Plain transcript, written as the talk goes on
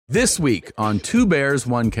This week on Two Bears,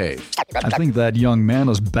 One Cave. I think that young man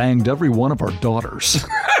has banged every one of our daughters.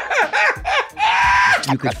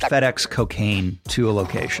 You could FedEx cocaine to a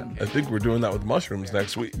location. I think we're doing that with mushrooms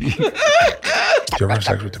next week. Did you ever have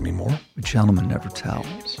sex with Demi Moore? A gentleman never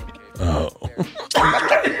tells. Oh.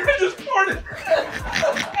 I just farted.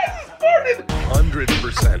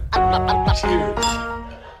 100%. Cheers.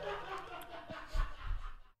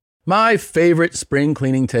 My favorite spring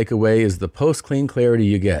cleaning takeaway is the post-clean clarity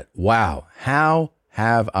you get. Wow, how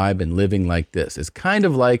have I been living like this? It's kind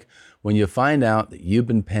of like when you find out that you've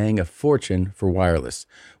been paying a fortune for wireless.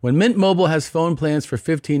 When Mint Mobile has phone plans for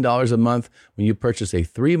 $15 a month when you purchase a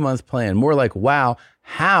 3-month plan, more like, wow,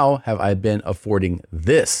 how have I been affording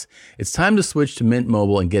this? It's time to switch to Mint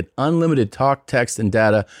Mobile and get unlimited talk, text, and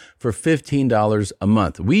data for $15 a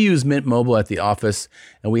month. We use Mint Mobile at the office,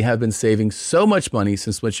 and we have been saving so much money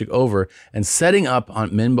since switching over, and setting up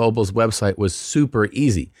on Mint Mobile's website was super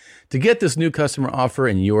easy. To get this new customer offer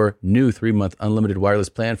and your new 3-month unlimited wireless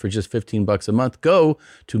plan for just $15 a month, go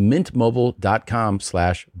to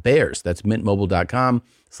mintmobile.com/bears. That's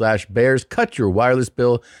mintmobile.com/bears. Cut your wireless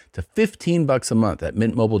bill to $15 a month at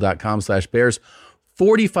mintmobile.com/bears.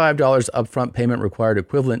 $45 upfront payment required,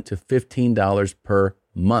 equivalent to $15 per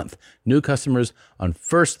month. New customers on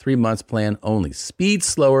first 3 months plan only. Speed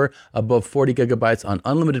slower above 40 gigabytes on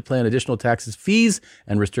unlimited plan. Additional taxes, fees,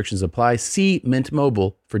 and restrictions apply. See Mint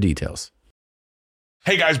Mobile for details.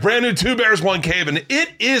 Hey guys, brand new Two Bears, One Cave, and it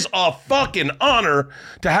is a fucking honor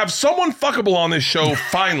to have someone fuckable on this show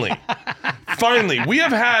finally. Finally. We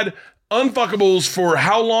have had unfuckables for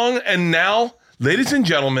how long? And now, ladies and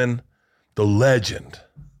gentlemen, the legend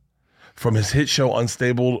from his hit show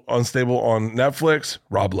Unstable on Netflix,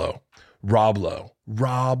 Rob Lowe.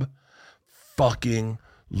 Rob fucking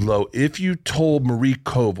Lowe. If you told Marie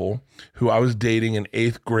Koval, who I was dating in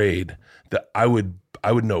 8th grade, that I would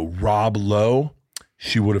know Rob Lowe,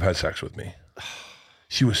 she would have had sex with me.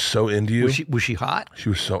 She was so into you. Was she hot? She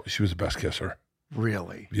was the best kisser.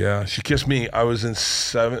 Really? Yeah, she kissed me. I was in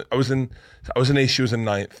 8th, she was in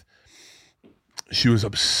 9th. She was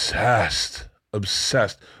obsessed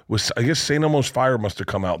with, I guess St. Elmo's Fire must have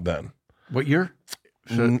come out then. What year?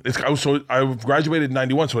 I graduated in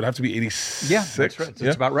 91, so it'd have to be 86. Yeah, that's right.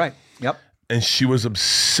 That's about right. Yep. And she was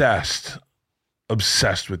obsessed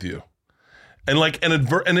with you. And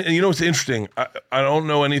and you know what's interesting? I don't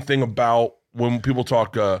know anything about when people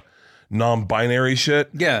talk non-binary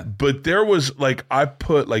shit. Yeah. But there was I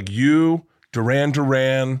put you, Duran,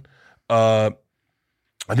 I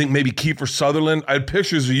think maybe Kiefer Sutherland. I had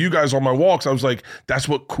pictures of you guys on my walks. I was like, that's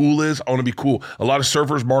what cool is. I want to be cool. A lot of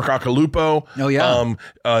surfers, Mark Accalupo. Oh, yeah.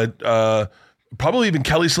 Probably even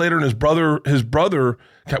Kelly Slater and his brother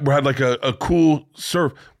had a cool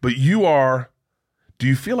surf. But you are, do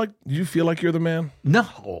you feel like you're the man?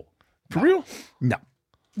 No. For real? No.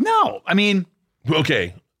 I mean.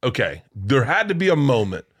 Okay. There had to be a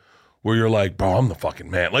moment where you're like, bro, I'm the fucking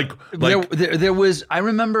man. There was, I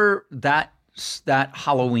remember that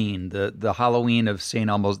Halloween, the Halloween of St.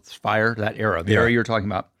 Elmo's Fire, that era, the era you're talking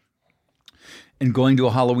about, and going to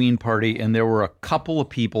a Halloween party, and there were a couple of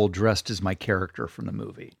people dressed as my character from the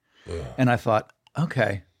movie. Ugh. And I thought,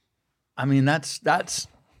 okay, I mean, that's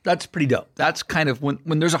pretty dope. That's kind of,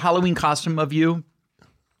 when there's a Halloween costume of you,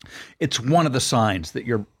 it's one of the signs that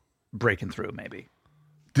you're breaking through, maybe.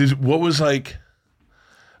 I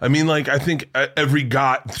think every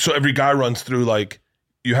guy runs through,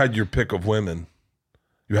 you had your pick of women.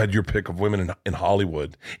 You had your pick of women in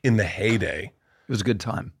Hollywood in the heyday. It was a good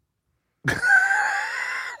time. It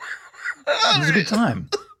was a good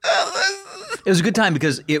time. It was a good time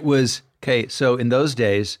because it was, okay, so in those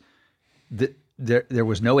days, there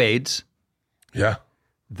was no AIDS. Yeah.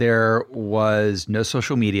 There was no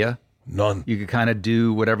social media. None. You could kind of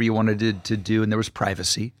do whatever you wanted to do, and there was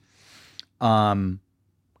privacy.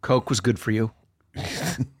 Coke was good for you.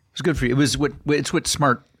 It was good for you. It's what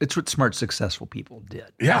smart, successful people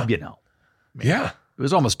did. Yeah. Yeah. It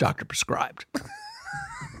was almost doctor prescribed.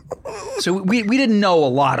 So we didn't know a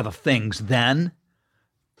lot of the things then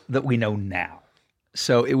that we know now.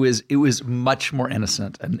 So it was much more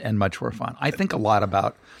innocent and much more fun. I think a lot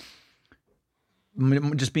about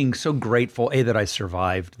just being so grateful, that I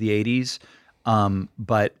survived the 80s,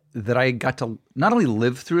 but that I got to not only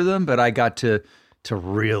live through them, but I got to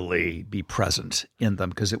really be present in them,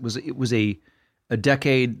 because it was a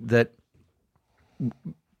decade that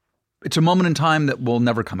it's a moment in time that will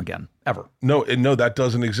never come again, ever. No, that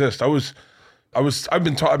doesn't exist. I've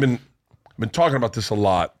been talking about this a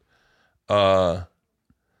lot.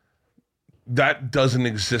 That doesn't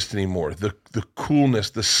exist anymore. The coolness,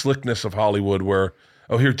 the slickness of Hollywood, where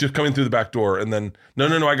oh, here, just coming through the back door. And then,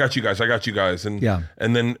 no, I got you guys. And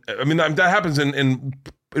and then, I mean, that happens in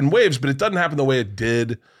waves, but it doesn't happen the way it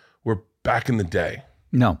did back in the day.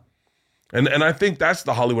 No. And I think that's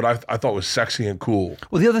the Hollywood I thought was sexy and cool.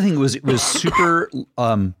 Well, the other thing was, it was super,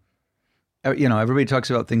 everybody talks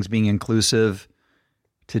about things being inclusive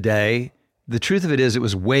today. The truth of it is, it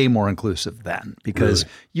was way more inclusive then, because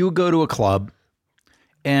you would go to a club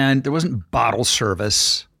and there wasn't bottle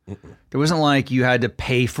service. There wasn't like you had to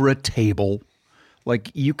pay for a table.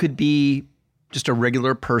 Like, you could be just a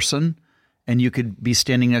regular person and you could be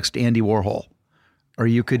standing next to Andy Warhol, or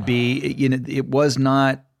you could be, it was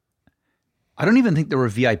not, I don't even think there were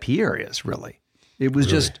VIP areas really. It was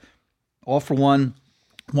just all for one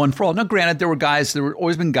for all. Now, granted, there were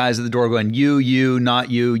always been guys at the door going, you,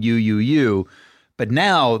 not you, you. But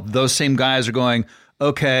now those same guys are going,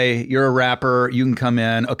 okay, you're a rapper, you can come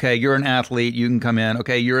in. Okay, you're an athlete, you can come in.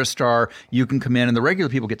 Okay, you're a star, you can come in. And the regular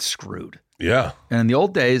people get screwed. Yeah. And in the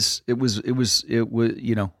old days, it was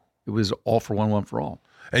all for one for all.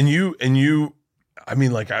 And you, I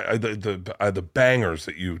mean, like the bangers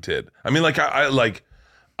that you did. I mean, like I'm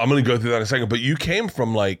going to go through that in a second, but you came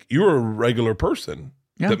from you were a regular person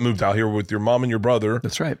that moved out here with your mom and your brother.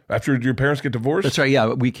 That's right. After your parents get divorced? That's right, yeah.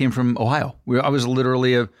 We came from Ohio. I was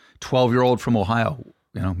literally a 12-year-old from Ohio,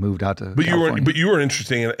 moved out to California. But you were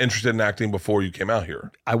interested in acting before you came out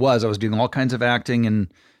here. I was doing all kinds of acting,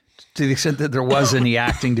 and to the extent that there was any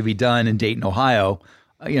acting to be done in Dayton, Ohio,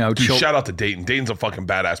 Dude, shout out to Dayton. Dayton's a fucking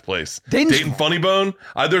badass place. Dayton Funny Bone.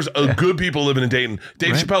 There's good people living in Dayton.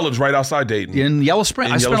 Dave Chappelle lives right outside Dayton. In Yellow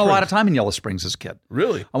Springs. I spent a lot of time in Yellow Springs as a kid.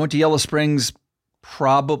 Really? I went to Yellow Springs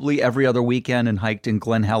probably every other weekend and hiked in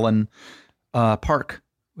Glen Helen Park,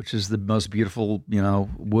 which is the most beautiful,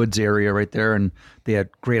 woods area right there. And they had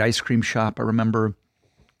great ice cream shop, I remember.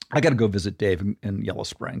 I got to go visit Dave in Yellow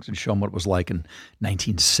Springs and show him what it was like in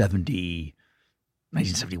 1970.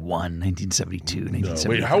 1971, 1972, 1973.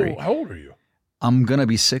 Wait, how old are you? I'm going to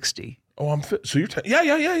be 60. Oh, I'm so you're 10. Yeah.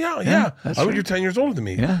 That's right. You're 10 years older than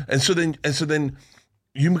me. Yeah. And so then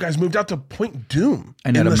you guys moved out to Point Doom.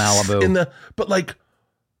 And out of Malibu.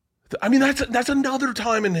 I mean, that's another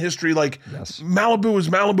time in history.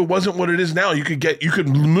 Malibu wasn't what it is now. You could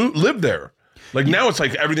live there. Now it's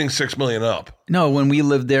like everything's $6 million up. No, when we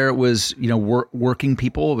lived there, it was, working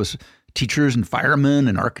people. It was teachers and firemen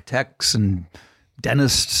and architects and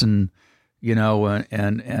dentists and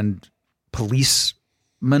and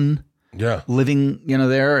policemen living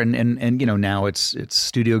there, and now it's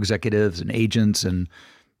studio executives and agents and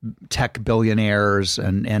tech billionaires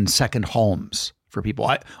and second homes for people.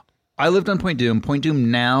 I lived on Point Doom. Point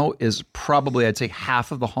Doom now is probably, I'd say,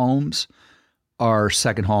 half of the homes are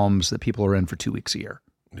second homes that people are in for 2 weeks a year.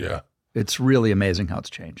 Yeah. It's really amazing how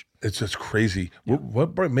it's changed. It's just crazy. Yeah.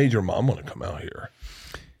 What made your mom want to come out here?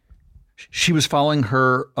 She was following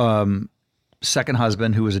her second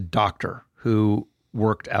husband, who was a doctor who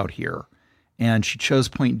worked out here. And she chose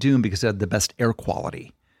Point Doom because it had the best air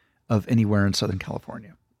quality of anywhere in Southern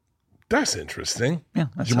California. That's interesting. Yeah.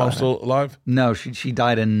 Is your mom still alive? No, she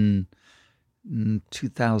died in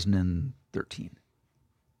 2013.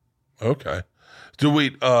 Okay. So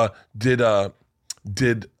wait,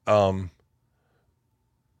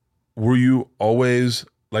 were you always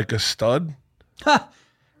like a stud?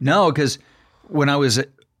 No, because when I was a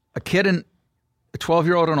kid and a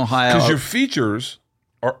 12-year-old in Ohio, because your features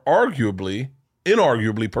are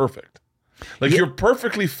inarguably perfect. You're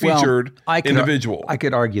perfectly featured individual. I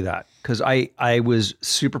could argue that because I was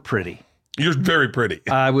super pretty. You're very pretty.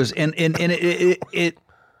 I was, and it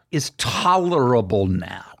is tolerable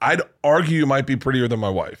now. I'd argue you might be prettier than my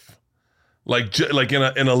wife. Like in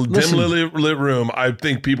a dimly lit room, I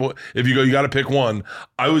think people, if you go, you got to pick one.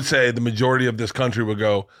 I would say the majority of this country would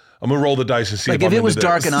go, I'm gonna roll the dice and see. If it was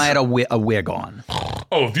dark and I had a wig on.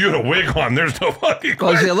 Oh, if you had a wig on, there's no fucking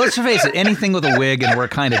question. Well, let's face it, anything with a wig and we're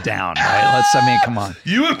kind of down, right? Come on.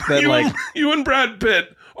 You and Brad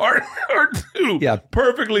Pitt are two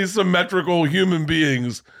perfectly symmetrical human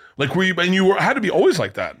beings. You had to be always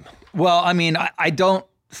like that. Well, I mean, I don't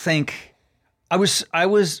think I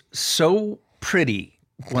was so pretty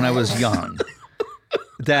when I was young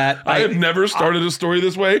that I have never started a story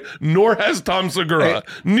this way, nor has Tom Segura.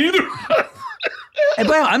 Neither.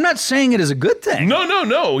 But I'm not saying it is a good thing.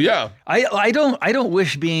 No. Yeah. I don't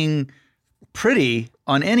wish being pretty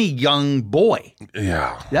on any young boy.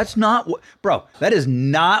 Yeah. That's not what, bro, that is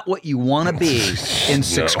not what you want to be in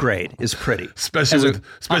sixth grade, is pretty. Especially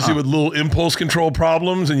with little impulse control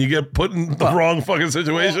problems and you get put in the wrong fucking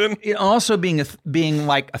situation. Also being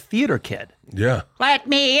like a theater kid. Yeah. Let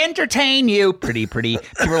me entertain you. Pretty. People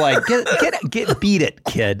are like, get beat it,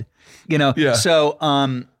 kid. You know, Yeah. so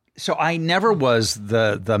I never was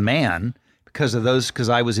the man because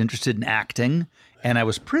I was interested in acting and I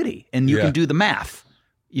was pretty, and you can do the math.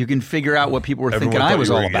 You can figure out what people were thinking I was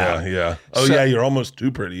all about. Yeah. Oh, yeah, you're almost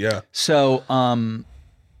too pretty, yeah. So,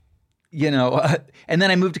 you know, and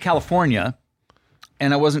then I moved to California,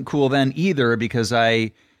 and I wasn't cool then either because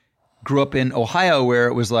I grew up in Ohio where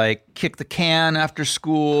it was like kick the can after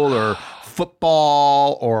school or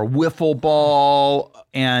football or wiffle ball,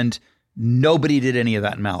 and nobody did any of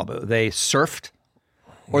that in Malibu. They surfed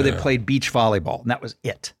or they played beach volleyball, and that was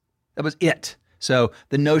it. That was it. So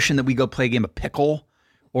the notion that we go play a game of pickle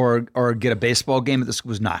or get a baseball game at this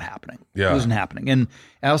was not happening. Yeah. It wasn't happening. And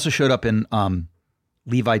I also showed up in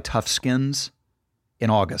Levi Toughskins in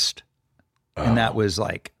August. And that was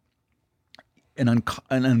like an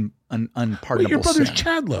unpardonable Wait, your brother's sin.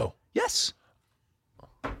 Chad Lowe. Yes.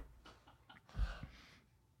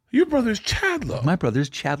 Your brother's Chad Lowe. My brother's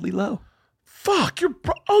Chadley Lowe. Fuck, your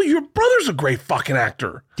brother's a great fucking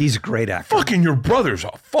actor. He's a great actor. Fucking your brother's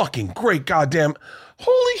a fucking great goddamn.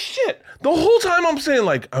 Holy shit. The whole time I'm saying,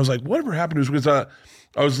 like, I was like, whatever happened to us? Because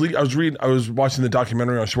I was watching the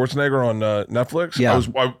documentary on Schwarzenegger on Netflix. Yeah.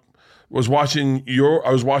 I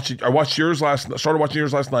watched yours started watching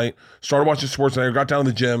yours last night, started watching Schwarzenegger, got down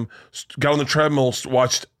to the gym, got on the treadmill,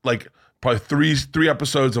 watched like probably three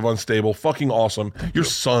episodes of Unstable. Fucking awesome. Your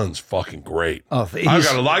son's fucking great. Oh, I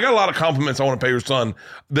got a lot of compliments I want to pay your son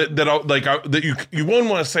that you wouldn't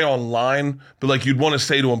want to say online, but like you'd want to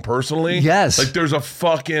say to him personally. Yes. Like there's a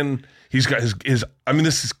fucking, he's got his I mean,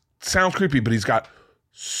 sounds creepy, but he's got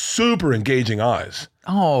super engaging eyes.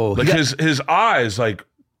 Oh, Like his eyes like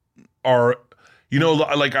are, you know,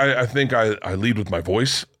 like I think I lead with my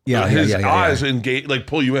voice. Yeah, his yeah, eyes engage, like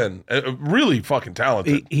pull you in. Really fucking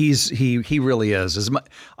talented. He really is.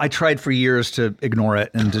 I tried for years to ignore it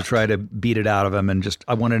and to try to beat it out of him, and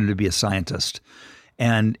I wanted him to be a scientist.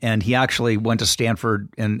 And he actually went to Stanford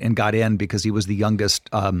and got in because he was the youngest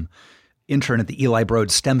intern at the Eli Broad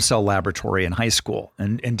Stem Cell Laboratory in high school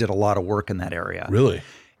and did a lot of work in that area. Really?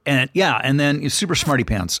 And and then he's super smarty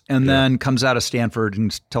pants, and then comes out of Stanford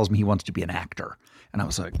and tells me he wants to be an actor. And I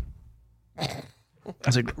was like,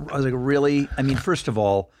 really? I mean, first of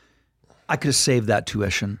all, I could have saved that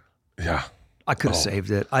tuition. Yeah. I could have saved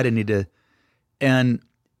it. I didn't need to.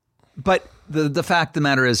 But the fact of the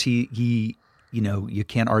matter is he you know, you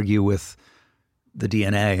can't argue with the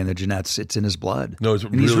DNA and the genetics. It's in his blood. No, it's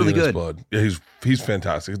he's really in his good. blood. Yeah, he's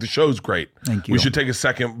fantastic. The show's great. Thank you. We should take a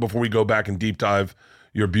second before we go back and deep dive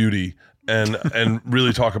your beauty and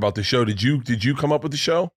really talk about the show. Did you come up with the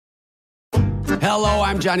show? Hello,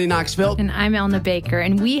 I'm Johnny Knoxville. And I'm Elna Baker,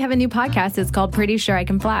 and we have a new podcast. It's called Pretty Sure I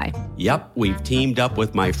Can Fly. Yep, we've teamed up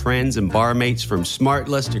with my friends and barmates from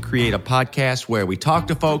Smartless to create a podcast where we talk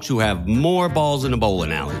to folks who have more balls in a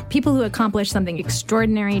bowling alley. People who accomplish something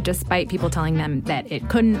extraordinary despite people telling them that it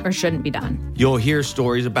couldn't or shouldn't be done. You'll hear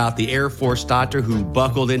stories about the Air Force doctor who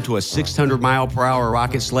buckled into a 600-mile-per-hour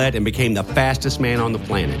rocket sled and became the fastest man on the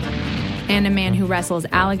planet. And a man who wrestles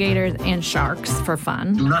alligators and sharks for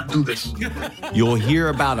fun. Do not do this. You'll hear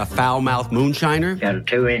about a foul-mouthed moonshiner. Got a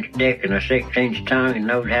 2-inch dick and a 6-inch tongue and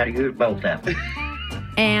knows how to use both of them.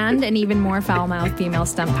 And an even more foul-mouthed female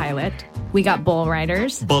stunt pilot. We got bull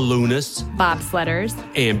riders, Balloonists, bobsledders,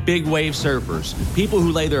 and big wave surfers. People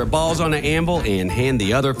who lay their balls on an anvil and hand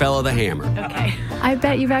the other fella the hammer. Okay. I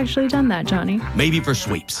bet you've actually done that, Johnny. Maybe for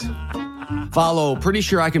sweeps. Follow Pretty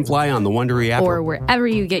Sure I Can Fly on the Wondery app. Or wherever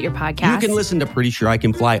you get your podcasts. You can listen to Pretty Sure I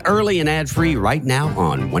Can Fly early and ad-free right now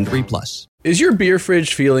on Wondery Plus. Is your beer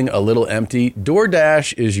fridge feeling a little empty?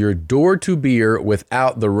 DoorDash is your door to beer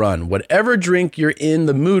without the run. Whatever drink you're in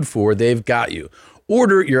the mood for, they've got you.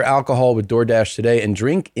 Order your alcohol with DoorDash today and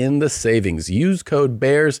drink in the savings. Use code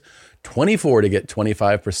BEARS24 to get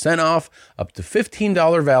 25% off, up to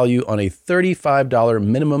 $15 value on a $35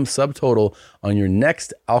 minimum subtotal on your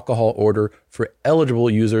next alcohol order for eligible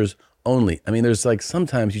users only. I mean, there's like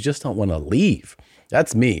sometimes you just don't want to leave.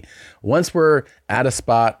 That's me. Once we're at a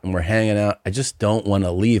spot and we're hanging out, I just don't want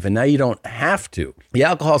to leave. And now you don't have to. The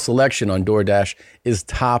alcohol selection on DoorDash is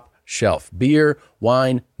top shelf. Beer,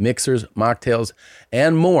 wine, mixers, mocktails,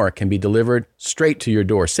 and more can be delivered straight to your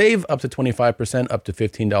door. Save up to 25%, up to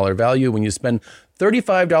 $15 value when you spend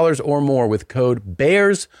 $35 or more with code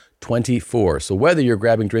BEARS24. So whether you're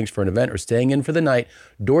grabbing drinks for an event or staying in for the night,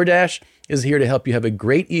 DoorDash is here to help you have a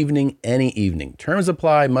great evening any evening. Terms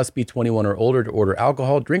apply. Must be 21 or older to order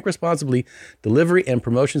alcohol. Drink responsibly. Delivery and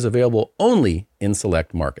promotions available only in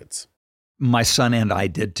select markets. My son and I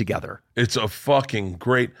did together. It's a fucking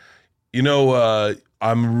great. You know,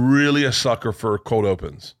 I'm really a sucker for cold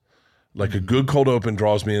opens. Like a good cold open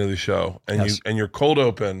draws me into the show, and Yes. your cold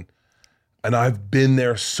open And I've been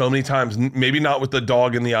there so many times, maybe not with the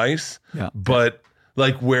dog in the ice, but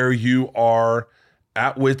like where you are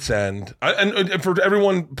at wit's end. And for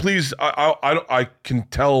everyone, please, I can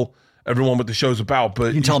tell everyone what the show's about, but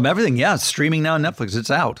You can tell them everything. Yeah, it's streaming now on Netflix. It's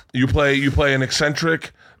out. you play an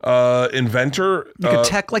eccentric inventor,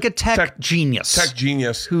 Like a tech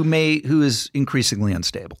genius, who is increasingly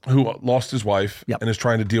unstable. who lost his wife Yep. and is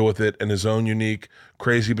trying to deal with it in his own unique,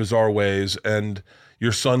 crazy, bizarre ways. And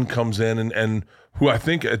your son comes in and who I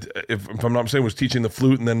think, if I'm not mistaken, was teaching the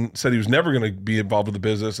flute and then said he was never going to be involved with the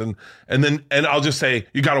business. And I'll just say,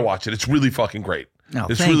 you got to watch it. It's really fucking great. No,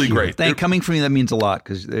 it's thank really you. great. Coming from you, that means a lot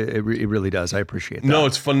because it really does. I appreciate that. No,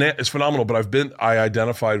 it's fun. It's phenomenal. But I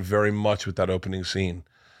identified very much with that opening scene.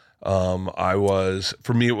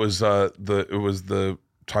 For me, it was the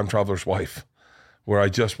time traveler's wife, where I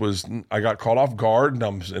got caught off guard and I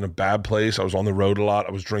was in a bad place. I was on the road a lot.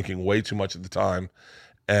 I was drinking way too much at the time,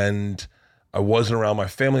 and I wasn't around my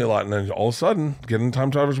family a lot. And then all of a sudden, getting the time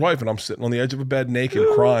traveler's wife, and I'm sitting on the edge of a bed naked,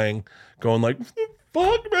 crying, going like,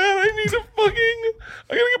 "Fuck, man, I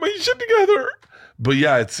gotta get my shit together." But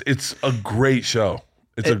yeah, it's a great show.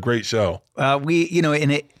 It's a great show.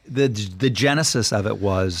 The genesis of it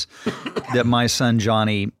was that my son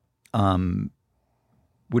Johnny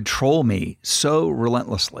would troll me so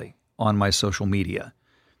relentlessly on my social media.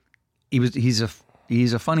 He's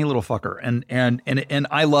a funny little fucker, and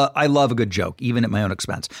I love a good joke, even at my own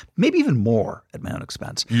expense. Maybe even more at my own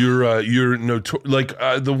expense. You're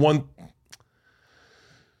the one.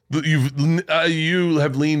 You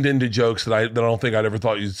have leaned into jokes that I don't think I'd ever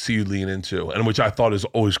thought you'd see you lean into, and which I thought is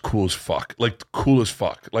always cool as fuck. Like cool as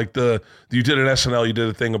fuck. Like you did an SNL, you did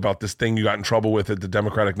a thing about this thing you got in trouble with at the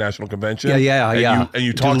Democratic National Convention. Yeah. And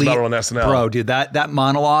you talked about it on SNL. Bro, dude, that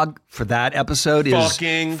monologue for that episode is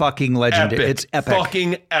fucking legendary. Epic. It's epic.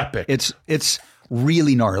 Fucking epic. It's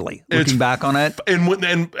really gnarly looking back on it.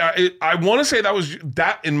 And I want to say that was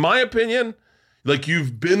that, in my opinion, like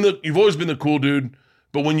you've always been the cool dude.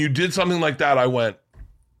 But when you did something like that, I went,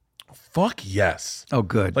 fuck yes. Oh,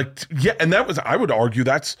 good. Like, yeah. And that was, I would argue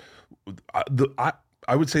that's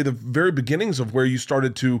I would say the very beginnings of where you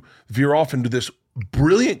started to veer off into this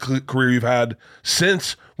brilliant career you've had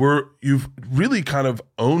since, where you've really kind of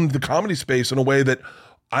owned the comedy space in a way that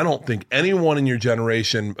I don't think anyone in your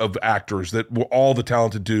generation of actors that were all the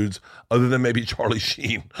talented dudes, other than maybe Charlie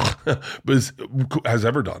Sheen, has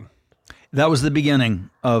ever done. That was the beginning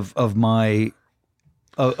of my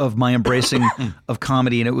embracing of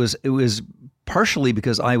comedy, and it was partially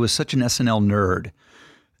because I was such an SNL nerd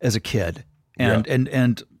as a kid,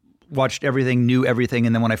 and watched everything, knew everything,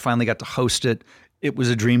 and then when I finally got to host it, it was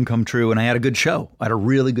a dream come true, and I had a good show. I had a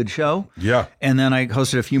really good show. Yeah. And then I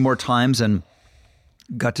hosted a few more times and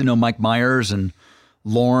got to know Mike Myers and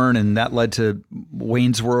Lorne, and that led to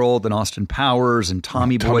Wayne's World and Austin Powers and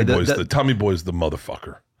Tommy Boy. Tommy Boy's the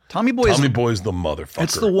motherfucker. Tommy Boy's the motherfucker.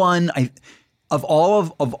 It's the one of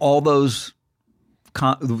all those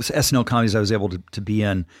SNL comedies I was able to be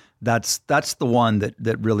in. That's the one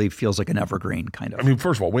that really feels like an evergreen kind of. I mean,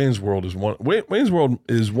 first of all, Wayne's World is one. Wayne's World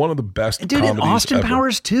is one of the best. Dude, comedies and Austin ever.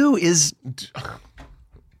 Powers too is.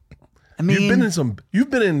 I mean, you've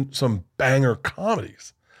been in some banger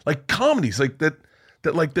comedies, like that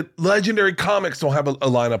legendary comics don't have a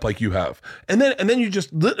lineup like you have. And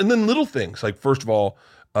then little things like, first of all,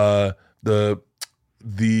 I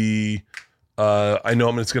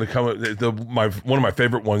know it's going to come. One of my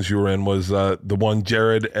favorite ones you were in was the one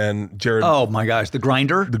Jared. Oh my gosh, The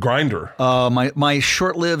Grinder. The Grinder. My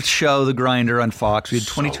short-lived show, The Grinder, on Fox. We had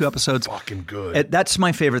 22 episodes. Fucking good. That's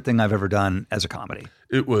my favorite thing I've ever done as a comedy.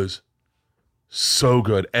 It was so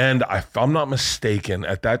good, and if I'm not mistaken,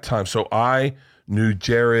 at that time, so I knew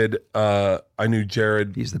Jared.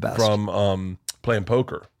 He's the best from playing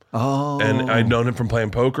poker. Oh, and I'd known him from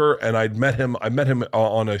playing poker, and I met him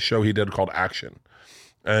on a show he did called Action,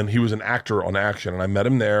 and he was an actor on Action, and I met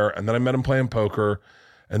him there, and then I met him playing poker,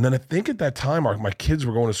 and then I think at that time my kids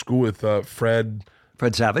were going to school with Fred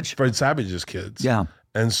Savage's kids, yeah,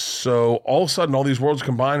 and so all of a sudden all these worlds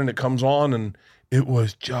combine, and it comes on, and it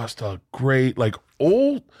was just a great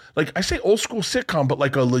old school sitcom, but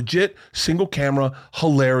like a legit single camera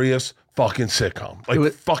hilarious fucking sitcom,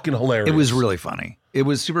 fucking hilarious. It was really funny. It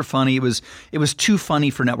was super funny. It was too funny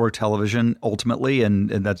for network television ultimately, and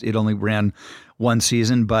that's it. Only ran one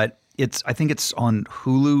season, but I think it's on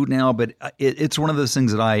Hulu now. But it's one of those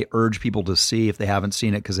things that I urge people to see if they haven't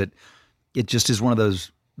seen it, because it just is one of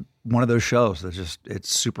those shows that's it's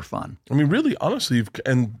super fun. I mean, really, honestly,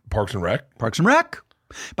 and Parks and Rec.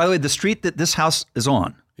 By the way, the street that this house is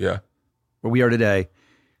on, yeah, where we are today,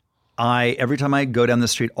 every time I go down the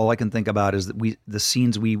street, all I can think about is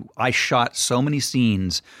that I shot so many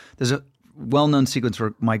scenes. There's a well-known sequence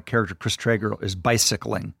where my character Chris Traeger is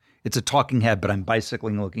bicycling. It's a talking head, but I'm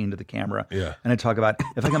bicycling looking into the camera. Yeah. And I talk about,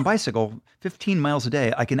 if I can bicycle 15 miles a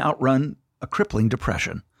day, I can outrun a crippling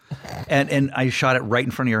depression. And I shot it right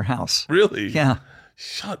in front of your house. Really? Yeah.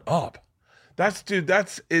 Shut up. I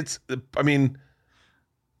mean,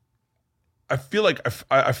 I feel like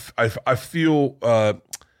I feel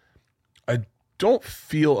I don't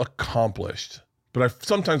feel accomplished, but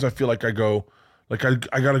sometimes I feel like I go, like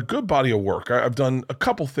I got a good body of work. I've done a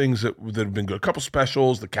couple things that have been good. A couple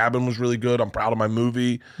specials. The Cabin was really good. I'm proud of my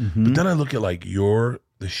movie. Mm-hmm. But then I look at like the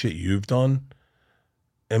shit you've done,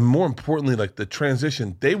 and more importantly, like the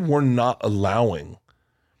transition. They were not allowing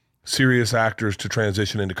serious actors to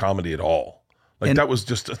transition into comedy at all. Like that was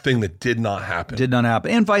just a thing that did not happen. Did not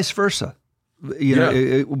happen, and vice versa. You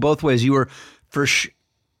know, both ways. You were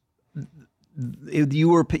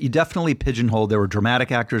you definitely pigeonholed. There were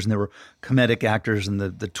dramatic actors and there were comedic actors, and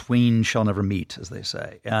the tween shall never meet, as they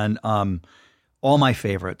say. And all my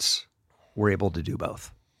favorites were able to do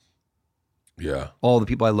both. Yeah, all the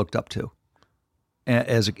people I looked up to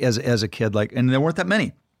as a kid, like, and there weren't that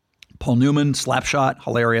many. Paul Newman, Slapshot,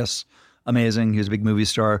 hilarious, amazing. He was a big movie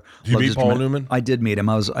star. Did you meet Paul Newman? I did meet him.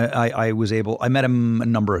 I met him a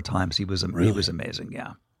number of times. He was amazing.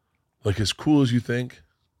 Yeah, like as cool as you think.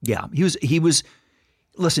 Yeah, he was.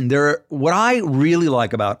 Listen, what I really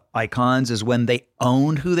like about icons is when they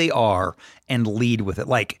own who they are and lead with it.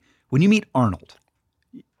 Like when you meet Arnold,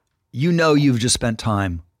 you know you've just spent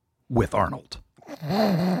time with Arnold. Do you know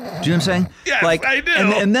what I'm saying? Yes, like, I do.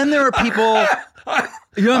 And then there are people.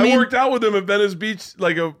 You know what I mean? Worked out with him at Venice Beach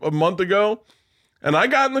like a month ago, and I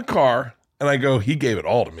got in the car and I go, he gave it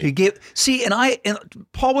all to me. And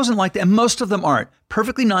Paul wasn't like that, and most of them aren't.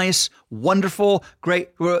 Perfectly nice, wonderful, great,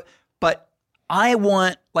 but I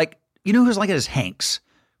want, like, you know who's like it is Hanks.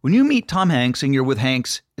 When you meet Tom Hanks and you're with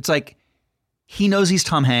Hanks, it's like he knows he's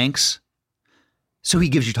Tom Hanks, so he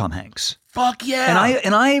gives you Tom Hanks. Fuck yeah!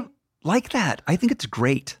 And I like that. I think it's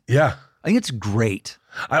great. Yeah, I think it's great.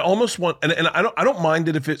 I almost want, and I don't mind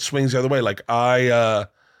it if it swings the other way. Like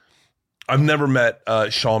I've never met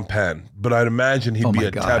Sean Penn, but I'd imagine he'd be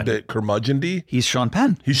a tad bit curmudgeon-y. He's Sean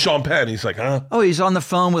Penn. He's Sean Penn. He's like, huh? Oh, he's on the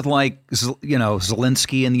phone with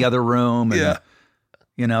Zelensky in the other room.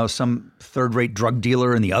 And, some third-rate drug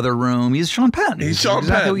dealer in the other room. He's Sean Penn. He's Sean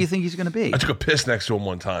exactly Penn. What you think he's going to be. I took a piss next to him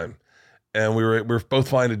one time, and we were both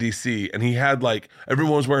flying to DC, and he had like,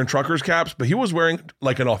 everyone was wearing truckers caps, but he was wearing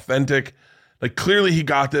like an authentic. Like clearly he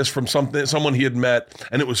got this from someone he had met,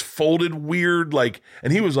 and it was folded weird, like,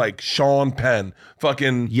 and he was like Sean Penn,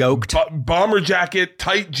 fucking yoked, bomber jacket,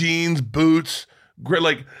 tight jeans, boots, great,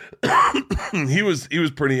 like he was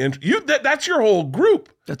pretty interesting. That's your whole group.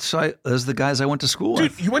 Those are the guys I went to school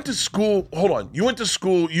with. Dude, you went to school. Hold on, you went to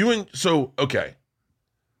school. So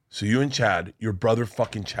you and Chad, your brother,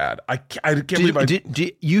 fucking Chad. I can't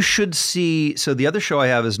believe you should see. So the other show I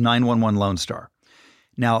have is 911 Lone Star.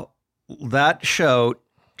 Now. That show,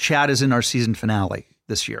 Chad is in our season finale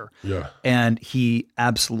this year. Yeah. And he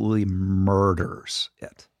absolutely murders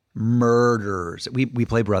it. We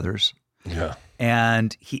play brothers. Yeah.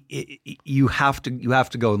 And you have to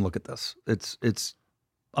go and look at this. It's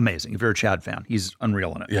amazing. If you're a Chad fan, he's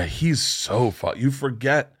unreal in it. Yeah, he's so fun. You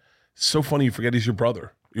forget. So funny you forget he's your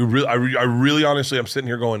brother. You really I really honestly I'm sitting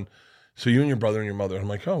here going, so you and your brother and your mother. And I'm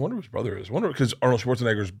like, oh, I wonder who his brother is. Because Arnold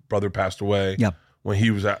Schwarzenegger's brother passed away. Yeah. When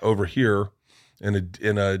he was over here in a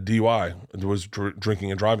DUI and was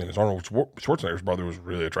drinking and driving. His Arnold Schwarzenegger's brother was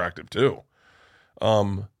really attractive too.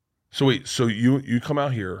 So you come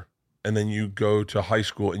out here and then you go to high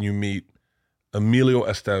school and you meet Emilio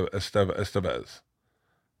Estevez,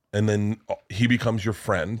 and then he becomes your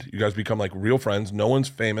friend. You guys become like real friends. No one's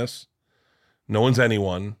famous. No one's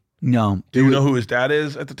anyone. No. Do you know who his dad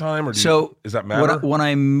is at the time? Or does that matter? When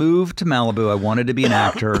I moved to Malibu, I wanted to be an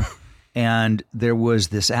actor. And there was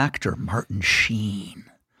this actor, Martin Sheen,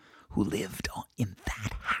 who lived in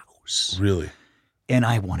that house. Really? And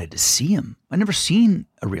I wanted to see him. I'd never seen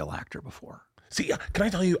a real actor before. See, can I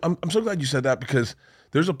tell you, I'm so glad you said that, because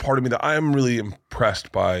there's a part of me that I am really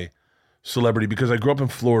impressed by celebrity, because I grew up in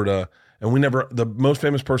Florida, and the most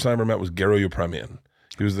famous person I ever met was Garo Yepremian.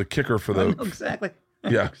 He was the kicker for the... I know exactly.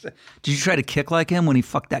 Yeah. Did you try to kick like him when he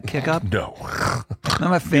fucked that kick up? No. Remember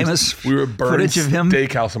my famous we were footage of him?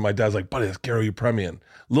 Steakhouse, and my dad's like, buddy, that's Garo Yepremian.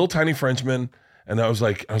 Little tiny Frenchman. And I was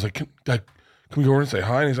like, Dad, can we go over and say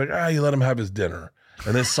hi? And he's like, you let him have his dinner.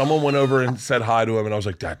 And then someone went over and said hi to him. And I was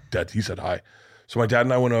like, Dad, he said hi. So my dad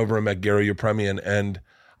and I went over and met Garo Yepremian. And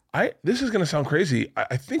This is going to sound crazy.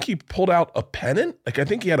 I think he pulled out a pennant. Like, I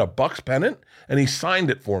think he had a Bucks pennant and he signed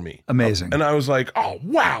it for me. Amazing. And I was like, oh,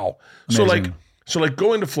 wow. Amazing. So like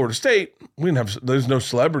going to Florida State, there's no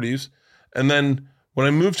celebrities. And then when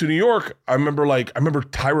I moved to New York, I remember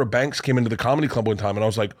Tyra Banks came into the comedy club one time and I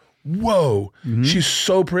was like, whoa, she's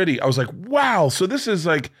so pretty. I was like, wow. So this is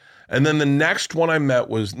like, and then the next one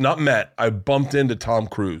I I bumped into Tom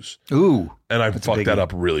Cruise. Ooh. And I fucked that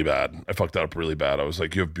up really bad. I was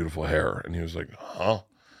like, you have beautiful hair. And he was like, huh?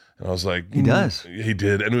 And I was like, he does. He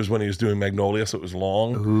did. And it was when he was doing Magnolia, so it was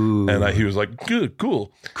long. Ooh. And he was like, good,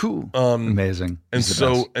 cool. Amazing.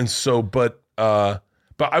 But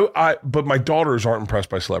my daughters aren't impressed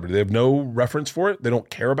by celebrity. They have no reference for it. They don't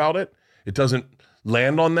care about it. It doesn't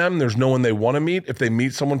land on them. There's no one they want to meet. If they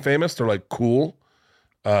meet someone famous, they're like, cool.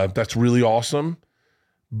 That's really awesome.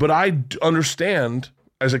 But I understand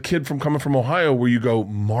as a kid coming from Ohio where you go,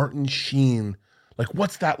 Martin Sheen, like,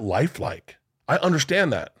 what's that life like? I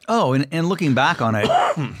understand that. Oh, and looking back on it,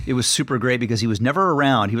 it was super great because he was never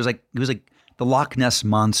around. He was like the Loch Ness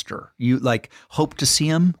monster. You like hope to see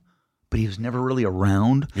him, but he was never really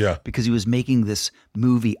around. Yeah. Because he was making this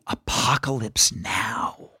movie Apocalypse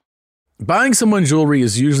Now. Buying someone jewelry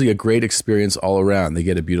is usually a great experience all around. They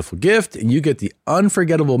get a beautiful gift, and you get the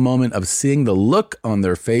unforgettable moment of seeing the look on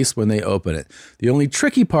their face when they open it. The only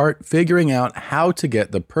tricky part, figuring out how to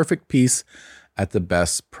get the perfect piece at the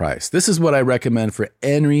best price. This is what I recommend for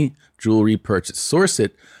any jewelry purchase. Source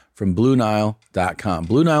it from BlueNile.com.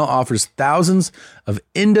 Blue Nile offers thousands of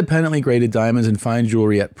independently graded diamonds and fine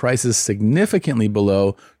jewelry at prices significantly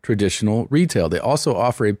below traditional retail. They also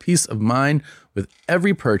offer a peace of mind with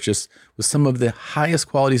every purchase with some of the highest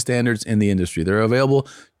quality standards in the industry. They're available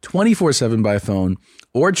 24/7 by phone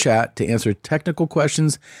or chat to answer technical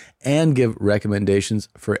questions and give recommendations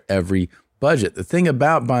for every budget. The thing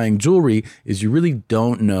about buying jewelry is you really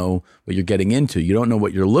don't know what you're getting into. You don't know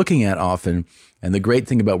what you're looking at often. And the great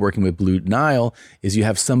thing about working with Blue Nile is you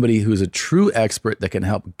have somebody who's a true expert that can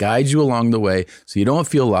help guide you along the way so you don't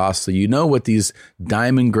feel lost, so you know what these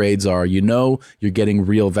diamond grades are. You know you're getting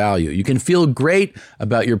real value. You can feel great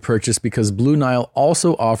about your purchase because Blue Nile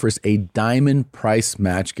also offers a diamond price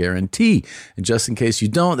match guarantee. And just in case you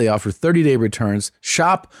don't, they offer 30-day returns.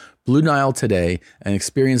 Shop Blue Nile today and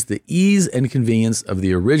experience the ease and convenience of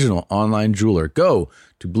the original online jeweler. Go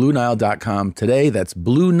to BlueNile.com today. That's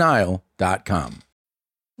BlueNile.com.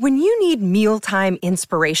 When you need mealtime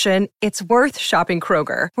inspiration, it's worth shopping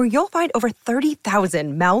Kroger, where you'll find over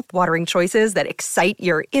 30,000 mouth-watering choices that excite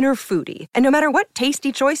your inner foodie. And no matter what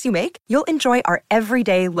tasty choice you make, you'll enjoy our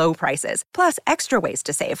everyday low prices, plus extra ways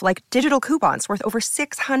to save, like digital coupons worth over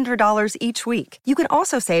 $600 each week. You can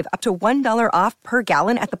also save up to $1 off per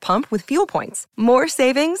gallon at the pump with fuel points. More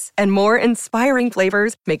savings and more inspiring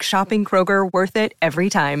flavors make shopping Kroger worth it every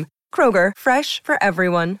time. Kroger, fresh for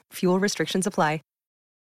everyone. Fuel restrictions apply.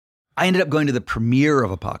 I ended up going to the premiere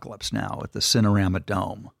of Apocalypse Now at the Cinerama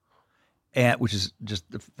Dome, and which is just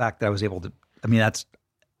the fact that I was able to. I mean, it's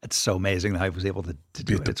so amazing that I was able to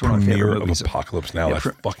do it. It's one of my favorite movies. Of Apocalypse Now. That's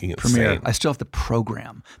fucking insane. Premiere. I still have the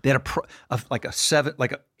program. They had a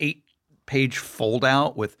 8-page fold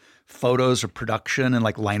out with photos of production and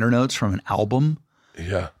like liner notes from an album.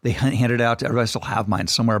 Yeah, they handed it out to everybody. I still have mine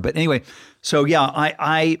somewhere. But anyway, so yeah,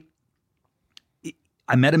 I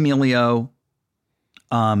met Emilio.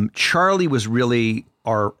 Charlie was really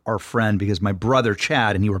our friend because my brother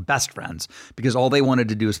Chad and he were best friends because all they wanted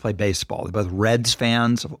to do was play baseball. They're both Reds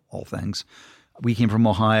fans of all things. We came from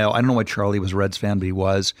Ohio. I don't know why Charlie was a Reds fan, but he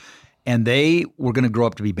was. And they were going to grow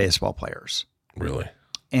up to be baseball players. Really?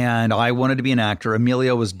 And I wanted to be an actor.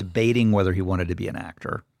 Emilio was debating whether he wanted to be an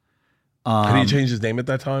actor. Had he changed his name at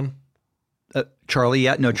that time? Charlie,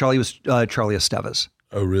 yeah. No, Charlie was Charlie Estevez.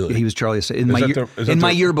 Oh, really? He was Charlie Estevez. In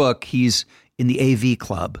my yearbook, he's in the AV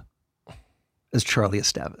club as Charlie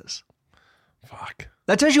Estevez. Fuck.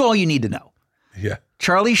 That tells you all you need to know. Yeah.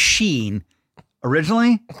 Charlie Sheen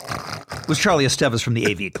originally was Charlie Estevez from the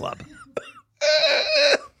AV club.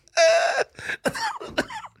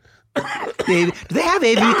 Do they have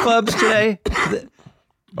AV clubs today? I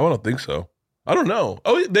don't think so. I don't know.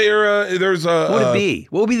 Oh, there's a. What would it be?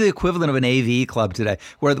 What would be the equivalent of an AV club today,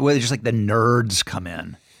 where just like the nerds come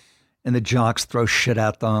in and the jocks throw shit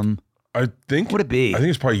at them? I think. What would it be? I think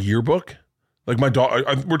it's probably yearbook. Like my daughter,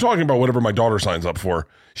 we're talking about whatever my daughter signs up for.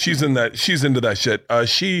 She's into that shit.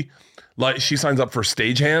 She signs up for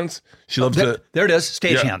stagehands. She loves to. There it is,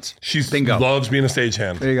 stagehands. She Bingo. loves being a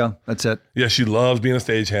stagehand. There you go. That's it. Yeah, she loves being a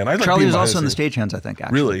stagehand. Charlie was also in the stagehands, I think.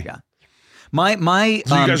 Actually, really? Yeah. My.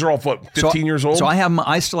 So you guys are all 15 years old. So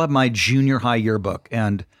I still have my junior high yearbook,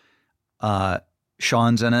 and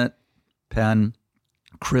Sean's in it. Penn,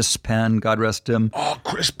 Chris Penn, God rest him. Oh,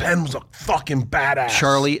 Chris Penn was a fucking badass.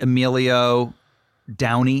 Charlie, Emilio,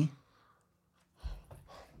 Downey.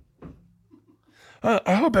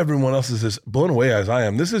 I hope everyone else is as blown away as I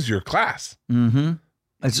am. This is your class. Mm-hmm.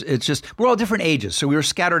 It's just, we're all different ages. So we were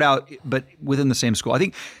scattered out, but within the same school. I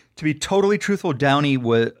think, to be totally truthful, Downey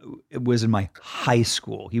was in my high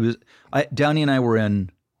school. Downey and I were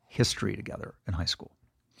in history together in high school.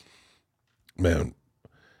 Man,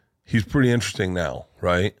 he's pretty interesting now,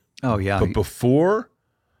 right? Oh yeah. But before,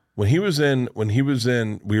 when he was in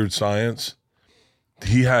Weird Science,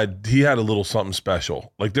 he had a little something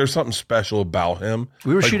special. Like there's something special about him.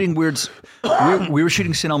 We were shooting we were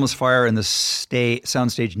shooting St. Elmo's Fire in the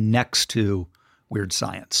soundstage next to Weird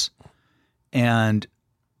Science, and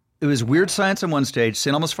it was Weird Science on one stage,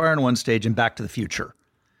 St. Elmo's Fire on one stage, and Back to the Future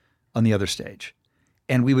on the other stage.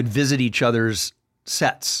 And we would visit each other's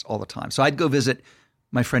sets all the time. So I'd go visit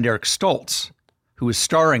my friend Eric Stoltz, who was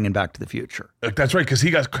starring in Back to the Future. That's right, because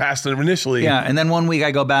he got cast initially. Yeah, and then one week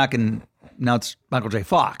I go back and now it's Michael J.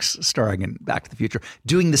 Fox starring in Back to the Future,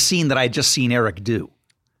 doing the scene that I had just seen Eric do.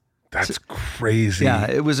 That's crazy. Yeah,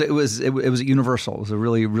 it was universal. It was a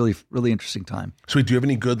really, really, really interesting time. Sweet. Do you have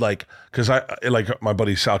any good, like, because my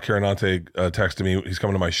buddy Sal Carinante texted me. He's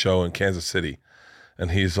coming to my show in Kansas City,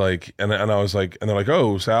 and he's like, and I was like, and they're like,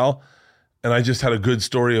 oh, Sal, and I just had a good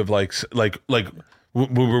story of like we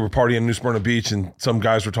were partying in New Smyrna Beach, and some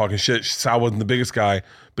guys were talking shit. Sal wasn't the biggest guy,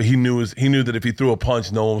 but he knew that if he threw a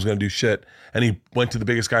punch, no one was going to do shit, and he went to the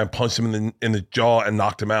biggest guy and punched him in the jaw and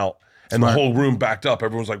knocked him out. And the whole room backed up.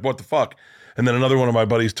 Everyone was like, what the fuck? And then another one of my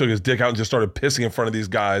buddies took his dick out and just started pissing in front of these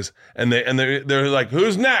guys. And they're like,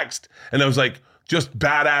 who's next? And it was like just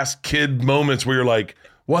badass kid moments where you're like,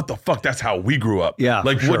 what the fuck? That's how we grew up. Yeah,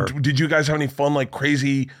 like, sure. What did you guys have any fun, like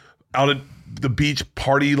crazy out at the beach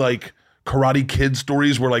party, like Karate Kid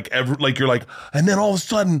stories where you're like, and then all of a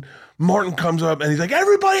sudden Martin comes up and he's like,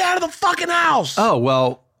 everybody out of the fucking house. Oh,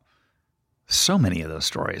 well, so many of those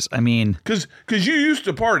stories. I mean, because you used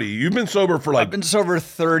to party. You've been sober for I've been sober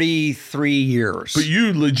 33 years. But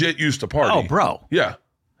you legit used to party. Oh, bro. Yeah.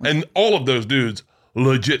 And all of those dudes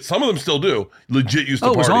legit, some of them still do, legit used to party.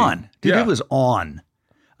 Oh, it was on. Dude, yeah. It was on.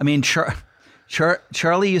 I mean,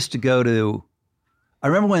 Charlie used to go to, I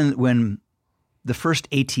remember when the first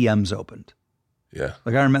ATMs opened. Yeah.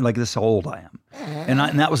 Like I remember, like this how old I am.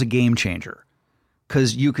 And that was a game changer.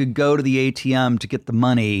 Because you could go to the ATM to get the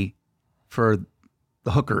money for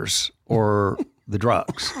the hookers or the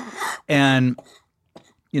drugs. And,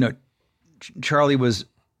 Charlie was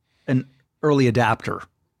an early adapter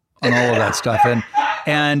on all of that stuff. And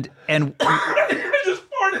I just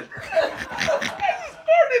farted.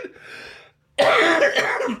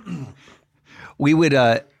 we would,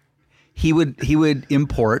 he would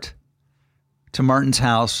import to Martin's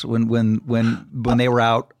house when they were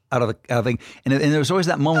out of the thing. And there was always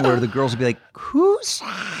that moment where the girls would be like, whose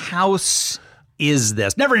house is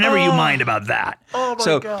this? Never you mind about that. Oh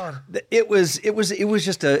my God. It was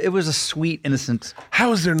just a sweet, innocent.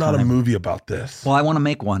 How is there not a movie about this? Well, I want to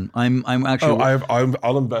make one. I'm actually.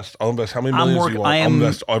 I'll invest. How many millions do you want? I'll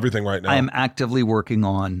invest everything right now. I am actively working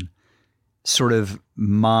on sort of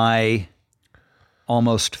my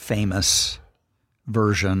almost famous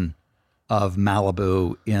version of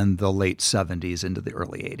Malibu in the late 70s into the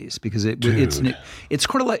early 80s, because it's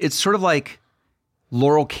sort of like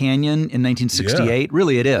Laurel Canyon in 1968.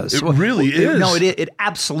 Yeah. It is. It really is. No, it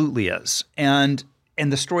absolutely is. And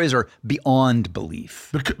the stories are beyond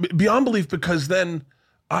belief. Beyond belief, because then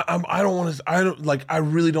I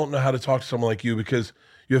really don't know how to talk to someone like you, because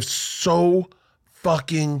you have so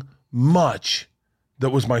fucking much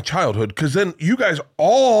that was my childhood. Because then you guys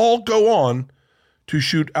all go on to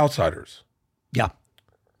shoot Outsiders. Yeah.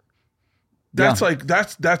 That's it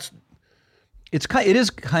is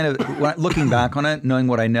kind of, looking back on it, knowing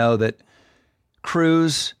what I know, that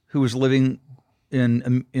Cruz, who was living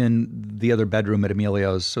in the other bedroom at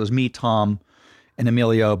Emilio's, so it was me, Tom, and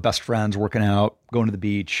Emilio, best friends, working out, going to the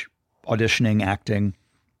beach, auditioning, acting,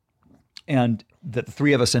 and that the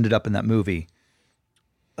three of us ended up in that movie.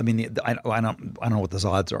 I mean, I don't know what the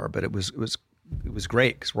odds are, but it was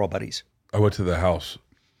great because we're all buddies. I went to the house.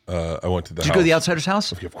 Did you go to the Outsider's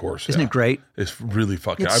house? Of course. Isn't it great? It's really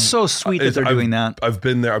fucking. It's so sweet that they're doing that. I've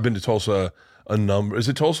been there. I've been to Tulsa a number. Is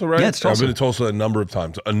it Tulsa, right? Yeah, it's Tulsa. I've been to Tulsa a number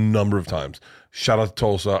of times. Shout out to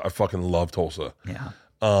Tulsa. I fucking love Tulsa. Yeah.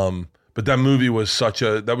 But that movie was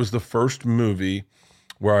that was the first movie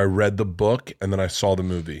where I read the book and then I saw the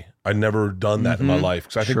movie. I'd never done that in my life,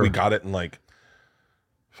 because I think we got it in like,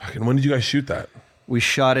 fucking, when did you guys shoot that? We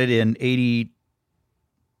shot it in 82,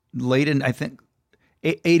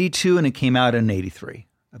 and it came out in 83,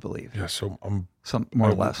 I believe. Yeah, so I'm some more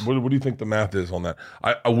or less. What do you think the math is on that?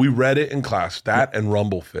 We read it in class, that and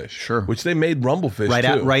Rumblefish. Sure. Which they made Rumblefish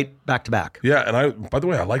too. Right back to back. Yeah, and by the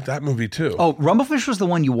way, I like that movie too. Oh, Rumblefish was the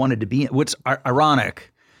one you wanted to be in. What's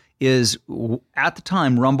ironic is at the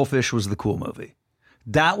time, Rumblefish was the cool movie.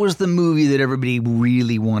 That was the movie that everybody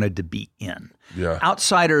really wanted to be in. Yeah.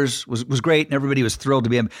 Outsiders was great and everybody was thrilled to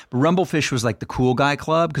be in. But Rumblefish was like the cool guy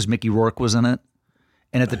club because Mickey Rourke was in it.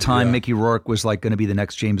 And at the time, Mickey Rourke was like going to be the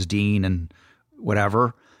next James Dean and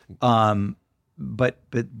whatever. But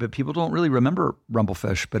people don't really remember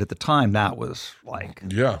Rumblefish. But at the time, that was like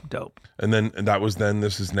dope. And that was Then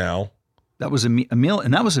This Is Now. That was Emilio,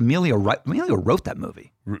 and that was Emilio. Emilio wrote that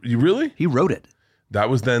movie. You really? He wrote it. That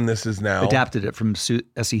was Then This Is Now. Adapted it from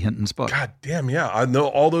S.E. Hinton's book. God damn, yeah. I know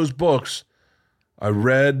all those books. I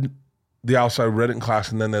read The Outside, read it in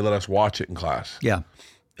class, and then they let us watch it in class. Yeah.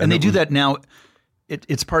 And they do that now.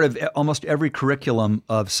 It's part of almost every curriculum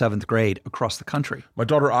of 7th grade across the country. My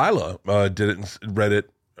daughter Isla did it and read it,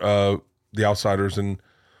 The Outsiders, and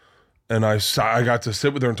I got to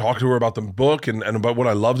sit with her and talk to her about the book and about what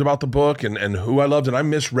I loved about the book and who I loved. And I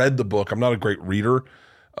misread the book. I'm not a great reader.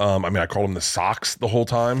 I called them the socks the whole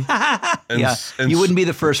time. And you wouldn't be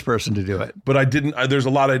the first person to do it. But I didn't. There's a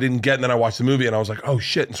lot I didn't get, and then I watched the movie, and I was like, oh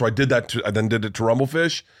shit! And so I did that. I then did it to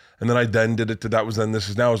Rumblefish, and then I did it to That Was Then This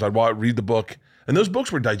Is Now. As I'd read the book, and those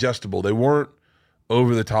books were digestible. They weren't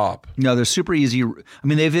over the top. No, they're super easy. I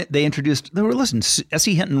mean, they introduced. Listen,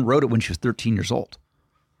 S.E. Hinton wrote it when she was 13 years old.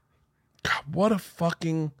 God, what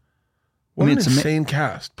an insane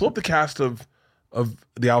cast. Pull up the cast of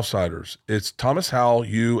The Outsiders. It's Thomas Howell,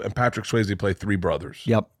 you, and Patrick Swayze play three brothers.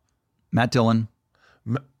 Yep. Matt Dillon.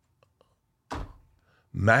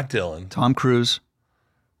 Matt Dillon. Tom Cruise.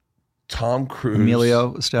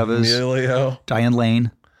 Emilio Estevez. Diane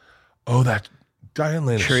Lane. Oh, that Diane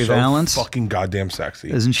Lane Sherry is so Valance. fucking goddamn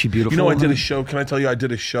sexy. Isn't she beautiful? You know, I did a show. Can I tell you, I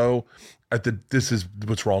did a show at this is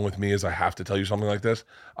what's wrong with me is I have to tell you something like this.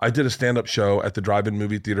 I did a stand-up show at the drive-in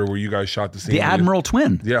movie theater where you guys shot the scene. The Admiral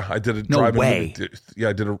Twin. Yeah, I did a No drive-in way. movie.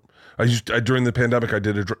 Yeah, during the pandemic, I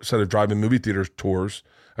did a set of drive-in movie theater tours.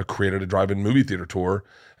 I created a drive-in movie theater tour,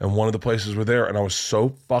 and one of the places were there, and I was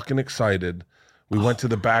so fucking excited. We went to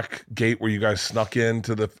the back gate where you guys snuck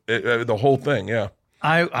into the whole thing. Yeah,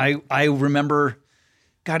 I remember.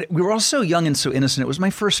 God, we were all so young and so innocent. It was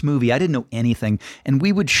my first movie. I didn't know anything, and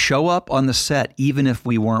we would show up on the set even if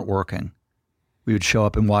we weren't working. We would show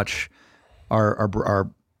up and watch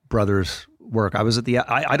our brothers work. I was at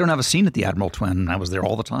I don't have a scene at the Admiral Twin, and I was there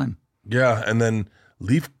all the time. Yeah, and then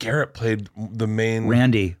Leif Garrett played the main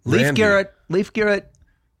Randy. Leif Garrett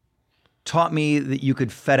taught me that you could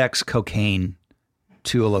FedEx cocaine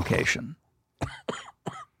to a location.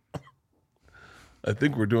 I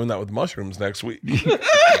think we're doing that with mushrooms next week.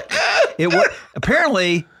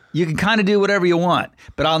 Apparently, you can kind of do whatever you want,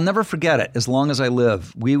 but I'll never forget it as long as I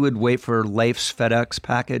live. We would wait for Leif's FedEx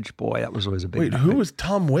package. Boy, that was always a big. Wait, who was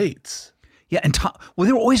Tom Waits? Yeah, and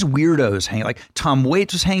there were always weirdos hanging. Like Tom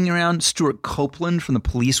Waits was hanging around. Stuart Copeland from The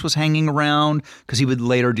Police was hanging around because he would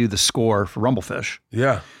later do the score for Rumblefish.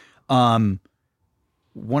 Yeah. One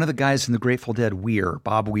of the guys in the Grateful Dead,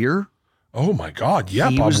 Bob Weir. Oh my God! Yeah,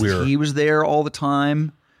 Bob Weir. He was there all the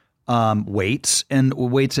time. Waits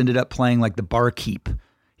ended up playing like the barkeep.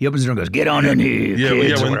 He opens the door and goes, "Get on in here,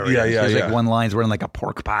 kids," or whatever. He's like one line, he's wearing like a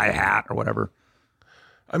pork pie hat or whatever.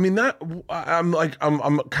 I mean,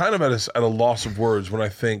 I'm kind of at a loss of words when I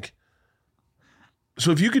think.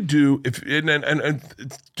 So if you could do and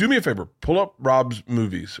do me a favor, pull up Rob's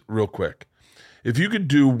movies real quick. If you could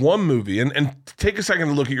do one movie and take a second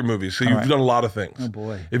to look at your movies, so you've done a lot of things. Oh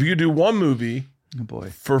boy! If you could do one movie,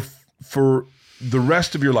 for the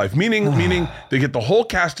rest of your life, meaning they get the whole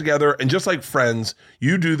cast together and just like Friends,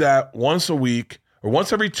 you do that once a week or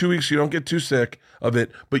once every 2 weeks. So you don't get too sick of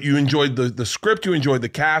it, but you enjoyed the script, you enjoyed the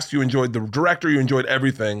cast, you enjoyed the director, you enjoyed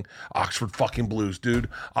everything. Oxford fucking Blues, dude.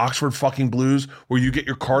 Oxford fucking Blues, where you get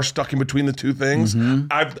your car stuck in between the two things.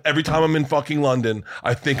 Mm-hmm. Every time I'm in fucking London,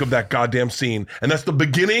 I think of that goddamn scene. And that's the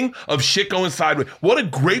beginning of shit going sideways. What a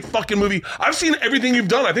great fucking movie. I've seen everything you've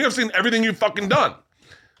done. I think I've seen everything you've fucking done.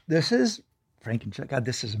 This is, Frankenstein. God,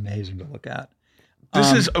 this is amazing to look at.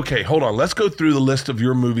 This is, okay, hold on. Let's go through the list of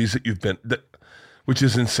your movies that you've been, which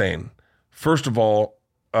is insane. First of all,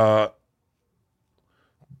 there's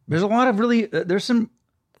a lot of really, there's some,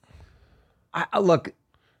 look,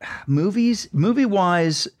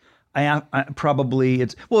 movie-wise, I probably,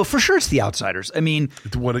 for sure it's The Outsiders. I mean.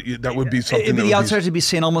 That would be something. The Outsiders would be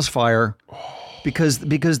St. Elmo's Fire because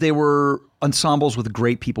they were ensembles with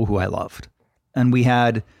great people who I loved. And we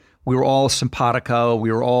had we were all simpatico.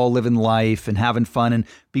 We were all living life and having fun and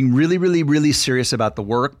being really, really, really serious about the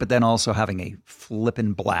work, but then also having a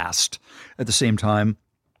flippin' blast at the same time.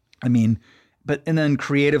 I mean, and then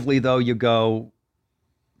creatively though, you go,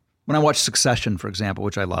 when I watch Succession, for example,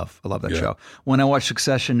 which I love that show. When I watch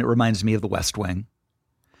Succession, it reminds me of The West Wing.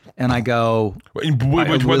 And I go, by the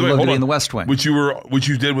way, hold on. In The West Wing, which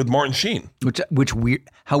you did with Martin Sheen. Which weird?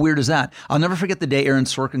 How weird is that? I'll never forget the day Aaron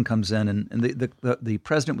Sorkin comes in, and the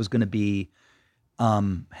president was going to be,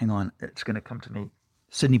 hang on, it's going to come to me.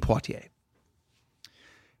 Sidney Poitier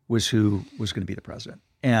was who was going to be the president,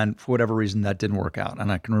 and for whatever reason that didn't work out.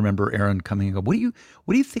 And I can remember Aaron coming and go, "What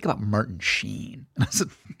do you think about Martin Sheen?" And I said,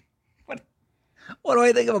 What do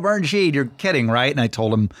I think of Martin Sheen? You're kidding, right? And I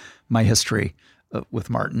told him my history with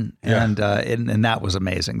Martin, and that was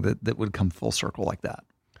amazing that would come full circle like that.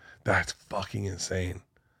 That's fucking insane.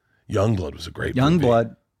 Youngblood was a great movie.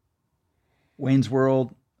 Youngblood, Wayne's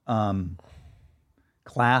World,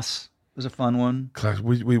 Class was a fun one. Class.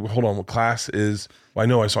 We hold on. Class is. Well, I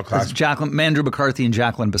know I saw Class. Andrew McCarthy and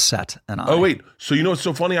Jacqueline Bisset and I. Oh wait, so you know what's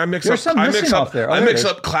so funny? I mix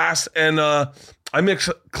up Class and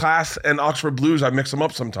Class and Oxford Blues. I mix them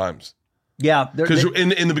up sometimes. Yeah, because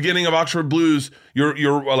in the beginning of Oxford Blues,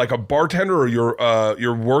 you're like a bartender or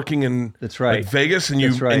you're working in like Vegas and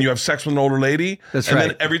you have sex with an older lady. That's right.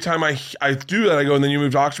 And then every time I do that, I go and then you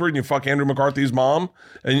move to Oxford and you fuck Andrew McCarthy's mom.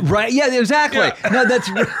 And right? Yeah, exactly. Yeah. No,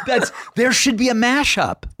 that's there should be a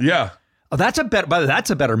mashup. Yeah. Oh, that's a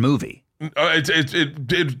better movie.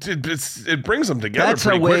 It brings them together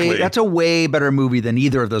pretty quickly. That's a way better movie than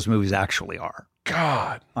either of those movies actually are.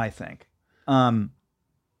 God, I think.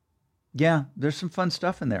 Yeah, there's some fun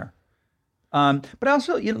stuff in there. But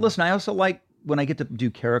also, listen, I also like when I get to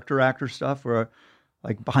do character actor stuff, or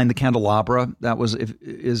like Behind the Candelabra. That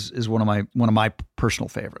is one of my personal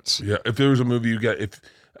favorites. Yeah, if there was a movie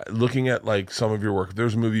looking at like some of your work, if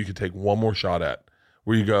there's a movie you could take one more shot at,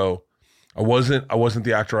 where you go, I wasn't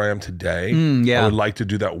the actor I am today. I would like to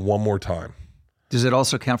do that one more time. Does it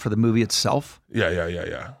also count for the movie itself?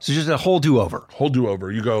 Yeah. So just a whole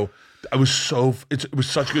do-over. You go, it was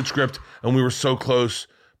such a good script and we were so close,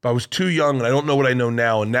 but I was too young and I don't know what I know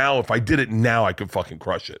now. And now if I did it now, I could fucking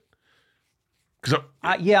crush it.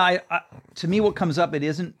 To me, what comes up, it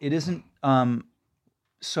isn't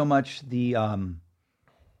so much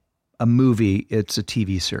a movie, it's a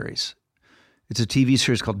TV series. It's a TV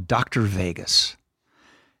series called Dr. Vegas.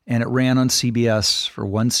 And it ran on CBS for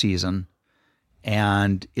one season.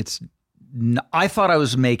 And I thought I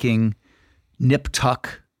was making Nip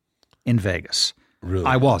Tuck in Vegas. Really?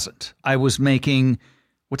 I wasn't. I was making,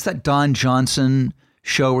 what's that Don Johnson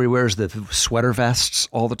show where he wears the sweater vests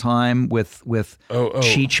all the time with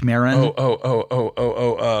Cheech Marin?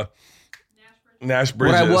 Nash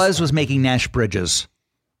Bridges. What I was making Nash Bridges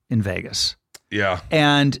in Vegas. Yeah.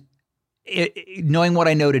 And knowing what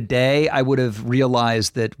I know today, I would have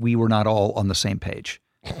realized that we were not all on the same page.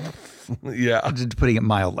 Yeah. Putting it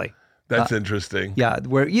mildly. That's interesting. Yeah.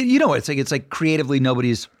 Where, it's like creatively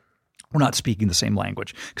we're not speaking the same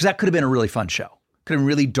language. Because that could have been a really fun show. Could have been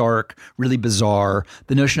really dark, really bizarre.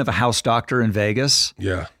 The notion of a house doctor in Vegas.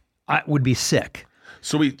 Yeah. Would be sick.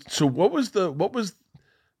 So here's the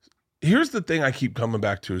thing I keep coming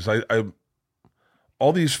back to is I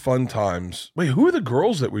all these fun times. Wait, who are the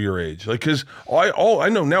girls that were your age? Like, because I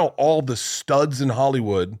know now all the studs in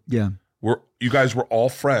Hollywood. Yeah. You guys were all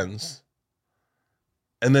friends.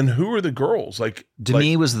 And then who are the girls? Like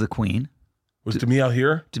Demi was the queen. Was Demi out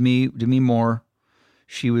here? Demi Moore.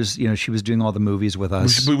 She was doing all the movies with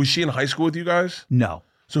us. Was she in high school with you guys? No.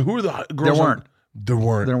 So who are the girls? There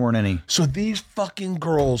weren't any. So these fucking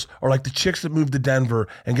girls are like the chicks that moved to Denver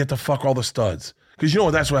and get to fuck all the studs.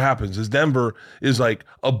 Because that's what happens is Denver is like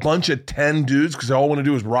a bunch of 10 dudes because they all want to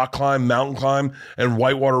do is rock climb, mountain climb, and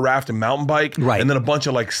whitewater raft and mountain bike. Right. And then a bunch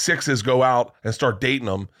of like sixes go out and start dating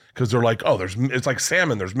them because they're like, it's like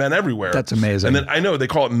salmon. There's men everywhere. That's amazing. And then I know they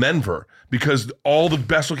call it Menver because all the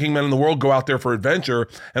best looking men in the world go out there for adventure.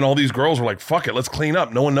 And all these girls are like, fuck it, let's clean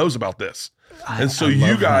up. No one knows about this. And so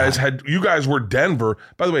you guys were Denver.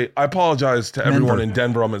 By the way, I apologize to everyone in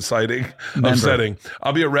Denver. I'm upsetting.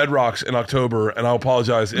 I'll be at Red Rocks in October, and I'll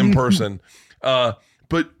apologize in person. But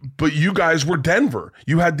you guys were Denver.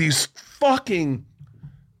 You had these fucking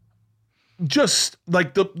just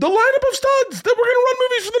like the lineup of studs that were going to run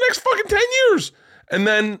movies for the next fucking 10 years, and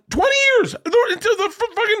then 20 years into the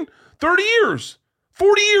fucking 30 years,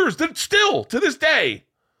 40 years. That still to this day.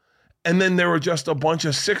 And then there were just a bunch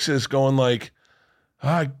of sixes going like,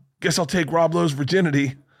 I guess I'll take Rob Lowe's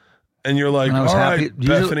virginity. And you're like, all right,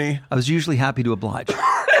 Bethany. I was usually happy to oblige.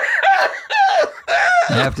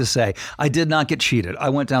 I have to say, I did not get cheated. I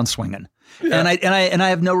went down swinging, and I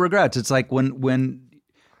have no regrets. It's like when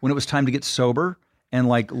it was time to get sober and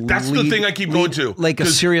like that's the thing I keep going to, like a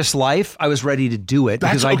serious life. I was ready to do it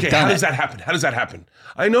because okay. I'd done How it. does that happen? How does that happen?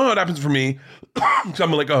 I know how it happens for me. So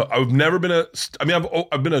I'm like, oh, I've never been a. I mean,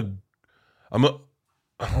 I've been a. I'm a.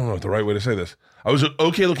 I don't know the right way to say this. I was an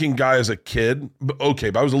okay looking guy as a kid, but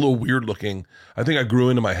I was a little weird looking. I think I grew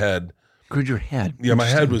into my head. Grew your head? Yeah, my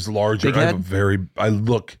head was larger. Big head? I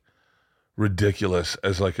look ridiculous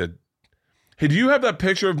as like a. Hey, do you have that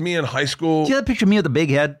picture of me in high school? Do you have a picture of me with a big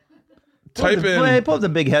head? Type in. Pull up the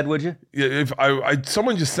big head, would you? Yeah, if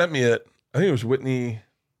someone just sent me it. I think it was Whitney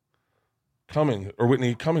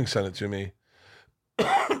Cummings sent it to me.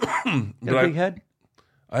 Big head?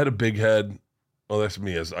 I had a big head. Well, that's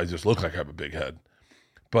me. As I just look like I have a big head.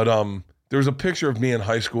 But there was a picture of me in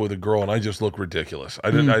high school with a girl, and I just look ridiculous.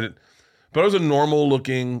 I didn't. But I was a normal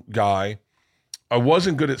looking guy. I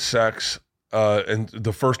wasn't good at sex, and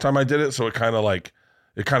the first time I did it, so it kind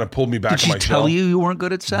of pulled me back. Did in my she tell shell. you weren't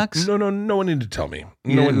good at sex? No one needed to tell me.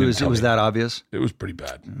 It was that obvious. It was pretty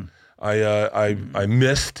bad. I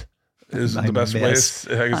missed. Is the best way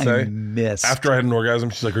I can say. Missed. After I had an orgasm,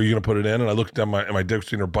 she's like, "Are you gonna put it in?" And I looked down my dick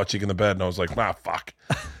between her butt cheek in the bed, and I was like, fuck."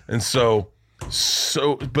 And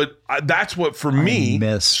that's what for me.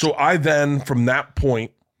 Missed. So I then from that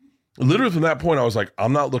point, literally from that point, I was like,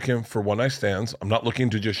 I'm not looking for one night stands. I'm not looking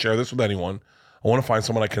to just share this with anyone. I want to find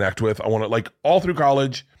someone I connect with. I want to, like, all through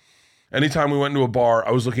college, anytime we went into a bar,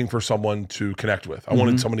 I was looking for someone to connect with. I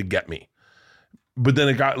wanted someone to get me. But then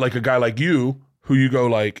a guy like you, who you go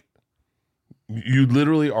like. You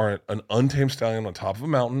literally are an untamed stallion on top of a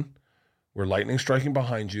mountain where lightning striking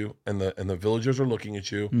behind you and the villagers are looking at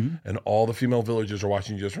you and all the female villagers are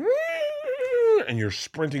watching you just and you're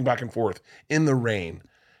sprinting back and forth in the rain.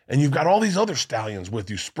 And you've got all these other stallions with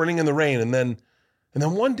you sprinting in the rain. And then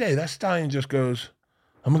one day that stallion just goes,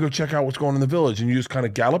 I'm gonna go check out what's going on in the village. And you just kind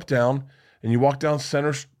of gallop down and you walk down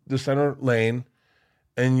the center lane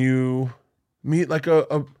and you meet like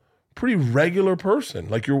a pretty regular person.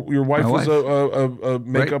 Like your wife was a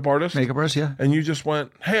makeup artist. Makeup artist, yeah. And you just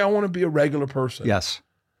went, hey, I want to be a regular person. Yes.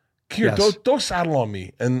 Here, don't saddle on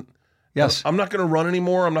me. And yes, I'm not going to run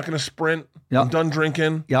anymore. I'm not going to sprint. Yeah. I'm done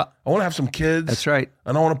drinking. Yeah. I want to have some kids. That's right.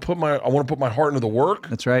 And I want to put my heart into the work.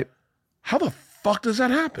 That's right. How the fuck does that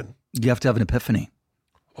happen? You have to have an epiphany.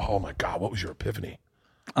 Oh my God, what was your epiphany?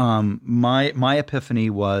 My epiphany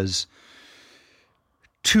was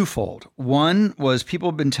twofold. One was people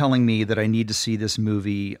have been telling me that I need to see this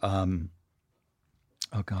movie. If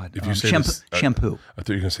you say Shampoo. I thought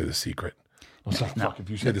you were going to say The Secret. Fuck.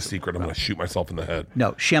 If you say The Secret, I'm going to shoot myself in the head.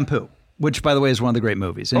 No, Shampoo, which by the way is one of the great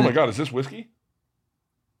movies. Oh my God, is this whiskey?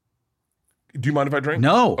 Do you mind if I drink?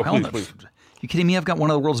 No. Oh, please. You kidding me? I've got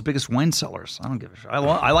one of the world's biggest wine cellars. I don't give a shit.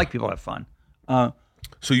 I like people to have fun.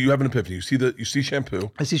 So you have an epiphany. You see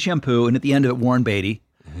Shampoo. I see Shampoo, and at the end of it, Warren Beatty,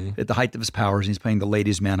 at the height of his powers, and he's playing the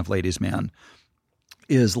ladies' man of Ladies' Man,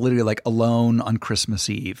 is literally like alone on Christmas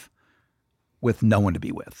Eve with no one to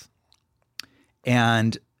be with.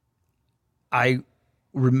 And I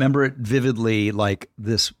remember it vividly, like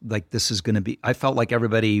this is going to be, I felt like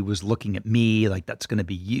everybody was looking at me, like that's going to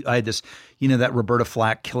be you. I had this, that Roberta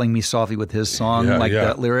Flack killing me softly with his song,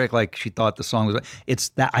 that lyric, like she thought the song was, it's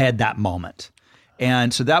that I had that moment.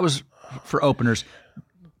 And so that was for openers.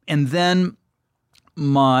 And then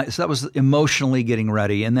so that was emotionally getting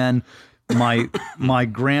ready. And then my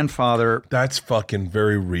grandfather. That's fucking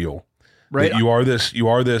very real. Right. That you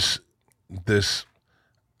are this,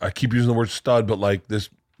 I keep using the word stud, but like this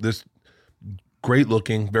great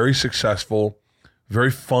looking, very successful, very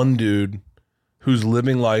fun dude who's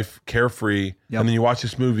living life carefree. Yep. And then you watch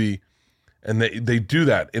this movie and they do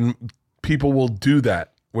that. And people will do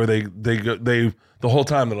that where they the whole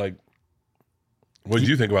time they're like, what did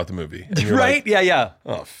you think about the movie? And you're right? Like, yeah.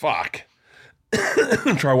 Oh, fuck.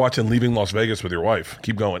 Try watching Leaving Las Vegas with your wife.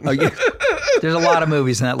 Keep going. Oh, yeah. There's a lot of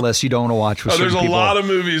movies in that list you don't want to watch with there's a people. lot of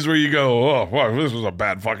movies where you go, oh, wow, this was a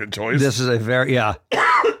bad fucking choice. This is a very, yeah.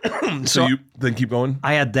 So you then keep going?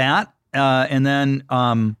 I had that. And then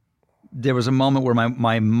there was a moment where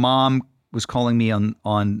my mom was calling me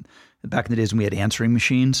on back in the days when we had answering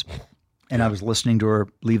machines. And I was listening to her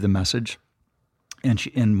leave the message.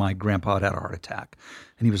 And my grandpa had a heart attack,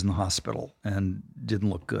 and he was in the hospital and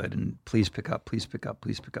didn't look good. And please pick up.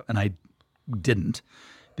 And I didn't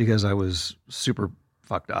because I was super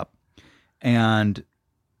fucked up. And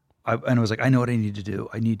I was like, I know what I need to do.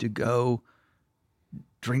 I need to go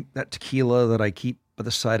drink that tequila that I keep by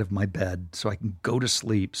the side of my bed so I can go to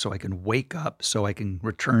sleep, so I can wake up, so I can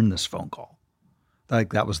return this phone call.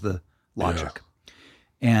 Like that was the logic.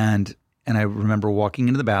 Yeah. And And I remember walking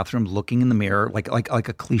into the bathroom, looking in the mirror, like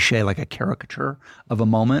a cliche, like a caricature of a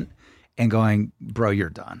moment, and going, bro, you're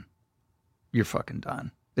done. You're fucking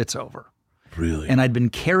done. It's over. Really? And I'd been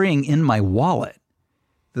carrying in my wallet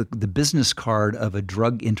the business card of a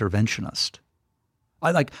drug interventionist.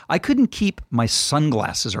 I couldn't keep my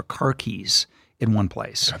sunglasses or car keys in one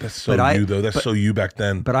place. God, that's so you though. That's so you back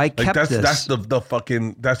then. But I kept that's, this. That's the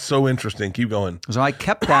fucking. That's so interesting. Keep going. So I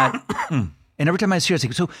kept that, and every time I see her, I say,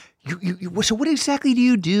 "So so what exactly do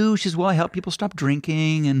you do?" She says, "Well, I help people stop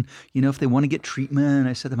drinking, and if they want to get treatment."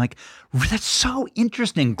 I said, "I'm like, that's so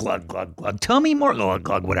interesting." Glug glug glug. Tell me more. Glug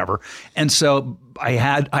glug. Whatever. And so I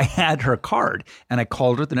had her card, and I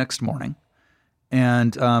called her the next morning,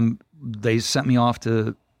 and they sent me off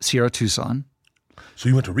to Sierra Tucson. So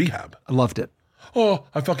you went to rehab? I loved it. Oh,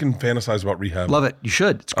 I fucking fantasize about rehab. Love it. You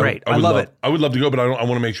should. It's great. I love it. I would love to go, but I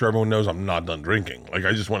want to make sure everyone knows I'm not done drinking. Like,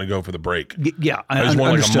 I just want to go for the break. Yeah. I just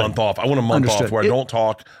want like a month off. I want a month off where I don't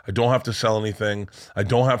talk. I don't have to sell anything. I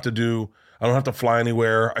don't have to fly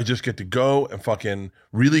anywhere. I just get to go and fucking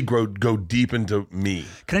really go deep into me.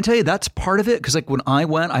 Can I tell you that's part of it? Because like when I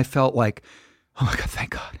went, I felt like, oh my God, thank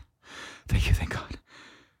God. Thank you, thank God.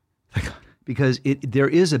 Thank God. Because there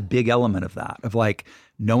is a big element of that, of like,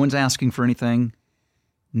 no one's asking for anything.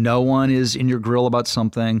 No one is in your grill about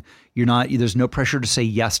something. There's no pressure to say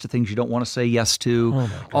yes to things you don't want to say yes to. Oh my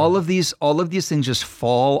God. All of these things just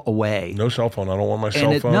fall away. No cell phone. I don't want my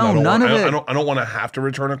cell phone. No, none of it. I don't want to have to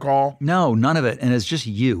return a call. No, none of it. And it's just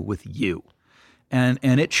you with you. And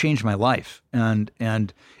it changed my life. And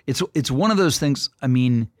it's one of those things, I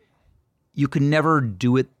mean, you can never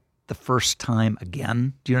do it the first time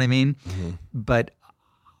again. Do you know what I mean? Mm-hmm. But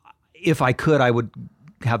if I could, I would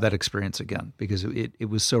have that experience again because it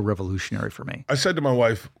was so revolutionary for me. I said to my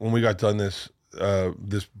wife when we got done this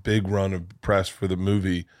big run of press for the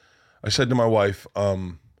movie, I said to my wife, I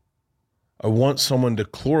want someone to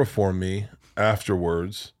chloroform me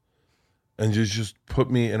afterwards and just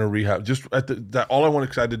put me in a rehab. Just at that all I wanted,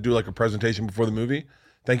 because I had to do like a presentation before the movie.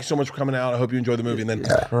 Thank you so much for coming out. I hope you enjoy the movie. And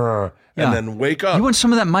then wake up. You want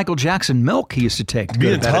some of that Michael Jackson milk he used to take.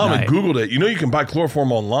 Me and Tom had Googled it. You can buy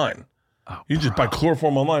chloroform online. Oh, you just buy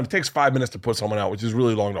chloroform online. It takes 5 minutes to put someone out, which is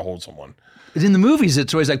really long to hold someone. In the movies,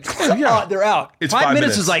 it's always like, they're out. It's 5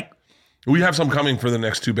 minutes is like. We have some coming for the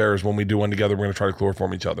next two bears. When we do one together, we're going to try to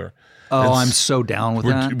chloroform each other. Oh, I'm so down with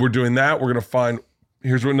that. We're doing that. We're going to find,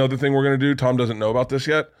 here's another thing we're going to do. Tom doesn't know about this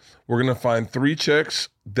yet. We're going to find 3 chicks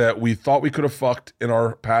that we thought we could have fucked in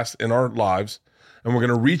our lives. And we're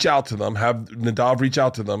going to reach out to them, have Nadav reach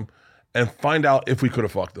out to them and find out if we could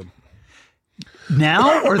have fucked them.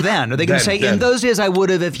 Now or then? Are they going to say, in those days I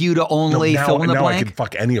would have if you'd only fill in the blank? Now I could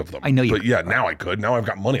fuck any of them. I know you But yeah, now I could. Now I've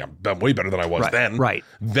got money. I'm way better than I was then. Right.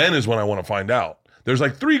 Then is when I want to find out. There's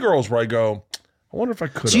like 3 girls where I go, I wonder if I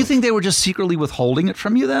could. So you think they were just secretly withholding it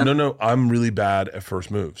from you then? No. I'm really bad at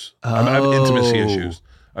first moves. I have intimacy issues.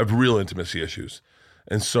 I have real intimacy issues.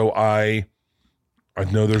 And so I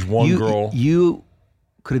know there's one girl. You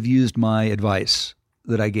could have used my advice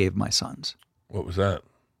that I gave my sons. What was that?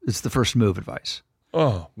 It's the first move advice.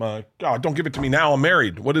 Oh my God, don't give it to me now. I'm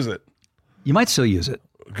married. What is it? You might still use it.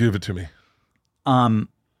 Give it to me.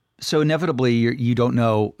 So inevitably you don't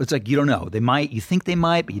know. It's like you don't know. They might, you think they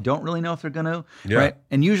might, but you don't really know if they're going to. Yeah. Right?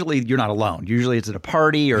 And usually you're not alone. Usually it's at a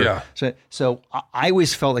party or. Yeah. So I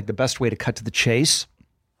always felt like the best way to cut to the chase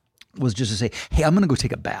was just to say, hey, I'm going to go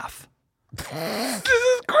take a bath. This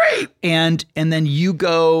is great. And then you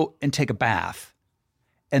go and take a bath.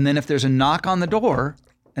 And then if there's a knock on the door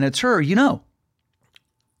and it's her, you know.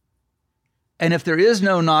 And if there is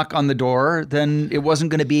no knock on the door, then it wasn't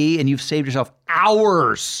going to be, and you've saved yourself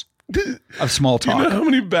hours of small talk. You know how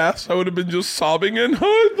many baths I would have been just sobbing in? I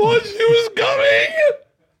thought she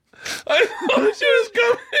was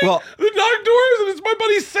coming. Well, the knock doors, and it's my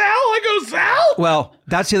buddy Sal. I go, Sal? Well,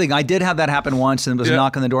 that's the thing. I did have that happen once, and there was a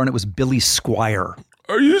knock on the door, and it was Billy Squire.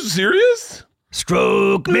 Are you serious?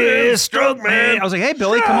 Stroke me, stroke me. I was like, hey,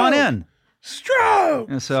 Billy, come on in. Stroke.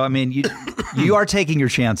 And so, I mean, you are taking your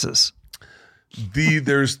chances.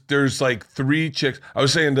 There's like 3 chicks. I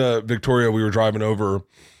was saying to Victoria, we were driving over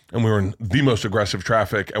and we were in the most aggressive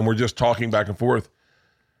traffic and we're just talking back and forth.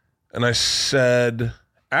 And I said,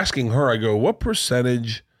 asking her, I go, what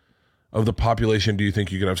percentage of the population do you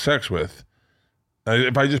think you could have sex with?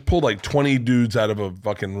 If I just pulled like 20 dudes out of a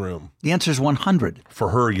fucking room. The answer is 100. For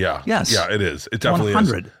her, yeah. Yes. Yeah, it is. It definitely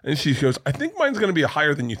 100. is. And she goes, I think mine's going to be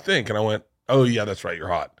higher than you think. And I went, oh yeah, that's right. You're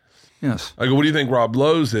hot. Yes. I go, what do you think Rob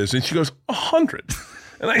Lowe's is? And she goes, 100.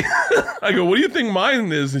 And I go, what do you think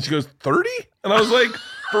mine is? And she goes, 30? And I was like,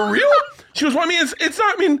 for real? She goes, well, I mean, it's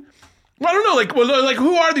not, I mean, Well, I don't know. Like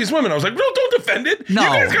who are these women? I was like, no, don't defend it. No. You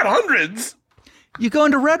guys got hundreds. You go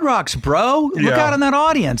into Red Rocks, bro. Look Yeah. out in that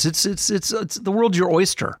audience. It's the world's your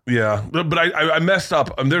oyster. Yeah, but I messed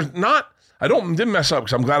up. Didn't mess up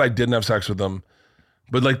because I'm glad I didn't have sex with them.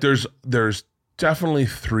 But like, there's definitely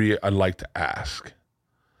 3 I'd like to ask.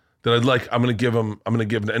 That I'd like. I'm gonna give them,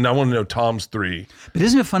 and I want to know Tom's 3. But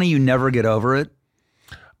isn't it funny you never get over it?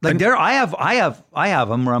 Like I have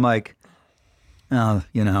them where I'm like, oh,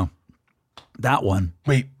 that one.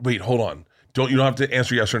 Wait, hold on. You don't have to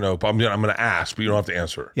answer yes or no, but I'm gonna ask, but you don't have to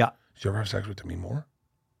answer. Yeah. Did you ever have sex with Demi Moore?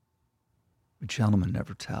 A gentleman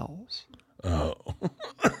never tells. Oh,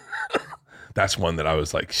 that's one that I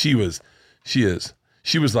was like, she was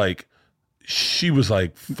like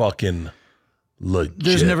fucking legit.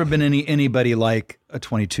 There's never been anybody like a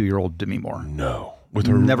 22-year-old Demi Moore. No, with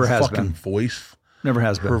her Never has fucking been. voice. Never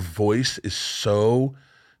has been. Her voice is so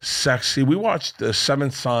sexy. We watched the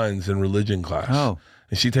 7 Signs in religion class. Oh.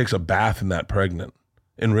 And she takes a bath in that pregnant.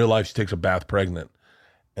 In real life, she takes a bath pregnant.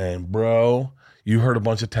 And bro, you heard a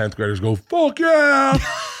bunch of 10th graders go, fuck yeah,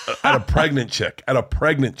 at a pregnant chick.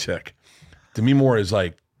 Demi Moore is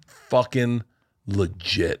like fucking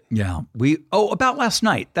legit. Yeah. About Last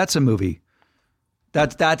Night. That's a movie.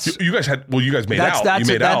 That's You guys made out. You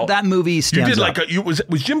made out. That movie stands You did up. like was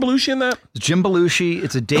Jim Belushi in that? Jim Belushi.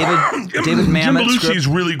 It's a David Mamet Jim Belushi script. is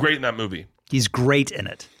really great in that movie. He's great in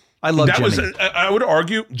it. I love Jimmy. I would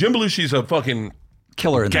argue Jim Belushi's a fucking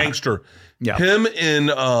Killer in gangster. Yeah. Him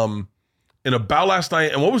in About Last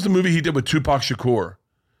Night, and what was the movie he did with Tupac Shakur?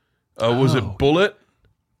 Was it Bullet?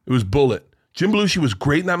 It was Bullet. Jim Belushi was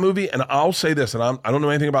great in that movie, and I'll say this, and I don't know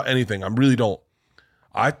anything about anything. I really don't.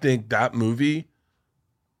 I think that movie,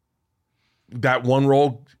 that one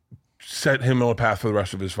role, set him on a path for the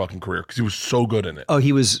rest of his fucking career because he was so good in it. Oh,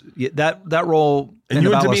 he was that role. And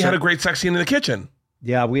you and Demi had a great sex scene in the kitchen.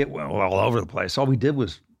 Yeah, we were all over the place. All we did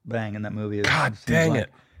was bang in that movie. God dang it!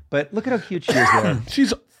 But look at how cute she is there.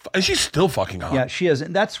 She's still fucking hot. Yeah, she is.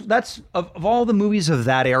 And that's of all the movies of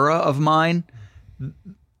that era of mine,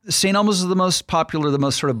 St. Elmo's is the most popular, the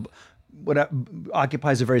most sort of what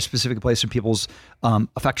occupies a very specific place in people's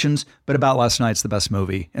affections. But About Last Night's the best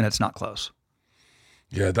movie, and it's not close.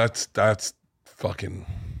 Yeah, that's a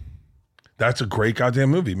great goddamn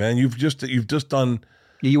movie, man. You've just done.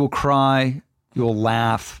 You will cry. You will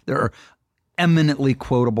laugh. There are eminently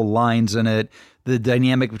quotable lines in it. The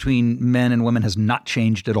dynamic between men and women has not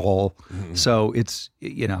changed at all. Mm-hmm. So it's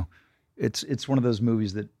one of those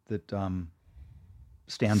movies that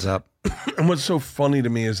stands up. And what's so funny to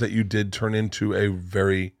me is that you did turn into a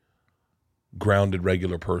very grounded,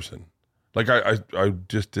 regular person. Like I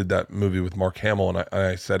just did that movie with Mark Hamill, and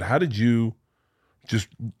I said, how did you just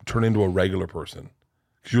turn into a regular person?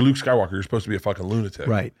 Because you're Luke Skywalker. You're supposed to be a fucking lunatic,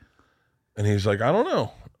 right? And he's like, I don't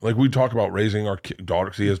know. Like we talk about raising our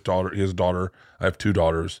daughter. Cause he has a daughter. I have 2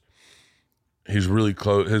 daughters. He's really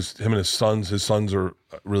close. Him and his sons are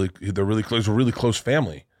really close. A really close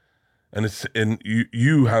family. And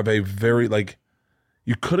you have a very like,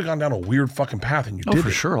 you could have gone down a weird fucking path, and you did. Oh, for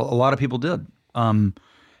sure. A lot of people did. Again,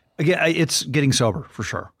 it's getting sober for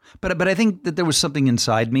sure. But I think that there was something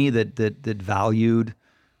inside me that valued,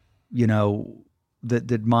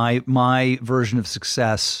 that my version of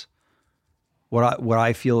success. What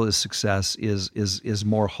I feel is success is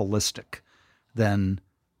more holistic than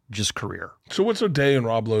just career. So what's a day in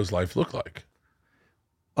Rob Lowe's life look like?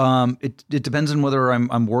 It depends on whether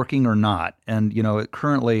I'm working or not. And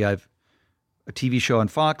currently I've a TV show on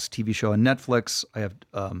Fox, TV show on Netflix. I have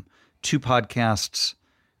 2 podcasts.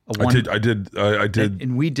 I did.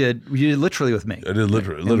 And you did literally with me. I did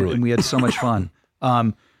literally. And we had so much fun.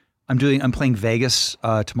 I'm playing Vegas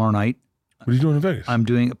tomorrow night. What are you doing in Vegas? I'm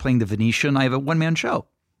playing the Venetian. I have a one-man show.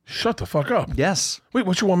 Shut the fuck up. Yes. Wait,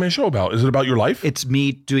 what's your one-man show about? Is it about your life? It's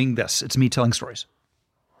me doing this. It's me telling stories.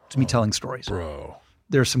 Telling stories. Bro.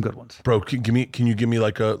 There's some good ones. Bro, can you give me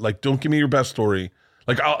don't give me your best story.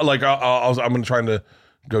 I'm going to try to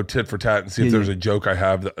go tit for tat and see if there's a joke I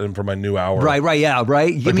have for my new hour. Right, yeah,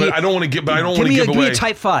 right. But I don't want to give away. Give me a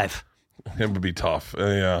type 5. It would be tough.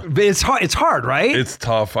 Yeah. But it's hard, right? It's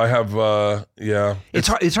tough. I have, yeah.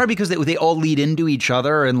 It's hard because they all lead into each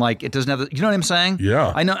other, and like it doesn't have. You know what I'm saying?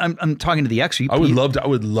 Yeah. I know. I'm talking to the X. I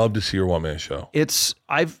would love to see your one man show.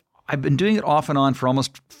 I've been doing it off and on for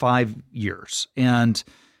almost 5 years, and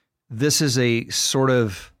this is a sort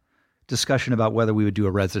of discussion about whether we would do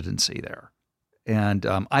a residency there, and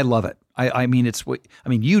I love it.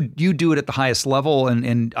 You do it at the highest level,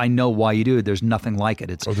 and I know why you do it. There's nothing like it.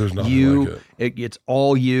 There's nothing like it. It's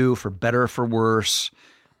all you, for better, for worse.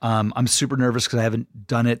 I'm super nervous because I haven't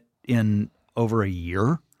done it in over a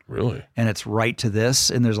year. Really? And it's right to this,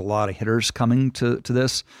 and there's a lot of hitters coming to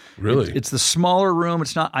this. Really? It's the smaller room.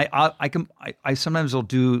 It's not. I sometimes will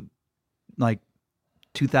do like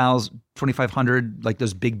 2,000, 2,500, like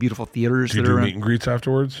those big beautiful theaters. Do you do meet and greets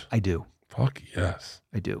afterwards? I do. Fuck yes.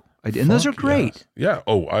 I do. And those are great. Yes. Yeah.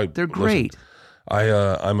 Oh, they're great.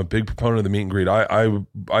 I'm a big proponent of the meet and greet.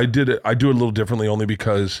 I did it. I do it a little differently only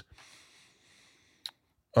because,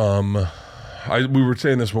 we were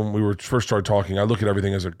saying this when we were first started talking. I look at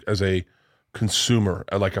everything as a consumer,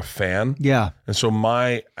 like a fan. Yeah. And so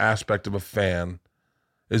my aspect of a fan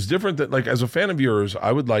is different than, like, as a fan of yours,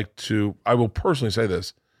 I will personally say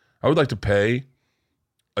this, I would like to pay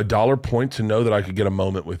 $1 point to know that I could get a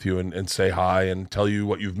moment with you and say hi and tell you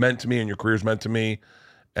what you've meant to me and your career's meant to me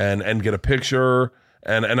and get a picture.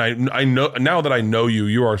 And I know, now that I know you,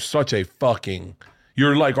 you are such a fucking,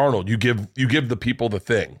 you're like Arnold. You give the people the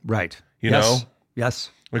thing. Right. You know?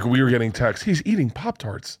 Yes. Like we were getting texts, he's eating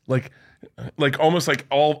Pop-Tarts. Like almost like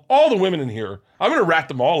all the women in here, I'm going to rat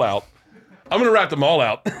them all out.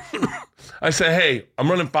 I say, hey, I'm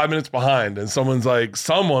running 5 minutes behind. And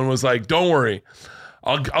someone was like, don't worry.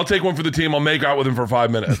 I'll take one for the team. I'll make out with him for 5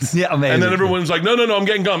 minutes. Yeah, amazing. And then everyone's like, no, I'm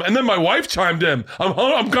getting gum. And then my wife chimed in.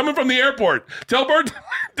 I'm coming from the airport. Tell Bert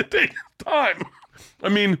to take time. I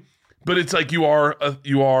mean, but it's like you're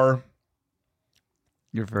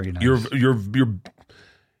very nice.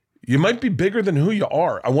 You might be bigger than who you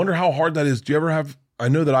are. I wonder how hard that is. Do you ever have? I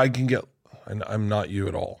know that I can get. And I'm not you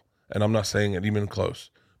at all, and I'm not saying it even close.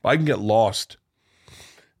 But I can get lost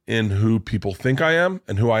in who people think I am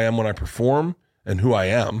and who I am when I perform. And who I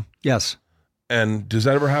am. Yes. And does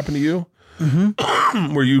that ever happen to you?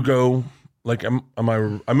 Mm-hmm. Where you go, like, I'm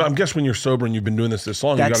guess when you're sober and you've been doing this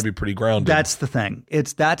long, you got to be pretty grounded. That's the thing.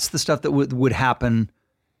 That's the stuff that would happen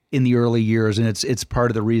in the early years, and it's part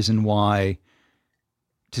of the reason why,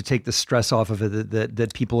 to take the stress off of it,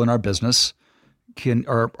 that people in our business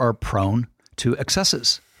are prone to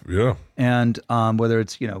excesses. Yeah. And whether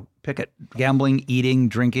it's pick it, gambling, eating,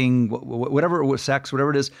 drinking, whatever, sex, whatever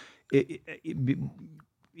it is.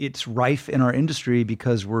 It's rife in our industry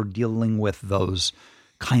because we're dealing with those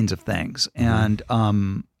kinds of things. Mm-hmm.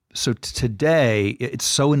 And so today, it's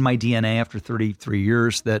so in my DNA after 33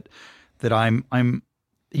 years that I'm.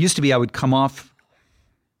 It used to be I would come home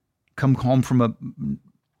from a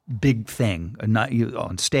big thing, a night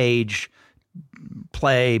on stage,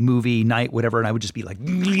 play, movie, night, whatever, and I would just be like,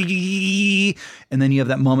 and then you have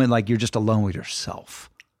that moment like you're just alone with yourself.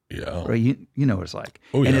 Yeah. Right. You know what it's like.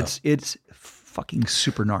 Oh, and yeah. it's fucking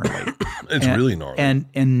super gnarly. It's really gnarly.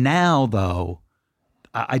 And now though,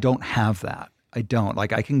 I don't have that. I don't.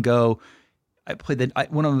 Like I can go, I played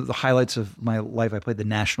one of the highlights of my life, I played the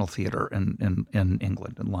National Theatre in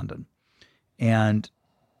England, in London. And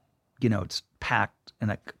it's packed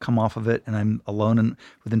and I come off of it and I'm alone, and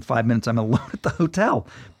within 5 minutes I'm alone at the hotel.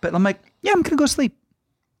 But I'm like, yeah, I'm gonna go sleep.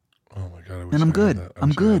 Oh my God. And I'm good.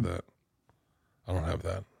 I'm good. I don't have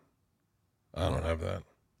that.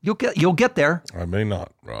 You'll get there. I may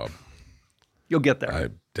not, Rob. You'll get there. I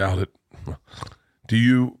doubt it.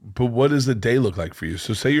 But what does the day look like for you?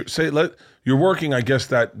 So you're working, I guess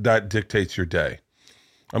that dictates your day.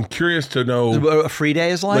 I'm curious to know what a free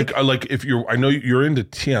day is like. Like if I know you're into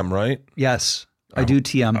TM, right? Yes, I do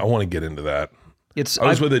TM. I want to get into that. I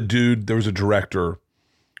was with a dude, there was a director,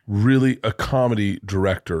 really a comedy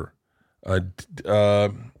director.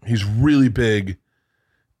 He's really big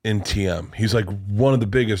in TM. He's like one of the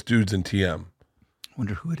biggest dudes in TM.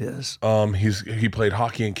 Wonder who it is. He played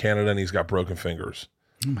hockey in Canada and he's got broken fingers.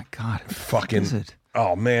 Oh my God. Fucking. Is it?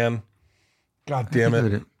 Oh man. God damn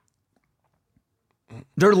it.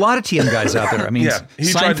 There are a lot of TM guys out there. I mean, yeah,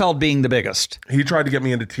 Seinfeld being the biggest. He tried to get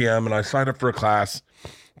me into TM and I signed up for a class.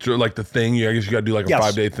 So like the thing, I guess you got to do like a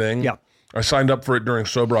 5-day thing. Yeah. I signed up for it during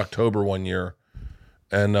Sober October one year.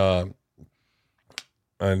 And I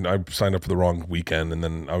signed up for the wrong weekend, and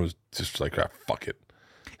then I was just like, fuck it.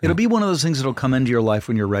 It'll be one of those things that'll come into your life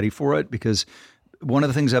when you're ready for it, because one of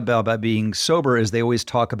the things about being sober is they always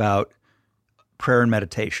talk about prayer and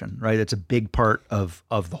meditation, right? It's a big part of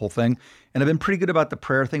the whole thing. And I've been pretty good about the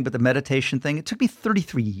prayer thing, but the meditation thing, it took me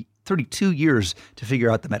 32 years to figure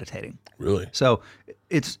out the meditating. Really? So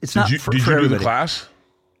it's not for Did you everybody. do the class?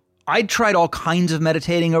 I tried all kinds of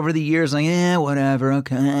meditating over the years, like, whatever,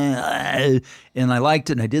 okay. And I liked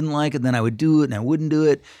it and I didn't like it. Then I would do it and I wouldn't do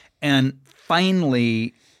it. And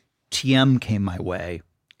finally, TM came my way.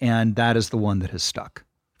 And that is the one that has stuck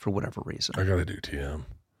for whatever reason. I got to do TM.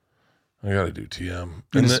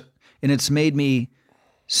 And it's made me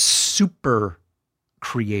super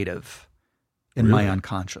creative in my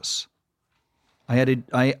unconscious.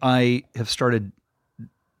 I have started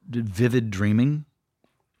vivid dreaming.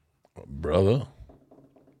 Brother.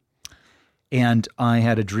 And I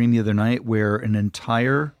had a dream the other night where an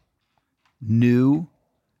entire new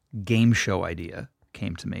game show idea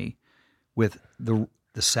came to me with the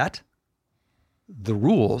set, the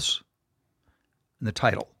rules, and the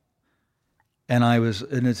title. And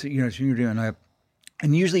it's you're doing,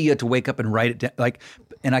 and usually you have to wake up and write it down,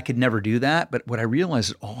 and I could never do that. But what I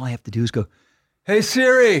realized is all I have to do is go, "Hey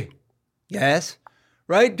Siri, yes,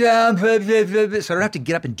 write down," so I don't have to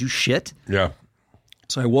get up and do shit. Yeah.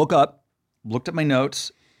 So I woke up, looked at my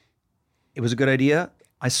notes. It was a good idea.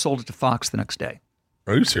 I sold it to Fox the next day.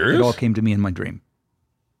 Are you serious? It all came to me in my dream.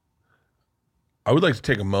 I would like to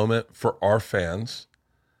take a moment for our fans,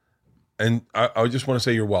 and I just want to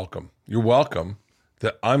say you're welcome. You're welcome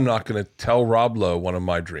that I'm not going to tell Rob Lowe one of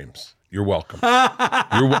my dreams. You're welcome.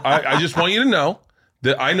 I just want you to know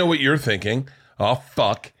that I know what you're thinking. Oh,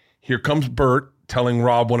 fuck. Here comes Bert telling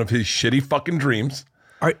Rob one of his shitty fucking dreams.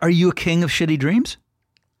 Are you a king of shitty dreams?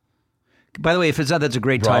 By the way, if it's not, that's a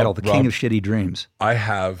great title, The King of Shitty Dreams. I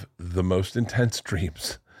have the most intense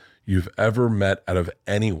dreams you've ever met out of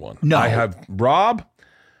anyone. No. I have, Rob,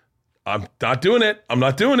 I'm not doing it. I'm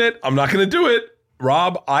not doing it. I'm not going to do it.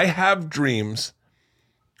 Rob, I have dreams.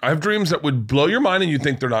 I have dreams that would blow your mind and you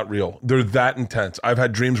think they're not real. They're that intense. I've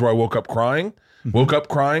had dreams where I woke up crying. Yes.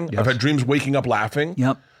 I've had dreams waking up laughing.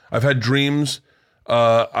 Yep. I've had dreams.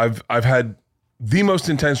 I've had the most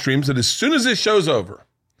intense dreams that as soon as this show's over,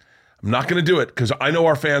 I'm not going to do it because I know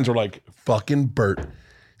our fans are like, fucking Bert.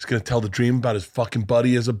 He's going to tell the dream about his fucking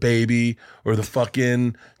buddy as a baby or the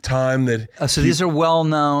fucking time that... So these are well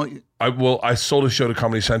known. I sold a show to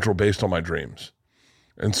Comedy Central based on my dreams.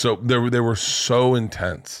 And so they were so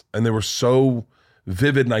intense and they were so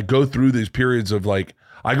vivid. And I go through these periods of I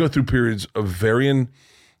was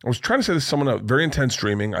trying to say this to someone else, very intense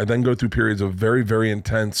dreaming. I then go through periods of very, very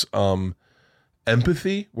intense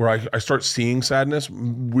empathy where I start seeing sadness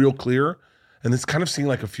real clear. And it's kind of seeing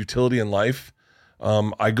like a futility in life.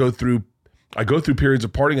 I go through periods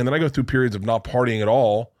of partying and then I go through periods of not partying at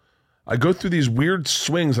all. I go through these weird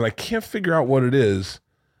swings and I can't figure out what it is.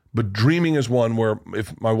 But dreaming is one where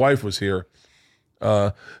if my wife was here,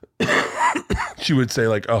 she would say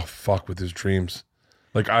like, "Oh fuck with his dreams."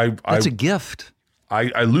 That's a gift.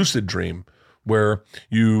 I lucid dream where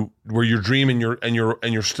you're dreaming and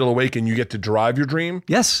you're still awake and you get to drive your dream.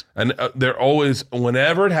 Yes. And they're always,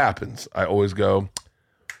 whenever it happens, I always go,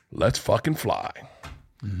 "Let's fucking fly,"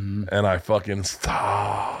 and I fucking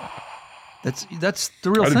stop. That's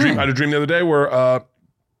the real thing. I had a dream the other day where.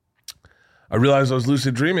 I realized I was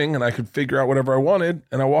lucid dreaming and I could figure out whatever I wanted.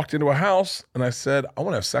 And I walked into a house and I said, I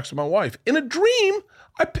want to have sex with my wife. In a dream,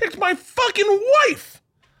 I picked my fucking wife.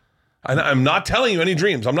 And I'm not telling you any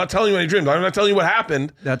dreams. I'm not telling you any dreams. I'm not telling you what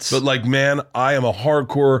happened. But like, man, I am a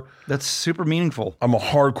hardcore. That's super meaningful. I'm a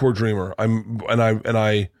hardcore dreamer. I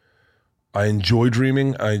enjoy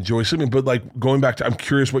dreaming. I enjoy sleeping. But like going back to, I'm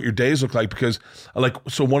curious what your days look like because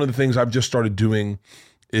so one of the things I've just started doing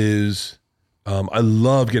is, I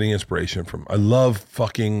love getting inspiration I love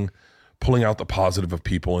fucking pulling out the positive of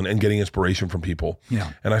people and getting inspiration from people.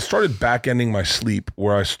 Yeah. And I started back-ending my sleep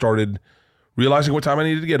where I started realizing what time I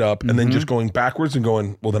needed to get up and then just going backwards and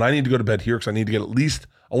going, well, then I need to go to bed here because I need to get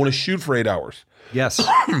I want to shoot for 8 hours. Yes.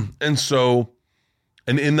 And so,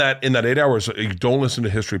 and in that 8 hours, you don't listen to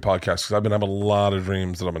history podcasts because I've been having a lot of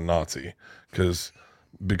dreams that I'm a Nazi because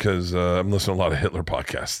I'm listening to a lot of Hitler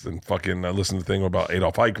podcasts and fucking I listened to the thing about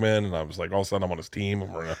Adolf Eichmann and I was like, all of a sudden I'm on his team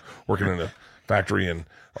and we're working in a factory in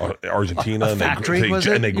Argentina and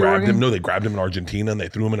they grabbed him. No, they grabbed him in Argentina and they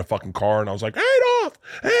threw him in a fucking car and I was like,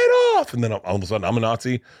 Adolf! And then all of a sudden I'm a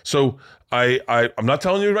Nazi. So I'm not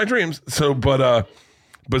telling you my dreams. So,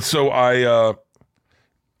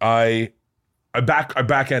 I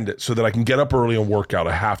back end it so that I can get up early and work out.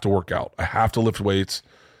 I have to work out. I have to lift weights.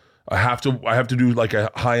 I have to do like a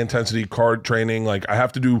high intensity cardio training. Like I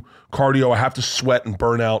have to do cardio. I have to sweat and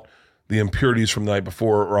burn out the impurities from the night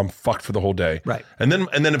before or I'm fucked for the whole day. Right. And then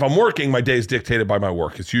if I'm working, my day is dictated by my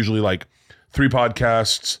work. It's usually like 3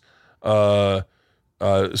 podcasts,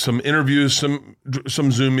 some interviews,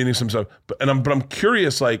 some Zoom meetings, some stuff. But I'm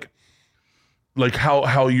curious like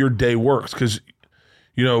how your day works because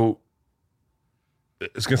you know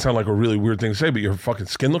it's gonna sound like a really weird thing to say, but your fucking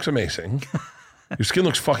skin looks amazing. Your skin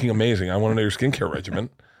looks fucking amazing. I want to know your skincare regimen.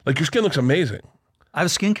 Like your skin looks amazing. I have a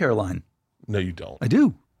skincare line. No, you don't. I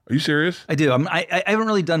do. Are you serious? I do. I haven't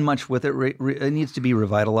really done much with it. It needs to be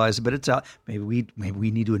revitalized, but it's out. Maybe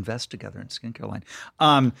we need to invest together in a skincare line.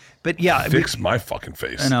 But yeah, fix my fucking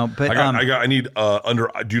face. I know, but I need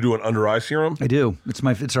do you do an under eye serum? I do.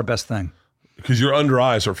 It's our best thing. Because your under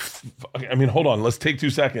eyes are. I mean, hold on. Let's take 2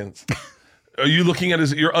 seconds. Are you looking at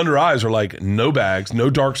your under eyes are like no bags, no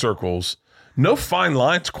dark circles, no fine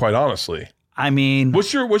lines, quite honestly. I mean,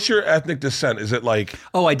 what's your ethnic descent? Is it like,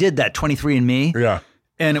 oh, I did that 23andMe. Yeah.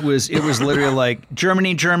 And it was literally like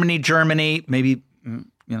Germany, maybe,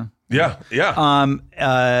 Yeah.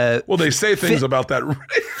 Well, they say things about that.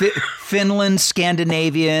 Finland,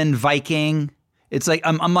 Scandinavian, Viking. It's like,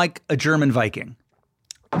 I'm like a German Viking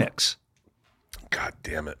mix. God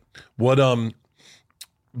damn it. But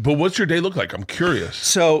what's your day look like? I'm curious.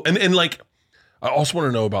 So, and like, I also want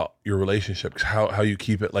to know about your relationship, because how you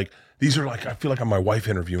keep it. Like, these are like, I feel like I'm my wife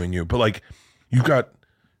interviewing you, but like, you've had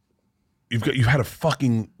a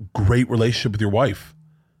fucking great relationship with your wife.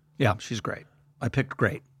 Yeah, she's great. I picked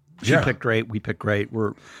great. She picked great. We picked great.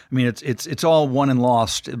 It's all won and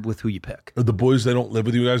lost with who you pick. Are the boys, they don't live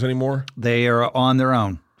with you guys anymore? They are on their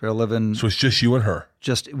own. They're living. So it's just you and her.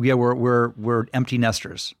 We're empty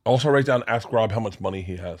nesters. Also write down, ask Rob how much money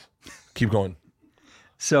he has. Keep going.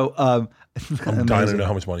 So I'm dying to know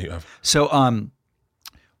how much money you have. So a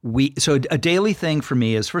daily thing for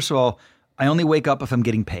me is, first of all, I only wake up if I'm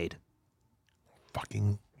getting paid.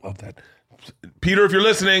 Fucking love that. Peter, if you're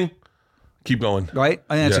listening, keep going. Right?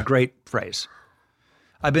 I think that's a great phrase.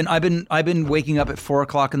 I've been waking up at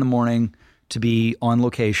 4:00 in the morning to be on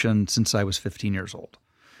location since I was 15 years old.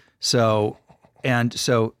 So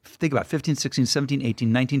think about 15, 16, 17,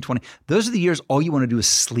 18, 19, 20. Those are the years all you want to do is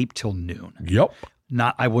sleep till noon. Yep.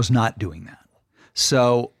 I was not doing that.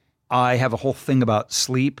 So I have a whole thing about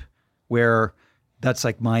sleep where that's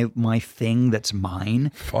like my thing that's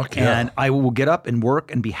mine. Fuck yeah. And I will get up and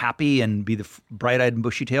work and be happy and be the bright-eyed and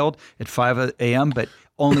bushy-tailed at 5 a.m., but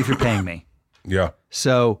only if you're paying me. Yeah.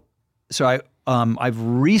 So I've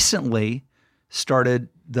recently started,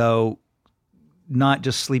 though, not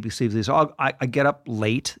just sleepy. So I get up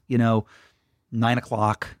late, 9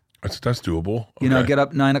 o'clock. That's doable. Okay. I get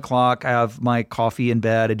up 9 o'clock. I have my coffee in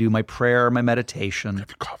bed. I do my prayer, my meditation. You have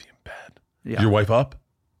your coffee in bed. Yeah. Is your wife up?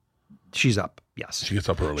 She's up. Yes. She gets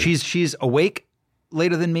up early. She's awake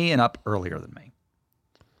later than me and up earlier than me.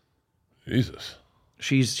 Jesus.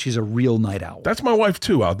 She's a real night owl. That's my wife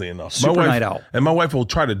too, oddly enough. Super night owl. And my wife will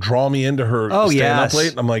try to draw me into her staying up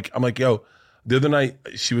late. I'm like, yo, the other night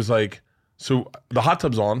she was like, so the hot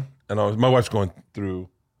tub's on, and my wife's going through,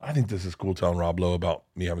 I think this is cool telling Rob Lowe about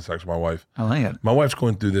me having sex with my wife. I like it. My wife's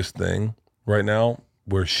going through this thing right now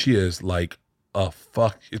where she is like,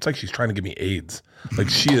 it's like she's trying to give me AIDS. Like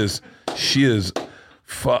she is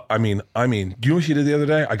I mean, do you know what she did the other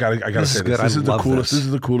day? I gotta say this. This is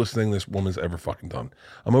the coolest thing this woman's ever fucking done.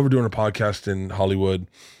 I'm over doing a podcast in Hollywood,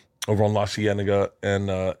 over on La Cienega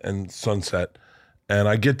and Sunset, and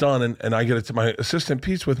I get done and I get it to my assistant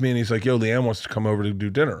Pete's with me, and he's like, "Yo, Leanne wants to come over to do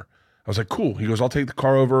dinner." I was like, "Cool." He goes, "I'll take the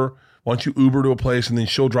car over. Why don't you Uber to a place and then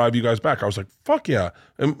she'll drive you guys back?" I was like, "Fuck yeah!"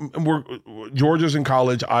 And Georgia's in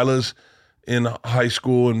college, Isla's in high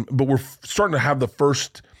school, but we're starting to have the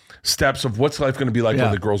first steps of what's life going to be like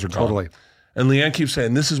when the girls are gone. Totally. And Leanne keeps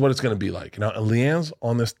saying, this is what it's going to be like. Now, and Leanne's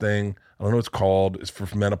on this thing. I don't know what it's called. It's for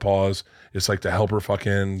menopause. It's like to help her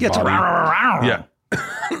fucking body. Yeah.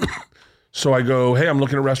 So I go, hey, I'm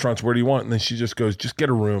looking at restaurants. Where do you want? And then she just goes, just get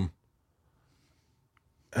a room.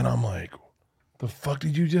 And I'm like, the fuck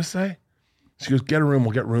did you just say? She goes, get a room.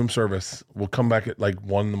 We'll get room service. We'll come back at like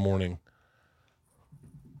 1 a.m.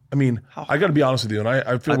 I mean, I got to be honest with you, and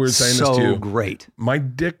I feel weird saying this to you. So great. My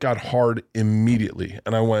dick got hard immediately,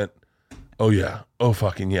 and I went, oh yeah, oh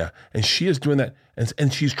fucking yeah. And she is doing that,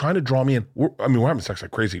 and she's trying to draw me in. We're having sex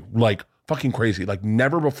like crazy, like fucking crazy, like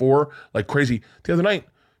never before, like crazy. The other night,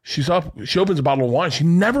 she's up, she opens a bottle of wine. She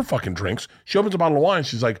never fucking drinks. She opens a bottle of wine.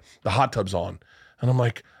 She's like, the hot tub's on. And I'm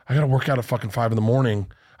like, I got to work out at fucking 5 a.m.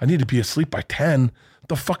 I need to be asleep by 10. What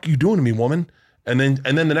the fuck are you doing to me, woman? And then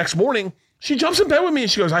the next morning, she jumps in bed with me and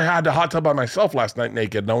she goes, I had the hot tub by myself last night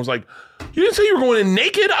naked. And I was like, you didn't say you were going in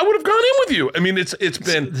naked? I would have gone in with you. I mean, it's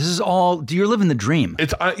been. This is all, you're living the dream.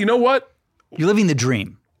 It's, you know what? You're living the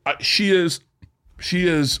dream. She made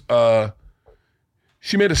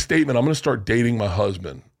a statement. I'm going to start dating my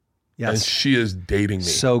husband. Yes. And she is dating me.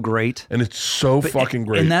 So great. And it's fucking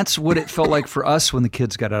great. And that's what it felt like for us when the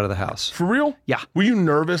kids got out of the house. For real? Yeah. Were you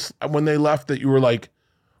nervous when they left that you were like,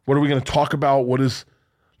 what are we going to talk about? What's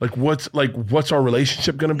our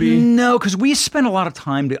relationship going to be? No, because we spent a lot of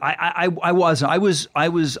time. I was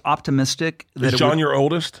optimistic. Is John your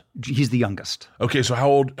oldest? He's the youngest. Okay, so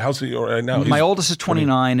how's he right now? My oldest is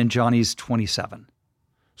 29 and Johnny's 27.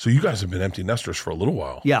 So you guys have been empty nesters for a little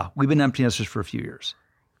while. Yeah, we've been empty nesters for a few years.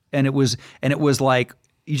 And it was like,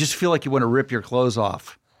 you just feel like you want to rip your clothes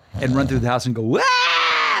off and run through the house and go,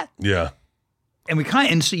 ah! Yeah.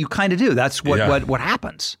 And so you kind of do. That's what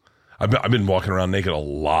happens. I've been walking around naked a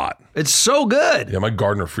lot. It's so good. Yeah, my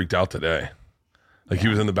gardener freaked out today. Like he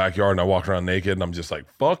was in the backyard and I walked around naked and I'm just like,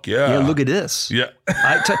 fuck yeah. Yeah, look at this. Yeah.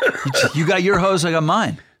 You got your hose, I got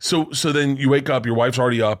mine. So then you wake up, your wife's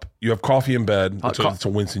already up, you have coffee in bed. It's a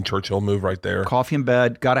Winston Churchill move right there. Coffee in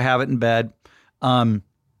bed, got to have it in bed. And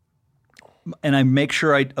I make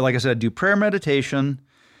sure like I said, I do prayer meditation,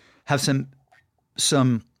 have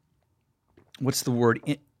some what's the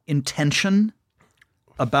word? Intention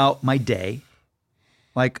about my day.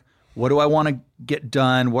 Like, what do I want to get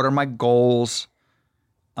done? What are my goals?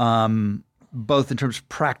 Both in terms of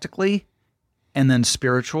practically and then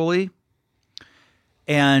spiritually.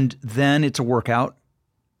 And then it's a workout.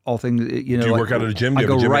 All things, you know. Do you work out at a gym? Do you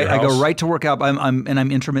have a gym at your I go house? right to work out. I'm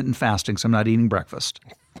intermittent fasting, so I'm not eating breakfast.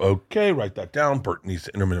 Okay, write that down. Bert needs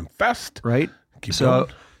to intermittent fast. Right. Keep going.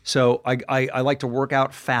 So I like to work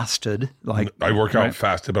out fasted. Like I work out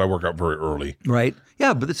fasted, but I work out very early. Right.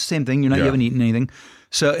 Yeah, but it's the same thing. You haven't eaten anything.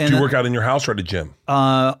 So and Do you work out in your house or at a gym?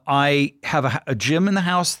 I have a gym in the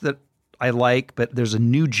house that I like, but there's a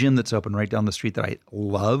new gym that's open right down the street that I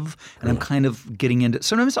love, and I'm kind of getting into.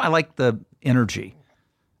 Sometimes I like the energy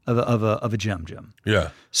of a gym. Yeah.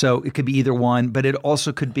 So it could be either one, but it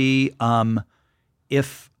also could be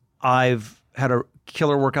if I've had a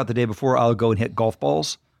killer workout the day before, I'll go and hit golf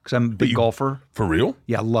balls because I'm a big golfer. For real?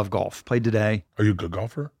 Yeah, I love golf. Played today. Are you a good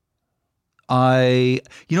golfer? You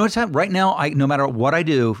know what's happening right now? No matter what I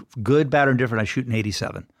do, good, bad, or indifferent, I shoot an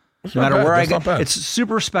 87. That's No not matter bad. where That's I not go, bad. it's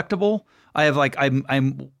super respectable. I have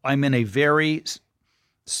I'm in a very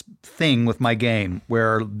thing with my game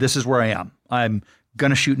where this is where I am. I'm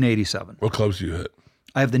gonna shoot an 87. What clubs do you hit?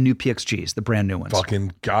 I have the new PXGs, the brand new ones.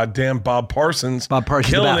 Fucking goddamn Bob Parsons. Bob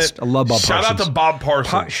Parsons, Killing the best. it. I love Bob Shout Parsons. out to Bob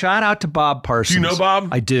Parsons. Shout out to Bob Parsons. Do you know Bob?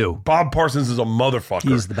 I do. Bob Parsons is a motherfucker.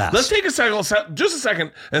 He's the best. Let's take just a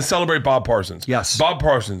second and celebrate Bob Parsons. Yes. Bob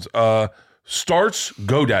Parsons starts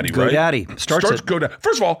GoDaddy, right? GoDaddy. Starts it. GoDaddy.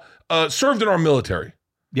 First of all, served in our military.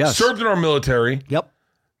 Yes. Served in our military. Yep.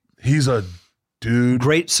 He's a dude.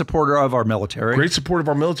 Great supporter of our military. Great support of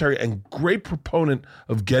our military and great proponent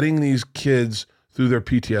of getting these kids through their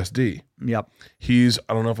PTSD. Yep. He's,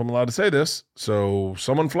 I don't know if I'm allowed to say this, so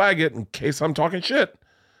someone flag it in case I'm talking shit.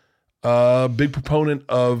 Big proponent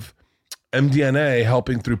of MDNA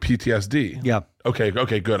helping through PTSD. Yeah. Okay,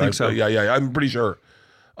 good. Think so. Yeah, I'm pretty sure.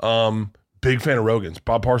 Big fan of Rogan's.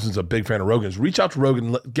 Bob Parsons is a big fan of Rogan's. Reach out to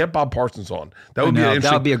Rogan. Get Bob Parsons on. That would be interesting.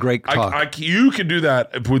 That would be a great talk. You can do that.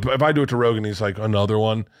 If I do it to Rogan, he's like, another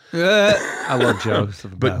one. I love Joe.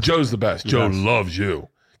 But Joe's the best. Joe loves you.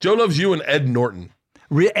 Joe loves you and Ed Norton.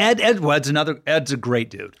 Ed's a great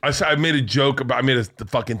dude. I made a joke about, I made a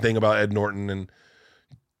fucking thing about Ed Norton, and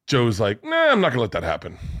Joe's like, nah, I'm not gonna let that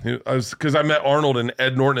happen. Because I met Arnold and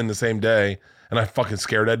Ed Norton in the same day, and I fucking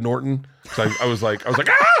scared Ed Norton. So I was like, Ed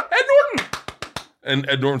Norton! And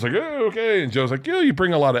Ed Norton's like, oh, okay. And Joe's like, yeah, you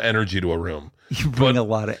bring a lot of energy to a room. You bring a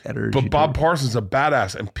lot of energy. But Bob Parsons is a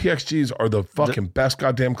badass, and PXGs are the fucking best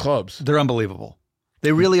goddamn clubs. They're unbelievable.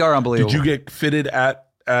 They really are unbelievable. Did you get fitted at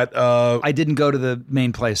I didn't go to the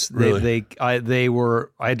main place. Really? I had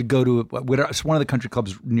to go to one of the country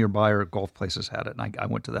clubs nearby or golf places had it, and I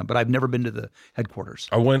went to them. But I've never been to the headquarters.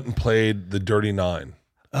 I went and played the Dirty Nine.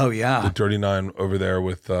 Oh yeah, The Dirty Nine over there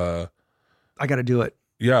with. I got to do it.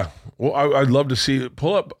 Yeah, well, I'd love to see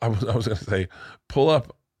pull up. I was going to say pull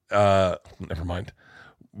up. Never mind.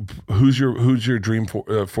 Who's your dream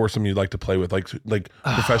foursome you'd like to play with? Like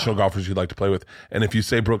professional golfers you'd like to play with. And if you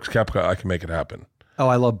say Brooks Koepka, I can make it happen. Oh,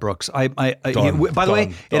 I love Brooks. By the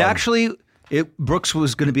way, Brooks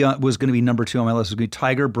was going to be number 2 on my list. It was going to be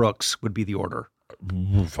Tiger. Brooks would be the order.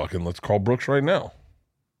 Fucking let's call Brooks right now.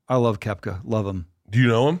 I love Koepka. Love him. Do you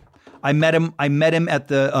know him? I met him at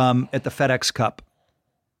the FedEx Cup.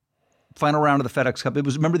 Final round of the FedEx Cup.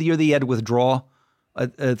 Remember the year that he had to withdraw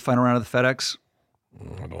at the final round of the FedEx?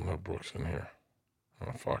 I don't have Brooks in here.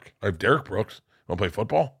 Oh fuck! I have Derek Brooks. Want to play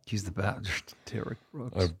football? He's the best. Derek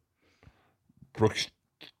Brooks. I have Brooks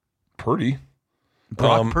Purdy.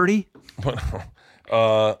 Brock Purdy.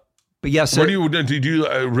 But yes, what do you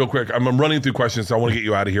real quick? I'm running through questions. So I want to get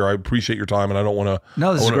you out of here. I appreciate your time, and I don't want to.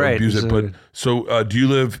 No, this is great. Abuse it. But so, do you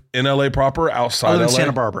live in LA proper? Outside I live in LA?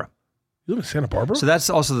 Santa Barbara. You live in Santa Barbara? So that's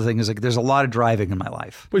also the thing is like there's a lot of driving in my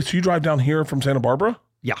life. Wait, so you drive down here from Santa Barbara?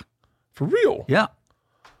 Yeah. For real? Yeah.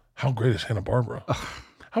 How great is Santa Barbara?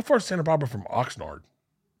 How far is Santa Barbara from Oxnard?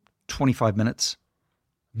 25 minutes.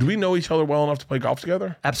 Do we know each other well enough to play golf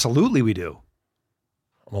together? Absolutely, we do.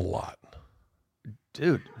 A lot.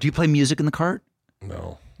 Dude, do you play music in the cart?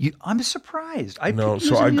 No. I'm surprised. No,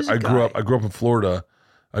 so I grew up in Florida.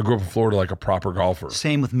 I grew up in Florida like a proper golfer.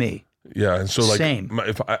 Same with me. Yeah, and so like Same.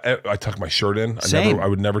 if I tuck my shirt in, Same. I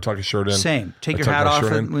would never tuck a shirt in. Same. Take I your tuck hat my off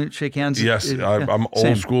shirt in. and shake hands. Yes, Yeah. I'm Same.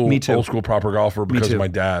 old school. Me too. Old school proper golfer because too. of my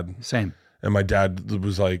dad. Same. And my dad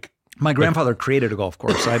was like, My grandfather created a golf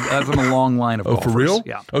course. I have a long line of "Oh, golfers. for real?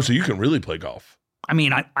 Yeah. Oh, so you can really play golf? I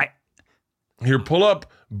mean, I Here, pull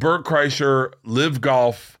up Bert Kreischer Live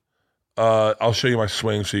Golf. I'll show you my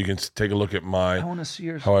swing so you can take a look at want to see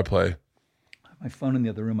yours. how I play. My phone in the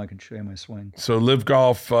other room. I can show you my swing. So Live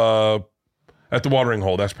Golf at the watering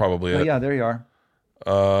hole. That's probably Oh it. yeah, there you are.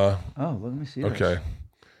 Uh, Oh, let me see. This. okay.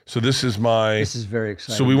 So this is my. This is very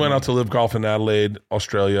exciting. So we went out to Live Golf in Adelaide,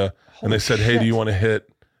 Australia, and they said, "Hey, do you want to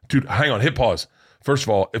hit?" Dude, hang on, hit pause. First of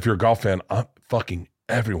all, if you're a golf fan, fucking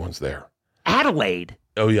everyone's there. Adelaide.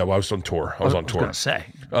 Oh yeah, well, I was on tour. I was on tour. I was gonna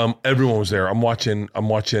say. Everyone was there. I'm watching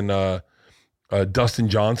Dustin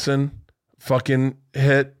Johnson fucking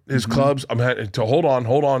hit his clubs.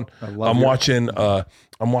 Hold on. I'm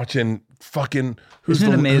watching fucking who's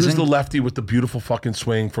Isn't it amazing? who's the lefty with the beautiful fucking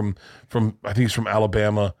swing from I think he's from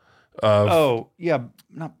Alabama. Oh yeah,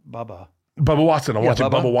 not Bubba. Bubba Watson. I'm watching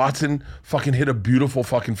Bubba. Bubba Watson fucking hit a beautiful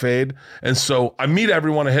fucking fade. And so I meet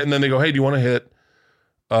everyone to hit, and then they go, "Hey, do you want to hit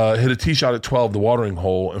a tee shot at 12, the watering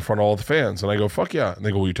hole in front of all the fans?" And I go, "Fuck yeah!" And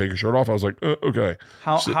they go, "Will you take your shirt off?" I was like, "Okay."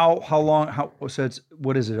 How long? So it's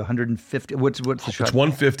what is it? 150? What's the shot? It's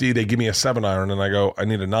 150. They give me a 7-iron, and I go, "I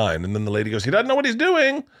need a 9." And then the lady goes, "He doesn't know what he's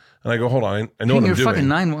doing." And I go, "Hold on, I know what I'm doing." Fucking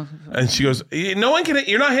 9. And she goes, "No one can hit.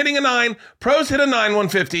 You're not hitting a 9. Pros hit a 9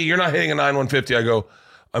 150. You're not hitting a 9 150." I go,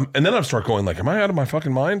 and then I start going like, "Am I out of my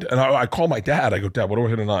fucking mind?" And I call my dad. I go, "Dad, what do I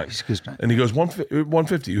hit a 9?" And he goes,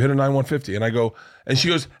 150. You hit a 9 150. And I go, and she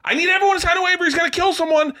goes, "I need everyone to sign a waiver. He's going to kill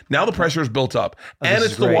someone." Now the pressure is built up, and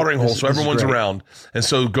it's the great. watering hole, This so is everyone's great. around. And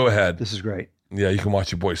so go ahead. This is great. Yeah, you can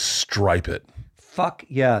watch your boys stripe it. Fuck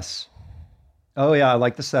yes. Oh yeah, I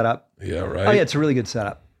like the setup. Yeah, right. Oh yeah, it's a really good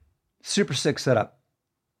setup. Super sick setup.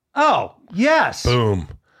 Oh yes. Boom.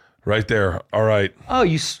 Right there. All right. Oh,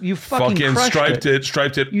 you fucking crushed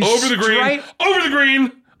striped it You over the green, stripe- over the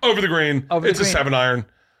green, over the green. Over the It's a green. 7-iron.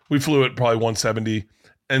 We flew it probably 170.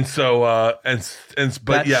 And so, but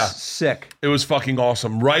That's yeah, sick. it was fucking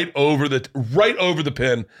awesome. Right over the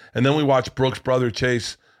pin. And then we watched Brooks' brother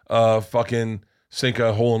Chase, fucking sink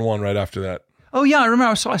a hole-in-one right after that. Oh yeah, I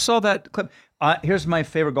remember. I saw that clip. Here's my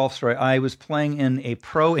favorite golf story. I was playing in a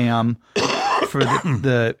pro-am for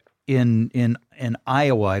in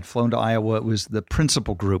Iowa. I'd flown to Iowa. It was the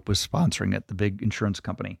Principal Group was sponsoring it, the big insurance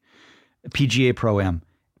company, PGA Pro-Am,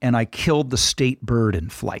 and I killed the state bird in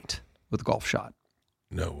flight with a golf shot.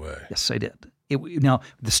 No way. Yes, I did. Now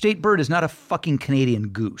the state bird is not a fucking Canadian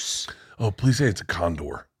goose. Oh, please say it's a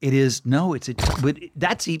condor. It is no. It's a. But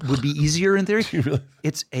would be easier in theory. Really?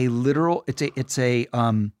 It's a literal. It's a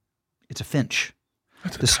finch.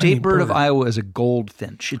 That's a The tiny state bird of Iowa is a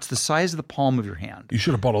goldfinch. It's the size of the palm of your hand. You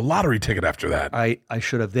should have bought a lottery ticket after that. I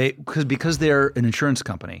should have. Because they're an insurance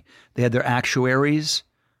company, they had their actuaries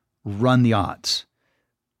run the odds.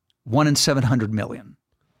 1 in 700 million.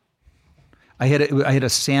 I had a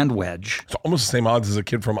sand wedge It's almost the same odds as a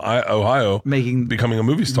kid from Ohio becoming a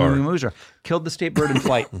movie star. Killed the state bird in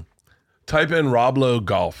flight. Type in Rob Lowe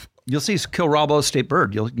golf. You'll see kill Rob Lowe's state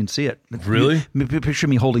bird. You can see it. Really? Picture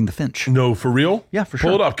me holding the finch. No, for real? Yeah, for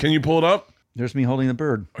Pull sure. it up. Can you pull it up? There's me holding the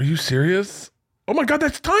bird. Are you serious? Oh my God,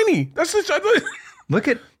 that's tiny. That's such. Look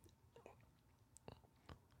at.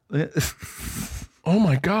 Oh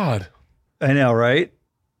my God. I know, right?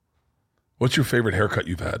 What's your favorite haircut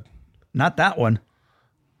you've had? Not that one.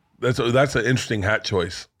 That's an interesting hat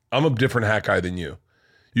choice. I'm a different hat guy than you.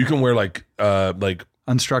 You can wear like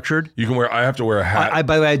Unstructured. you can wear. I have to wear a hat.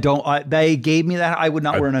 By the way, I don't. They gave me that. I would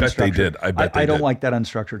not wear an bet unstructured. they did. I bet they I don't did. like that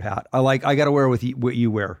unstructured hat. I got to wear what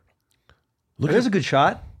you wear. Look There's at, a good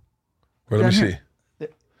shot. where, let me down see.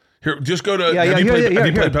 Here, just go to. Yeah, have yeah.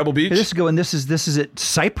 you played Pebble Beach? Hey, this is going. This is at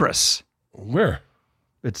Cypress. Where?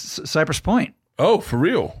 It's Cypress Point. Oh, for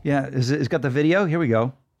real? Yeah, it's got the video. Here we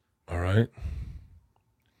go. All right.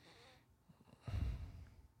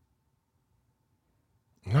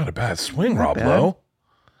 Not a bad swing, Rob bad. Lowe.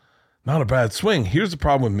 Not a bad swing. Here's the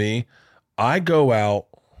problem with me. I go out.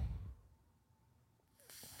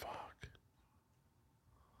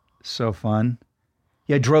 So fun.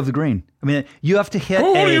 Yeah, I drove the green. I mean, you have to hit.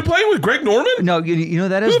 Who are you playing with? Greg Norman? No, you know who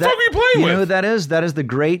that is. Who the fuck are you playing You with? know who that is? That is the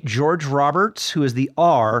great George Roberts, who is the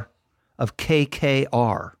R of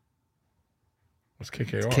KKR. What's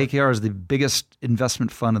KKR? KKR is the biggest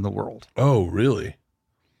investment fund in the world. Oh, really?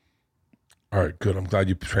 All right, good. I'm glad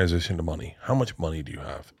you transitioned to money. How much money do you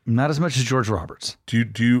have? Not as much as George Roberts.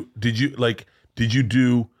 Did you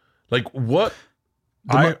do what?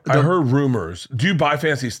 I heard rumors. Do you buy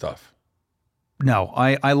fancy stuff? No,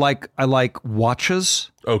 I like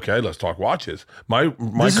watches. Okay, let's talk watches. My This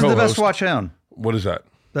co-host, is the best watch I own. What is that?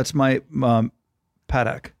 That's my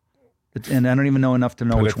Patek. And I don't even know enough to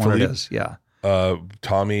know which Patek one Philippe? it is. Yeah.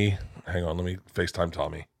 Tommy, hang on, let me FaceTime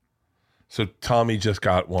Tommy. So Tommy just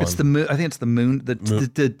got one. It's the moon. I think it's the moon,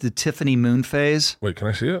 the Tiffany moon phase. Wait, can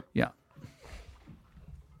I see it? Yeah.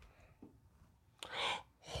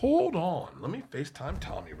 Hold on. Let me FaceTime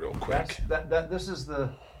Tommy real quick. This is the,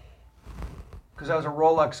 because I was a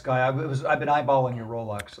Rolex guy. I've been eyeballing your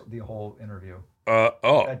Rolex the whole interview.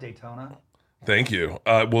 At Daytona. Thank you.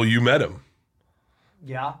 Well, you met him.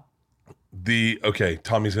 Yeah. Okay,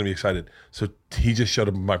 Tommy's gonna be excited. So he just showed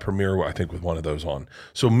up at my premiere, I think, with one of those on.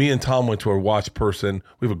 So me and Tom went to a watch person.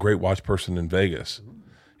 We have a great watch person in Vegas.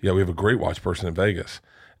 Yeah, we have a great watch person in Vegas,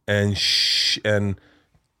 and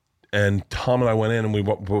Tom and I went in and we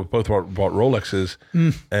both bought Rolexes,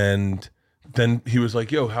 and then he was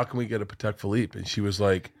like, "Yo, how can we get a Patek Philippe?" And she was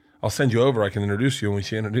like, "I'll send you over. I can introduce you." And when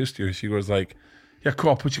she introduced you, she was like, "Yeah,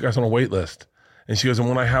 cool. I'll put you guys on a wait list." And she goes, "And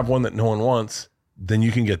when I have one that no one wants, then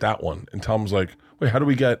you can get that one." And Tom was like, "Wait, how do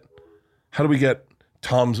we get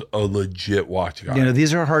Tom's a legit watch guy?" You know,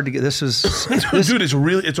 these are hard to get. This is Dude, it's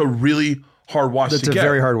a really hard watch to get. It's a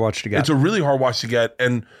very hard watch to get. It's a really hard watch to get.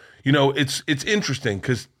 And you know, it's interesting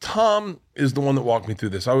because Tom is the one that walked me through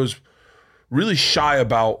this. I was really shy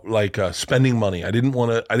about like spending money. I didn't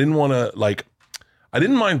want to like, I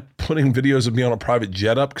didn't mind putting videos of me on a private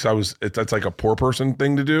jet up because that's like a poor person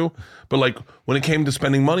thing to do. But like when it came to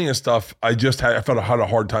spending money and stuff, I felt I had a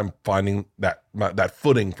hard time finding that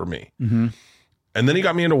footing for me. Mm-hmm. And then he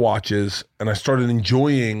got me into watches, and I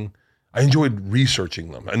enjoyed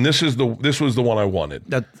researching them. And this was the one I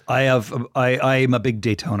wanted. I am a big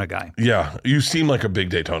Daytona guy. Yeah, you seem like a big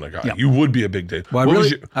Daytona guy. Yeah. You would be a big Daytona. Well,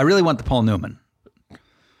 I really want the Paul Newman.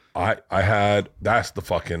 That's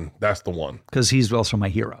the one. Because he's also my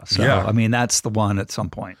hero. So, Yeah. I mean, that's the one at some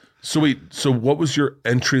point. So what was your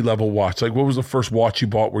entry level watch? Like, what was the first watch you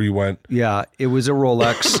bought where you went? Yeah, it was a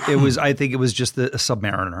Rolex. I think it was just a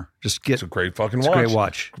Submariner. It's a great fucking watch. It's a great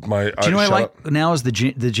watch. Do you know what I like now is the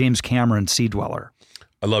James Cameron Sea Dweller.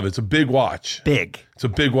 I love it. It's a big watch. It's a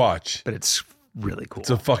big watch. But it's really cool.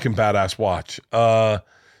 It's a fucking badass watch. I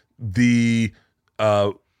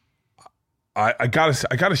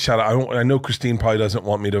gotta shout out. I know Christine probably doesn't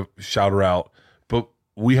want me to shout her out, but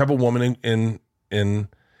we have a woman in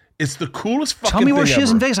it's the coolest fucking thing. Tell me where she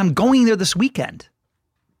is ever. in Vegas. I'm going there this weekend.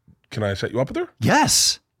 Can I set you up with her?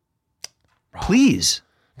 Yes. Please.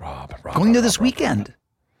 Rob, going there this weekend.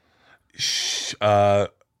 I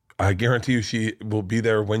guarantee you she will be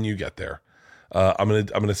there when you get there. I'm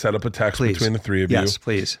gonna set up a text between the three of you. Yes,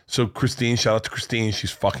 please. So Christine, shout out to Christine.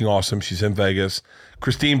 She's fucking awesome. She's in Vegas.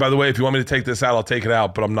 Christine, by the way, if you want me to take this out, I'll take it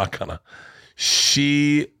out, but I'm not gonna.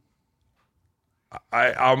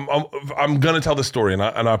 I'm gonna tell this story, and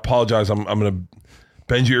I apologize. I'm gonna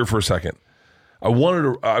bend your ear for a second. I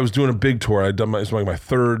was doing a big tour. It was like my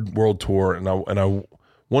third world tour, and I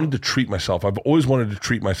wanted to treat myself. I've always wanted to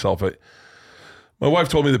treat myself. My wife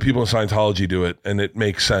told me that people in Scientology do it, and it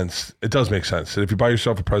makes sense. It does make sense. And if you buy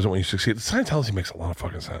yourself a present when you succeed, Scientology makes a lot of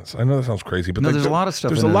fucking sense. I know that sounds crazy, but there's a lot of stuff.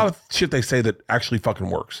 There's a lot of shit they say that actually fucking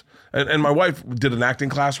works. And my wife did an acting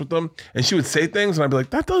class with them, and she would say things, and I'd be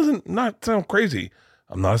like, that doesn't not sound crazy.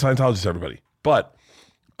 I'm not a Scientologist, everybody. But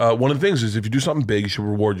one of the things is if you do something big, you should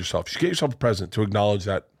reward yourself. You should get yourself a present to acknowledge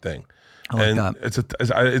that thing. I like that.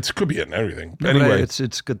 It could be in everything. No, anyway, it's a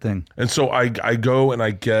good thing. And so I go and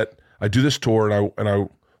I do this tour, and I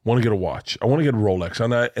want to get a watch. I want to get a Rolex,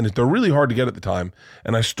 and they're really hard to get at the time.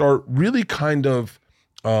 And I start really kind of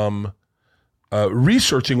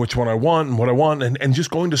researching which one I want and what I want, and just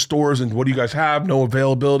going to stores and what do you guys have? No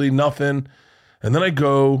availability, nothing. And then I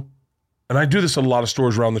go, and I do this at a lot of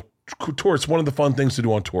stores around the tour. It's one of the fun things to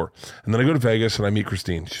do on tour. And then I go to Vegas and I meet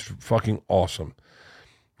Christine. She's fucking awesome.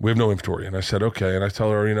 We have no inventory. And I said, okay. And I tell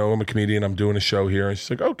her, I'm a comedian. I'm doing a show here. And she's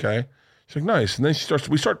like, okay. She's like, nice. And then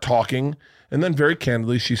we start talking. And then very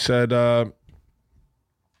candidly, she said, what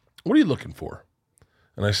are you looking for?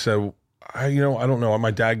 And I said, I don't know.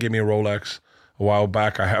 My dad gave me a Rolex a while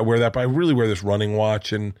back. I wear that, but I really wear this running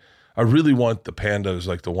watch. And I really want the Panda is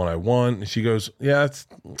like the one I want. And she goes, yeah, it's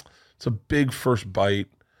a big first bite.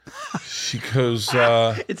 She goes,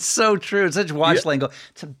 it's so true. It's such watch lingo.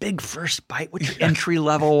 It's a big first bite. What's your entry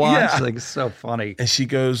level watch? Like, it's so funny. And she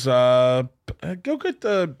goes, go get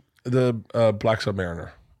the Black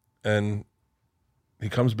Submariner. And he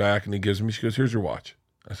comes back and he gives me, she goes, here's your watch.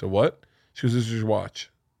 I said, what? She goes, this is your watch.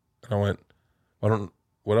 And I went,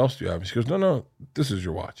 what else do you have? And she goes, no, this is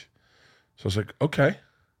your watch. So I was like, okay.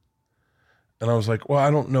 And I was like, well,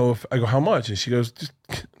 I don't know I go, how much? And she goes, just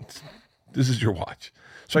This is your watch.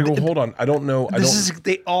 So I go, hold on. I don't know.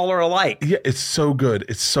 They all are alike. Yeah, it's so good.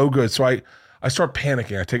 It's so good. So I start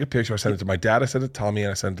panicking. I take a picture. I send it to my dad. I send it to Tommy,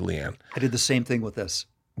 and I send it to Leanne. I did the same thing with this.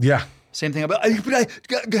 Yeah. Same thing about.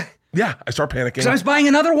 Yeah, I start panicking. Because I was buying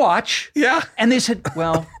another watch. Yeah. And they said,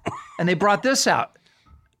 well, and they brought this out.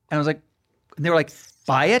 And I was like, and they were like,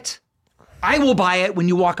 buy it? I will buy it when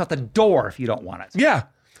you walk out the door if you don't want it. Yeah.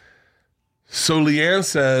 So Leanne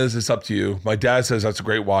says, it's up to you. My dad says, that's a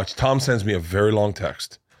great watch. Tom sends me a very long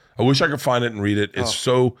text. I wish I could find it and read it.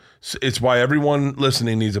 It's why everyone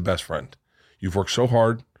listening needs a best friend. You've worked so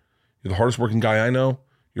hard. You're the hardest working guy I know.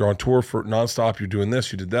 You're on tour for nonstop. You're doing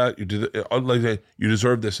this. You did that. You did it. Like you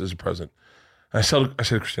deserve this as a present. And I said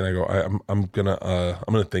to Christine, I go, I'm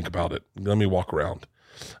gonna think about it. Let me walk around.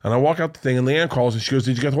 And I walk out the thing, and Leanne calls, and she goes,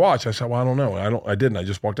 "Did you get the watch?" I said, "Well, I don't know. I didn't. I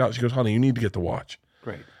just walked out." She goes, "Honey, you need to get the watch."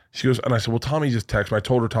 Great. She goes, and I said, "Well, Tommy just texted me." I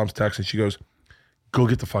told her Tom's text, and she goes, "Go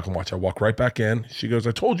get the fucking watch." I walk right back in. She goes,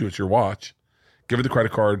 "I told you it's your watch. Give her the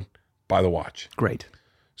credit card. Buy the watch." Great.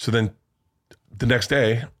 So then the next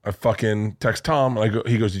day, I fucking text Tom, and I go.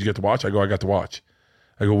 He goes, "Did you get the watch?" I go, "I got the watch."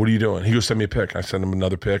 I go, "What are you doing?" He goes, "Send me a pic." I send him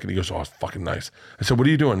another pic, and he goes, "Oh, it's fucking nice." I said, "What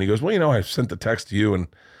are you doing?" He goes, "Well, I sent the text to you, and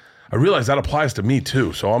I realized that applies to me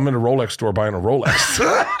too. So I'm in a Rolex store buying a Rolex."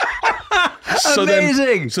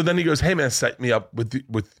 Amazing. So then he goes, "Hey man, set me up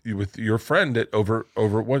with your friend at over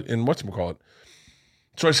what in whatchamacallit."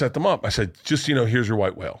 So I set them up. I said, "Just here's your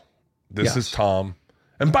white whale. This is Tom."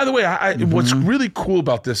 And by the way, what's really cool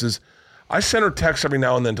about this is I sent her texts every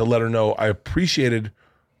now and then to let her know I appreciated,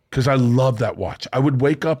 because I love that watch. I would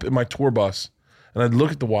wake up in my tour bus and I'd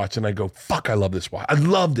look at the watch and I'd go, "Fuck, I love this watch. I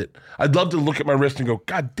loved it." I'd love to look at my wrist and go,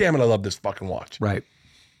 "God damn it, I love this fucking watch." Right.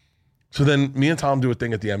 So then me and Tom do a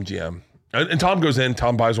thing at the MGM. And Tom goes in,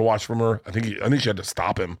 Tom buys a watch from her. I think she had to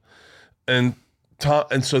stop him. And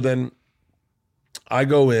so then I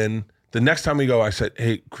go in. The next time we go, I said,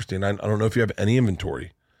 "Hey, Christine, I don't know if you have any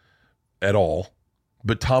inventory at all,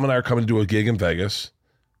 but Tom and I are coming to do a gig in Vegas.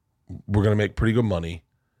 We're going to make pretty good money.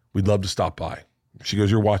 We'd love to stop by." She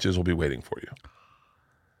goes, "Your watches will be waiting for you."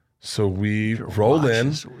 So we roll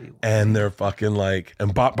in, and they're fucking like,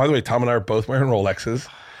 and by the way, Tom and I are both wearing Rolexes,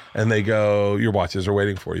 and they go, "Your watches are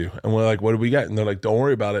waiting for you." And we're like, "What did we get?" And they're like, "Don't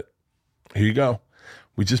worry about it. Here you go."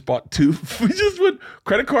 We just bought two. We just put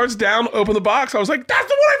credit cards down, open the box. I was like, "That's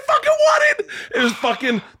the one I fucking wanted." It was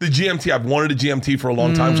fucking the GMT. I've wanted a GMT for a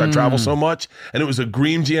long time because I travel so much. And it was a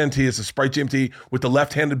green GMT. It's a Sprite GMT with the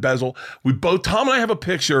left-handed bezel. Tom and I have a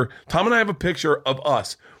picture. Tom and I have a picture of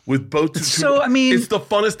us with both. So, I mean, it's the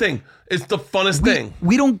funnest thing. It's the funnest thing.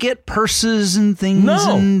 We don't get purses and things.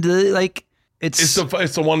 No. And it's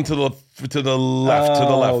the one to the left,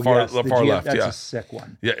 the far left. That's yeah, a sick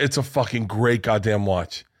one. Yeah, it's a fucking great goddamn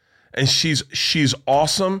watch, and she's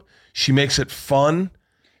awesome. She makes it fun.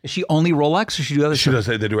 Is she only Rolex, or she do other stuff?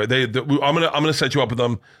 They do it. I'm gonna set you up with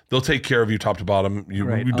them. They'll take care of you top to bottom.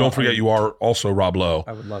 You don't forget you are also Rob Lowe.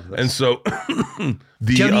 I would love this. And so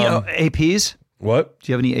do you have any APs? What?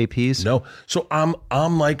 Do you have any APs? No. So I'm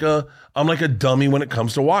like a dummy when it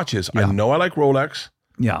comes to watches. Yeah. I know I like Rolex.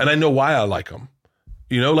 Yeah. And I know why I like them.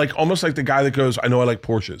 Like almost like the guy that goes, "I know I like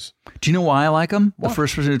Porsches." Do you know why I like them? What? The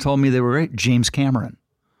first person who told me they were great, James Cameron.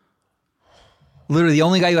 Literally the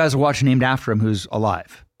only guy who has a watch named after him who's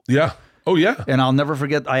alive. Yeah. Oh, yeah. And I'll never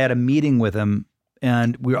forget, I had a meeting with him,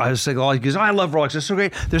 and I was like, he goes, "I love Rolex. They're so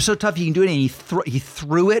great. They're so tough. You can do it." And he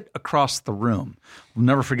threw it across the room. I'll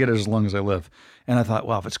never forget it as long as I live. And I thought,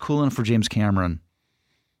 wow, if it's cool enough for James Cameron,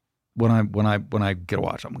 when I get a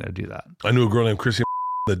watch, I'm going to do that. I knew a girl named Chrissy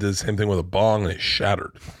that did the same thing with a bong, and it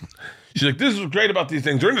shattered. She's like, "This is what's great about these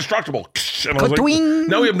things. They're indestructible." And I was like,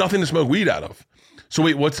 "Now we have nothing to smoke weed out of." So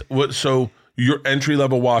wait, so your entry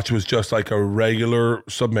level watch was just like a regular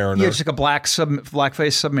Submariner? Yeah, it's like a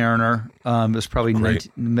blackface Submariner. It was probably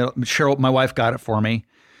Cheryl. My wife got it for me.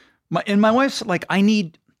 My wife's like, I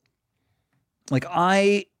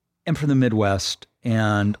am from the Midwest,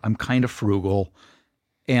 and I'm kind of frugal,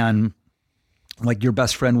 and like your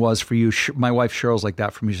best friend was for you. My wife Cheryl's like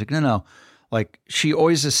that for me. She's like, no. Like she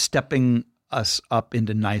always is stepping us up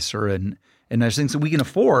into nicer and nice things that we can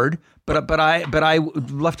afford. But I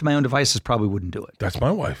left to my own devices probably wouldn't do it. That's my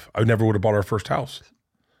wife. I never would have bought our first house.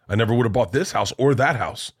 I never would have bought this house or that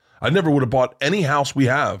house. I never would have bought any house we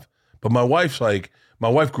have. But my wife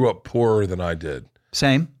grew up poorer than I did.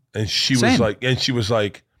 Same. And she was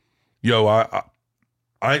like, "Yo,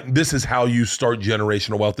 this is how you start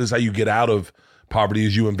generational wealth. This is how you get out of poverty,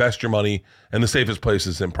 is you invest your money, and the safest place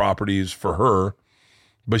is in properties for her."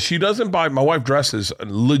 But she doesn't buy, my wife dresses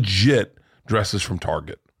from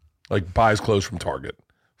Target, like buys clothes from Target.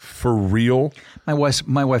 For real. My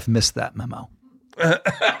wife missed that memo.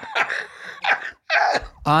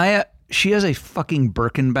 She has a fucking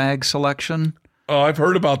Birkin bag selection. Oh, I've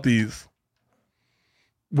heard about these.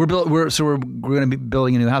 We're going to be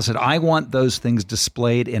building a new house, and I want those things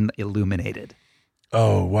displayed and illuminated.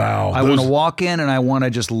 Oh wow! I want to walk in and I want to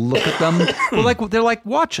just look at them. They're like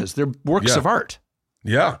watches. They're works of art.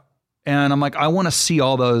 Yeah. And I'm like, I want to see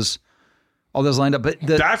all those lined up. But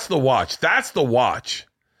that's the watch. That's the watch.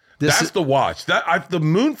 The watch. The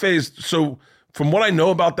moon phase. So from what I know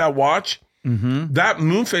about that watch, that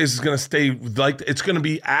moon phase is going to stay it's going to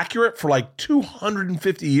be accurate for like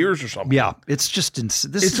 250 years or something. Yeah, it's just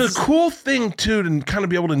it's a cool thing too to kind of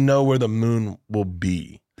be able to know where the moon will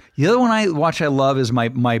be. The other one I love is my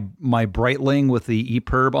Breitling with the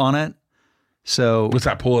EPIRB on it. So what's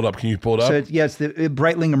that? Pull it up. Can you pull it up? So it's the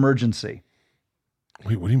Breitling Emergency.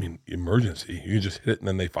 Wait, what do you mean emergency? You just hit it and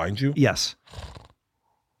then they find you? Yes.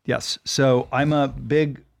 So I'm a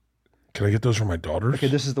big. Can I get those for my daughters? Okay,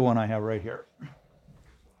 this is the one I have right here.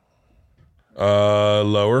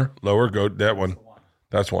 Lower, go that one.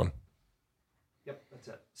 That's one. Yep, that's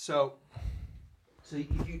it. So if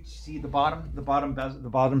you see the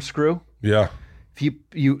bottom screw. Yeah. If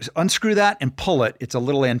you unscrew that and pull it, it's a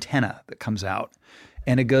little antenna that comes out,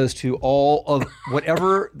 and it goes to all of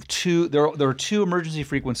whatever there are 2 emergency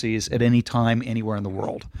frequencies at any time anywhere in the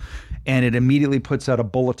world, and it immediately puts out a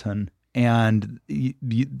bulletin, and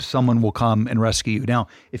someone will come and rescue you. Now,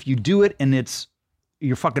 if you do it and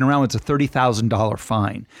you're fucking around, it's a $30,000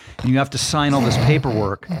 fine. And you have to sign all this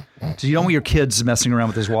paperwork. So you don't want your kids messing around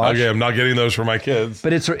with this watch. Okay, I'm not getting those for my kids.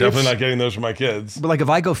 But it's definitely not getting those for my kids. But like if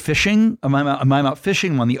I go fishing, I'm out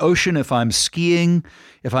fishing, I'm on the ocean, if I'm skiing,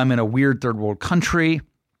 if I'm in a weird third world country,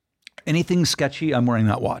 anything sketchy, I'm wearing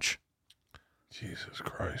that watch. Jesus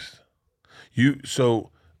Christ.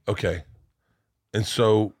 Okay. And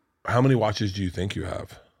so how many watches do you think you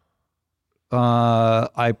have?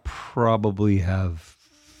 I probably have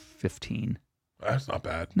 15. That's not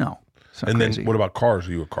bad. No. And crazy. Then what about cars?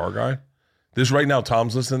 Are you a car guy? This right now,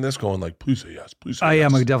 Tom's listening to this going like, please say yes, please say yes. I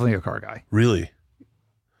am definitely a car guy. Really?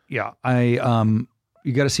 Yeah.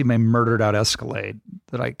 You got to see my murdered out Escalade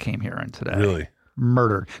that I came here in today. Really?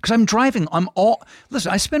 Murdered. Because I'm driving.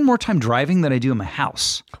 Listen, I spend more time driving than I do in my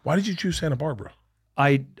house. Why did you choose Santa Barbara?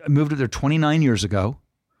 I moved up there 29 years ago.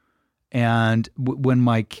 And when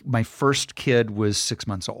my first kid was 6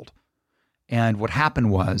 months old, and what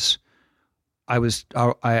happened was, I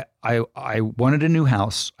wanted a new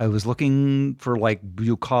house. I was looking for like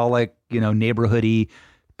bucolic, neighborhoody.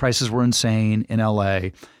 Prices were insane in LA,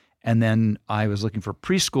 and then I was looking for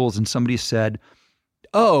preschools, and somebody said,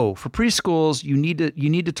 "Oh, for preschools, you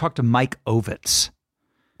need to talk to Mike Ovitz."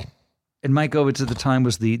 And Mike Ovitz at the time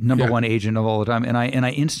was the number one agent of all the time, and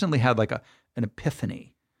I instantly had like an epiphany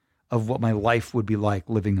of what my life would be like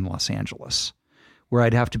living in Los Angeles, where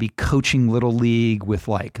I'd have to be coaching Little League with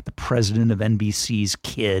like the president of NBC's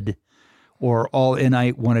kid and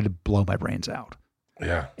I wanted to blow my brains out.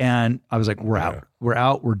 Yeah. And I was like, we're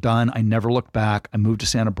done. I never looked back. I moved to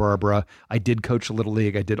Santa Barbara. I did coach Little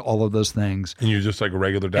League. I did all of those things. And you're just like a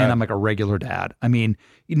regular dad? And I'm like a regular dad. I mean,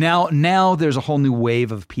 now there's a whole new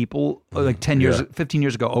wave of people. Like 15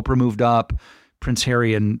 years ago, Oprah moved up. Prince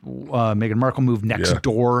Harry and Meghan Markle moved next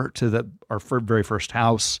door to our very first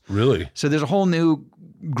house. Really? So there's a whole new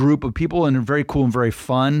group of people, and very cool and very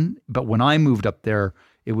fun. But when I moved up there,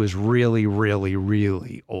 it was really, really,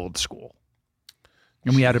 really old school.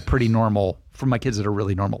 And we had a pretty normal, for my kids, had a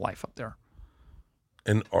really normal life up there.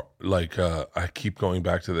 And I keep going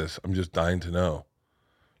back to this. I'm just dying to know.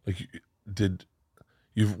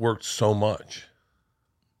 You've worked so much.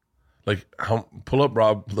 Like, pull up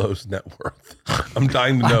Rob Lowe's net worth. I'm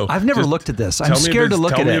dying to know. I've never looked at this. I'm scared to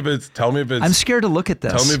look at it. Tell me if it's. I'm scared to look at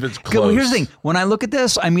this. Tell me if it's close. Well, here's the thing. When I look at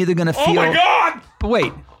this, I'm either going to feel. Oh my God! But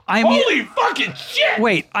wait. Holy fucking shit!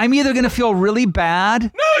 Wait, I'm either going to feel really bad. No,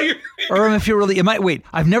 or I'm going to feel really. Wait,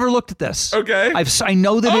 I've never looked at this. Okay. I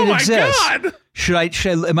know that it exists. Oh my God! Should I?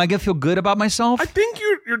 Am I going to feel good about myself? I think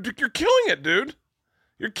you're killing it, dude.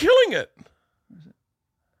 You're killing it.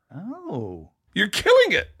 Oh. You're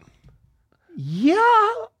killing it.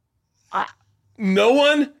 Yeah. No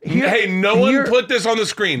one put this on the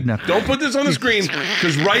screen. No. Don't put this on the screen,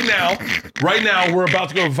 because right now we're about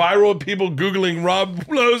to go viral with people Googling Rob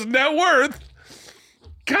Lowe's net worth.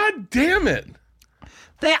 God damn it.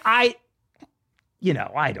 I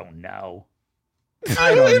don't know. If you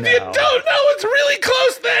don't know, it's really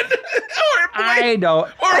close then. I know.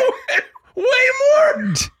 Or way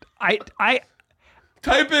more.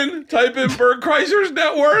 Type in Bert Kreischer's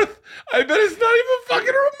net worth. I bet it's not even fucking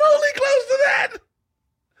remotely close to that.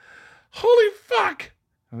 Holy fuck.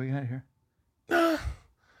 What we got here?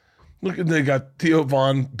 Look, they got Theo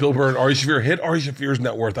Von, Bill Burr, and Ari Shaffir. Hit Ari Shaffir's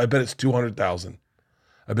net worth. I bet it's 200,000.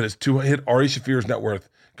 I bet it's hit Ari Shaffir's net worth.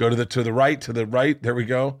 Go to the right. There we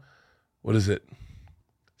go. What is it?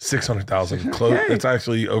 600,000. Close. Okay. That's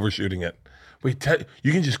actually overshooting it. Wait,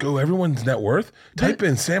 you can just go everyone's net worth. Type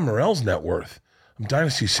in Sam Morrill's net worth.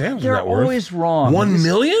 Dynasty Sam's net worth. They're always wrong. 1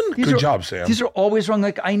 million? Good job, Sam. These are always wrong.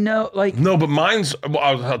 Like I know, like no, but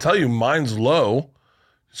I'll tell you, mine's low.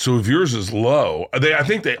 So if yours is low, I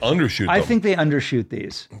think they undershoot them. I think they undershoot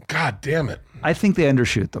these. God damn it! I think they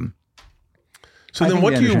undershoot them. So then,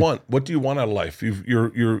 what do you want? What do you want out of life?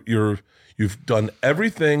 You've done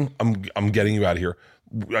everything. I'm getting you out of here.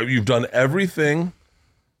 You've done everything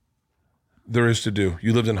there is to do.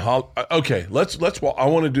 You lived in okay, let's I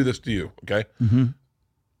want to do this to you, okay? Mm-hmm.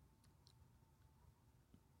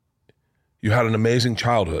 You had an amazing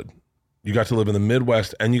childhood. You got to live in the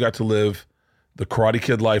Midwest and you got to live the Karate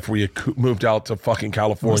Kid life where you moved out to fucking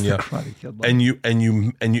California. What's the Karate Kid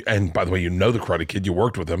life? And by the way, you know the Karate Kid, you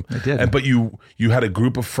worked with him. I did. But you had a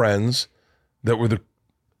group of friends that were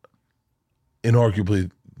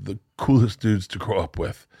inarguably the coolest dudes to grow up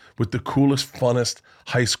with the coolest, funnest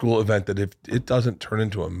high school event that if it doesn't turn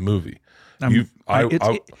into a movie.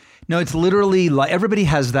 No, it's literally like everybody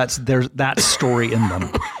has there's that story in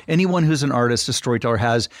them. Anyone who's an artist, a storyteller,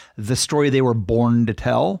 has the story they were born to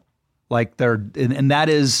tell. Like and that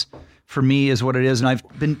is, for me, is what it is. And I've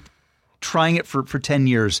been trying it for 10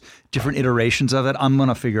 years, different iterations of it. I'm going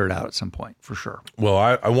to figure it out at some point for sure. Well,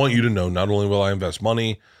 I want you to know, not only will I invest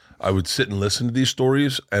money, I would sit and listen to these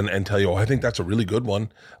stories and tell you, I think that's a really good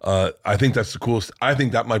one. I think that's the coolest. I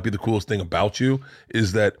think that might be the coolest thing about you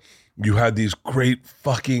is that you had these great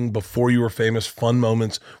fucking before you were famous fun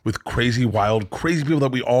moments with crazy, wild, crazy people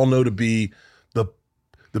that we all know to be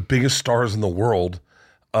the biggest stars in the world.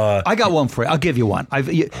 I got one for you. I'll give you one.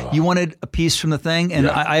 You wanted a piece from the thing, and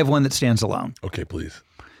yeah. I have one that stands alone. Okay, please.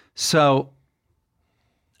 So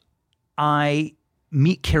I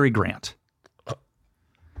meet Cary Grant.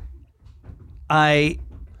 Is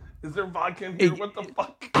there vodka in here? What the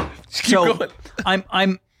fuck? So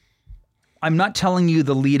I'm not telling you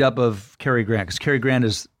the lead up of Cary Grant because Cary Grant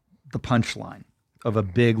is the punchline of a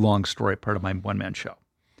big long story, part of my one man show.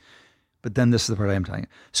 But then this is the part I am telling you.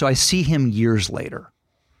 So I see him years later,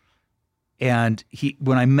 and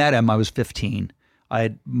when I met him, I was 15.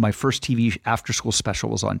 My first TV after school special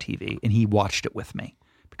was on TV, and he watched it with me.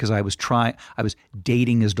 Because I was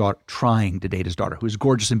dating his daughter, trying to date his daughter, who was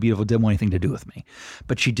gorgeous and beautiful, didn't want anything to do with me.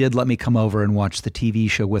 But she did let me come over and watch the TV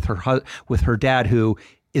show with her dad, who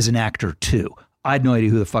is an actor too. I had no idea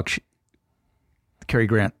who the fuck Cary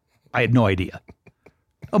Grant. I had no idea.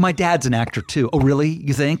 Oh, my dad's an actor too. Oh, really?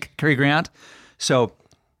 You think? Cary Grant? So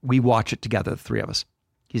we watch it together, the three of us.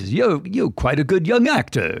 He says, you're quite a good young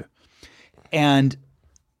actor. And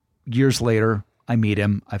years later, I meet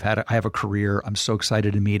him. I have a career. I'm so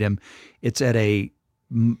excited to meet him. It's at a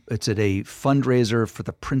fundraiser for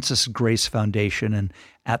the Princess Grace Foundation, and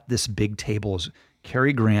at this big table is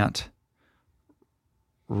Cary Grant,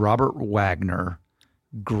 Robert Wagner,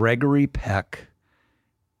 Gregory Peck,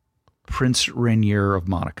 Prince Rainier of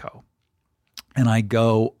Monaco. And I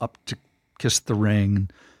go up to kiss the ring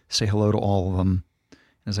and say hello to all of them.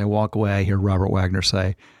 As I walk away, I hear Robert Wagner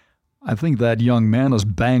say, I think that young man has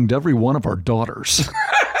banged every one of our daughters.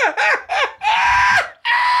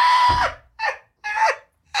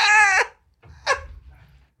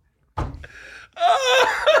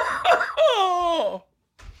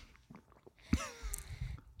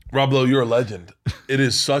 Rob Lowe, you're a legend. It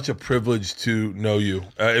is such a privilege to know you.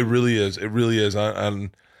 It really is. It really is.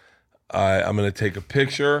 I'm going to take a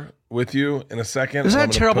picture with you in a second. Is that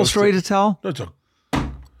a terrible story to tell? No, it's a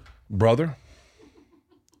brother.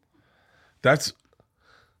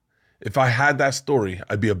 If I had that story,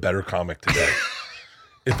 I'd be a better comic today.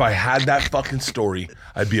 If I had that fucking story,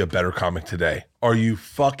 I'd be a better comic today. Are you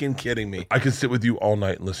fucking kidding me? I could sit with you all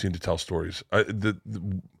night and listen to tell stories. The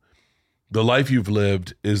life you've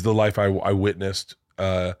lived is the life I witnessed.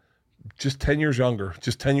 Just 10 years younger.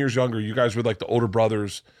 You guys were like the older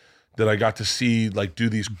brothers that I got to see like do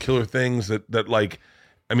these killer things that like,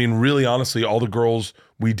 I mean, really honestly, all the girls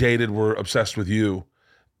we dated were obsessed with you.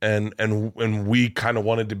 And we kind of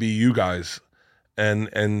wanted to be you guys,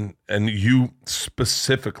 and you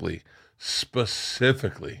specifically.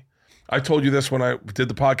 I told you this when I did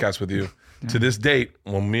the podcast with you. Yeah. To this date,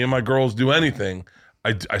 when me and my girls do anything,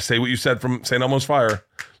 I say what you said from St. Elmo's Fire.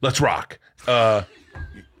 Let's rock.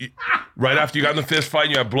 right after you got in the fist fight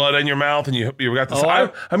and you have blood in your mouth and you got this.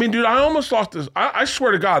 I mean, dude, I almost lost this. I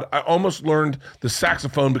swear to God, I almost learned the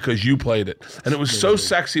saxophone because you played it. And it was so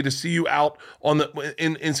sexy to see you out on the,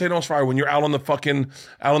 in St. Elmo's Fire when you're out on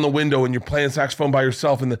the window and you're playing saxophone by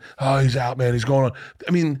yourself and he's out, man, he's going on.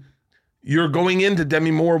 I mean, you're going into Demi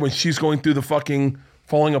Moore when she's going through the fucking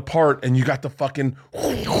falling apart and you got the fucking,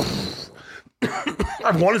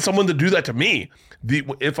 I've wanted someone to do that to me.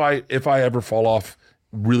 If I ever fall off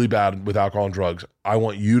really bad with alcohol and drugs, I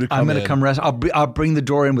want you to come in. I'm going to come rest. I'll bring the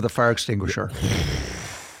door in with a fire extinguisher.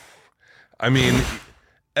 I mean,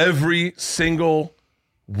 every single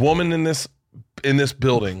woman in this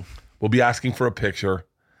building will be asking for a picture.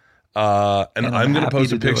 And I'm going to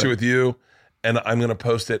post a picture with you, and I'm going to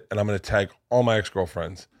post it, and I'm going to tag all my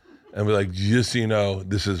ex-girlfriends and be like, just so you know,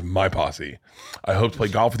 this is my posse. I hope to play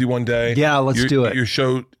golf with you one day. Yeah, let's do it. Your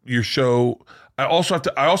show. I also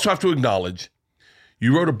have to acknowledge,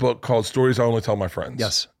 you wrote a book called Stories I Only Tell My Friends.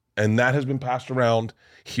 Yes. And that has been passed around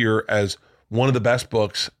here as one of the best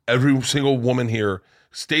books. Every single woman here,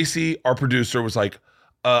 Stacy, our producer, was like,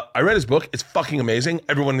 I read his book. It's fucking amazing.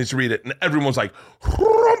 Everyone needs to read it. And everyone's like,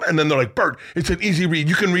 and then they're like, Bert, it's an easy read.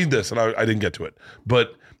 You can read this. And I didn't get to it.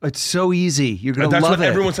 But it's so easy. You're going to love it. That's what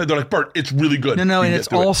everyone said. They're like, Bert, it's really good. No, and it's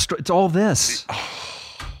all this.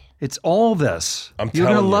 It's all this. You're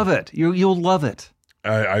going to love it. You'll love it.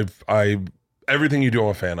 Everything you do, I'm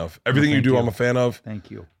a fan of. Everything you do, I'm a fan of. Thank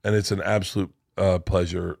you. And it's an absolute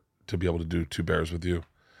pleasure to be able to do Two Bears with you.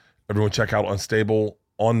 Everyone check out Unstable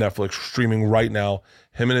on Netflix, streaming right now.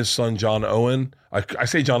 Him and his son, John Owen. I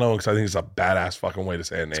say John Owen because I think it's a badass fucking way to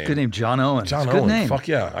say a name. It's a good name, John Owen. John Owen. Good name. Fuck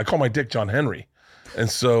yeah. I call my dick John Henry. And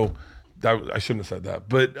so I shouldn't have said that.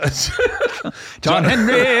 But John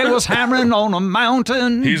Henry was hammering on a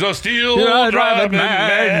mountain. He's a steel driving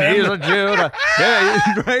man. He's a Judah.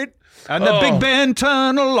 Yeah, right? And the Big Bend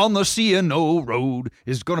Tunnel on the C&O Road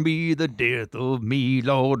is going to be the death of me,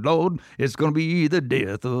 Lord, Lord. It's going to be the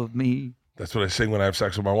death of me. That's what I sing when I have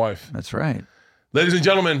sex with my wife. That's right. Ladies and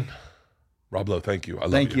gentlemen, Rob Lowe, thank you. I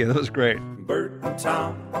love you. Thank you. That was great. Bert and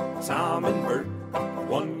Tom and Bert.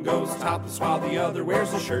 One goes topless while the other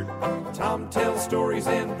wears a shirt. Tom tells stories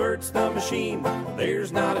and Bert's the machine.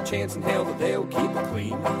 There's not a chance in hell that they'll keep it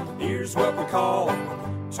clean. Here's what we call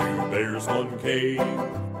Two Bears, One Cave.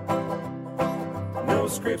 No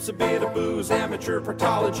scripts, a bit of booze, amateur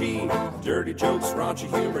partology. Dirty jokes, raunchy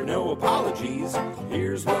humor, no apologies.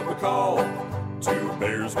 Here's what we call Two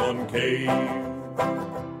Bears, One Cave.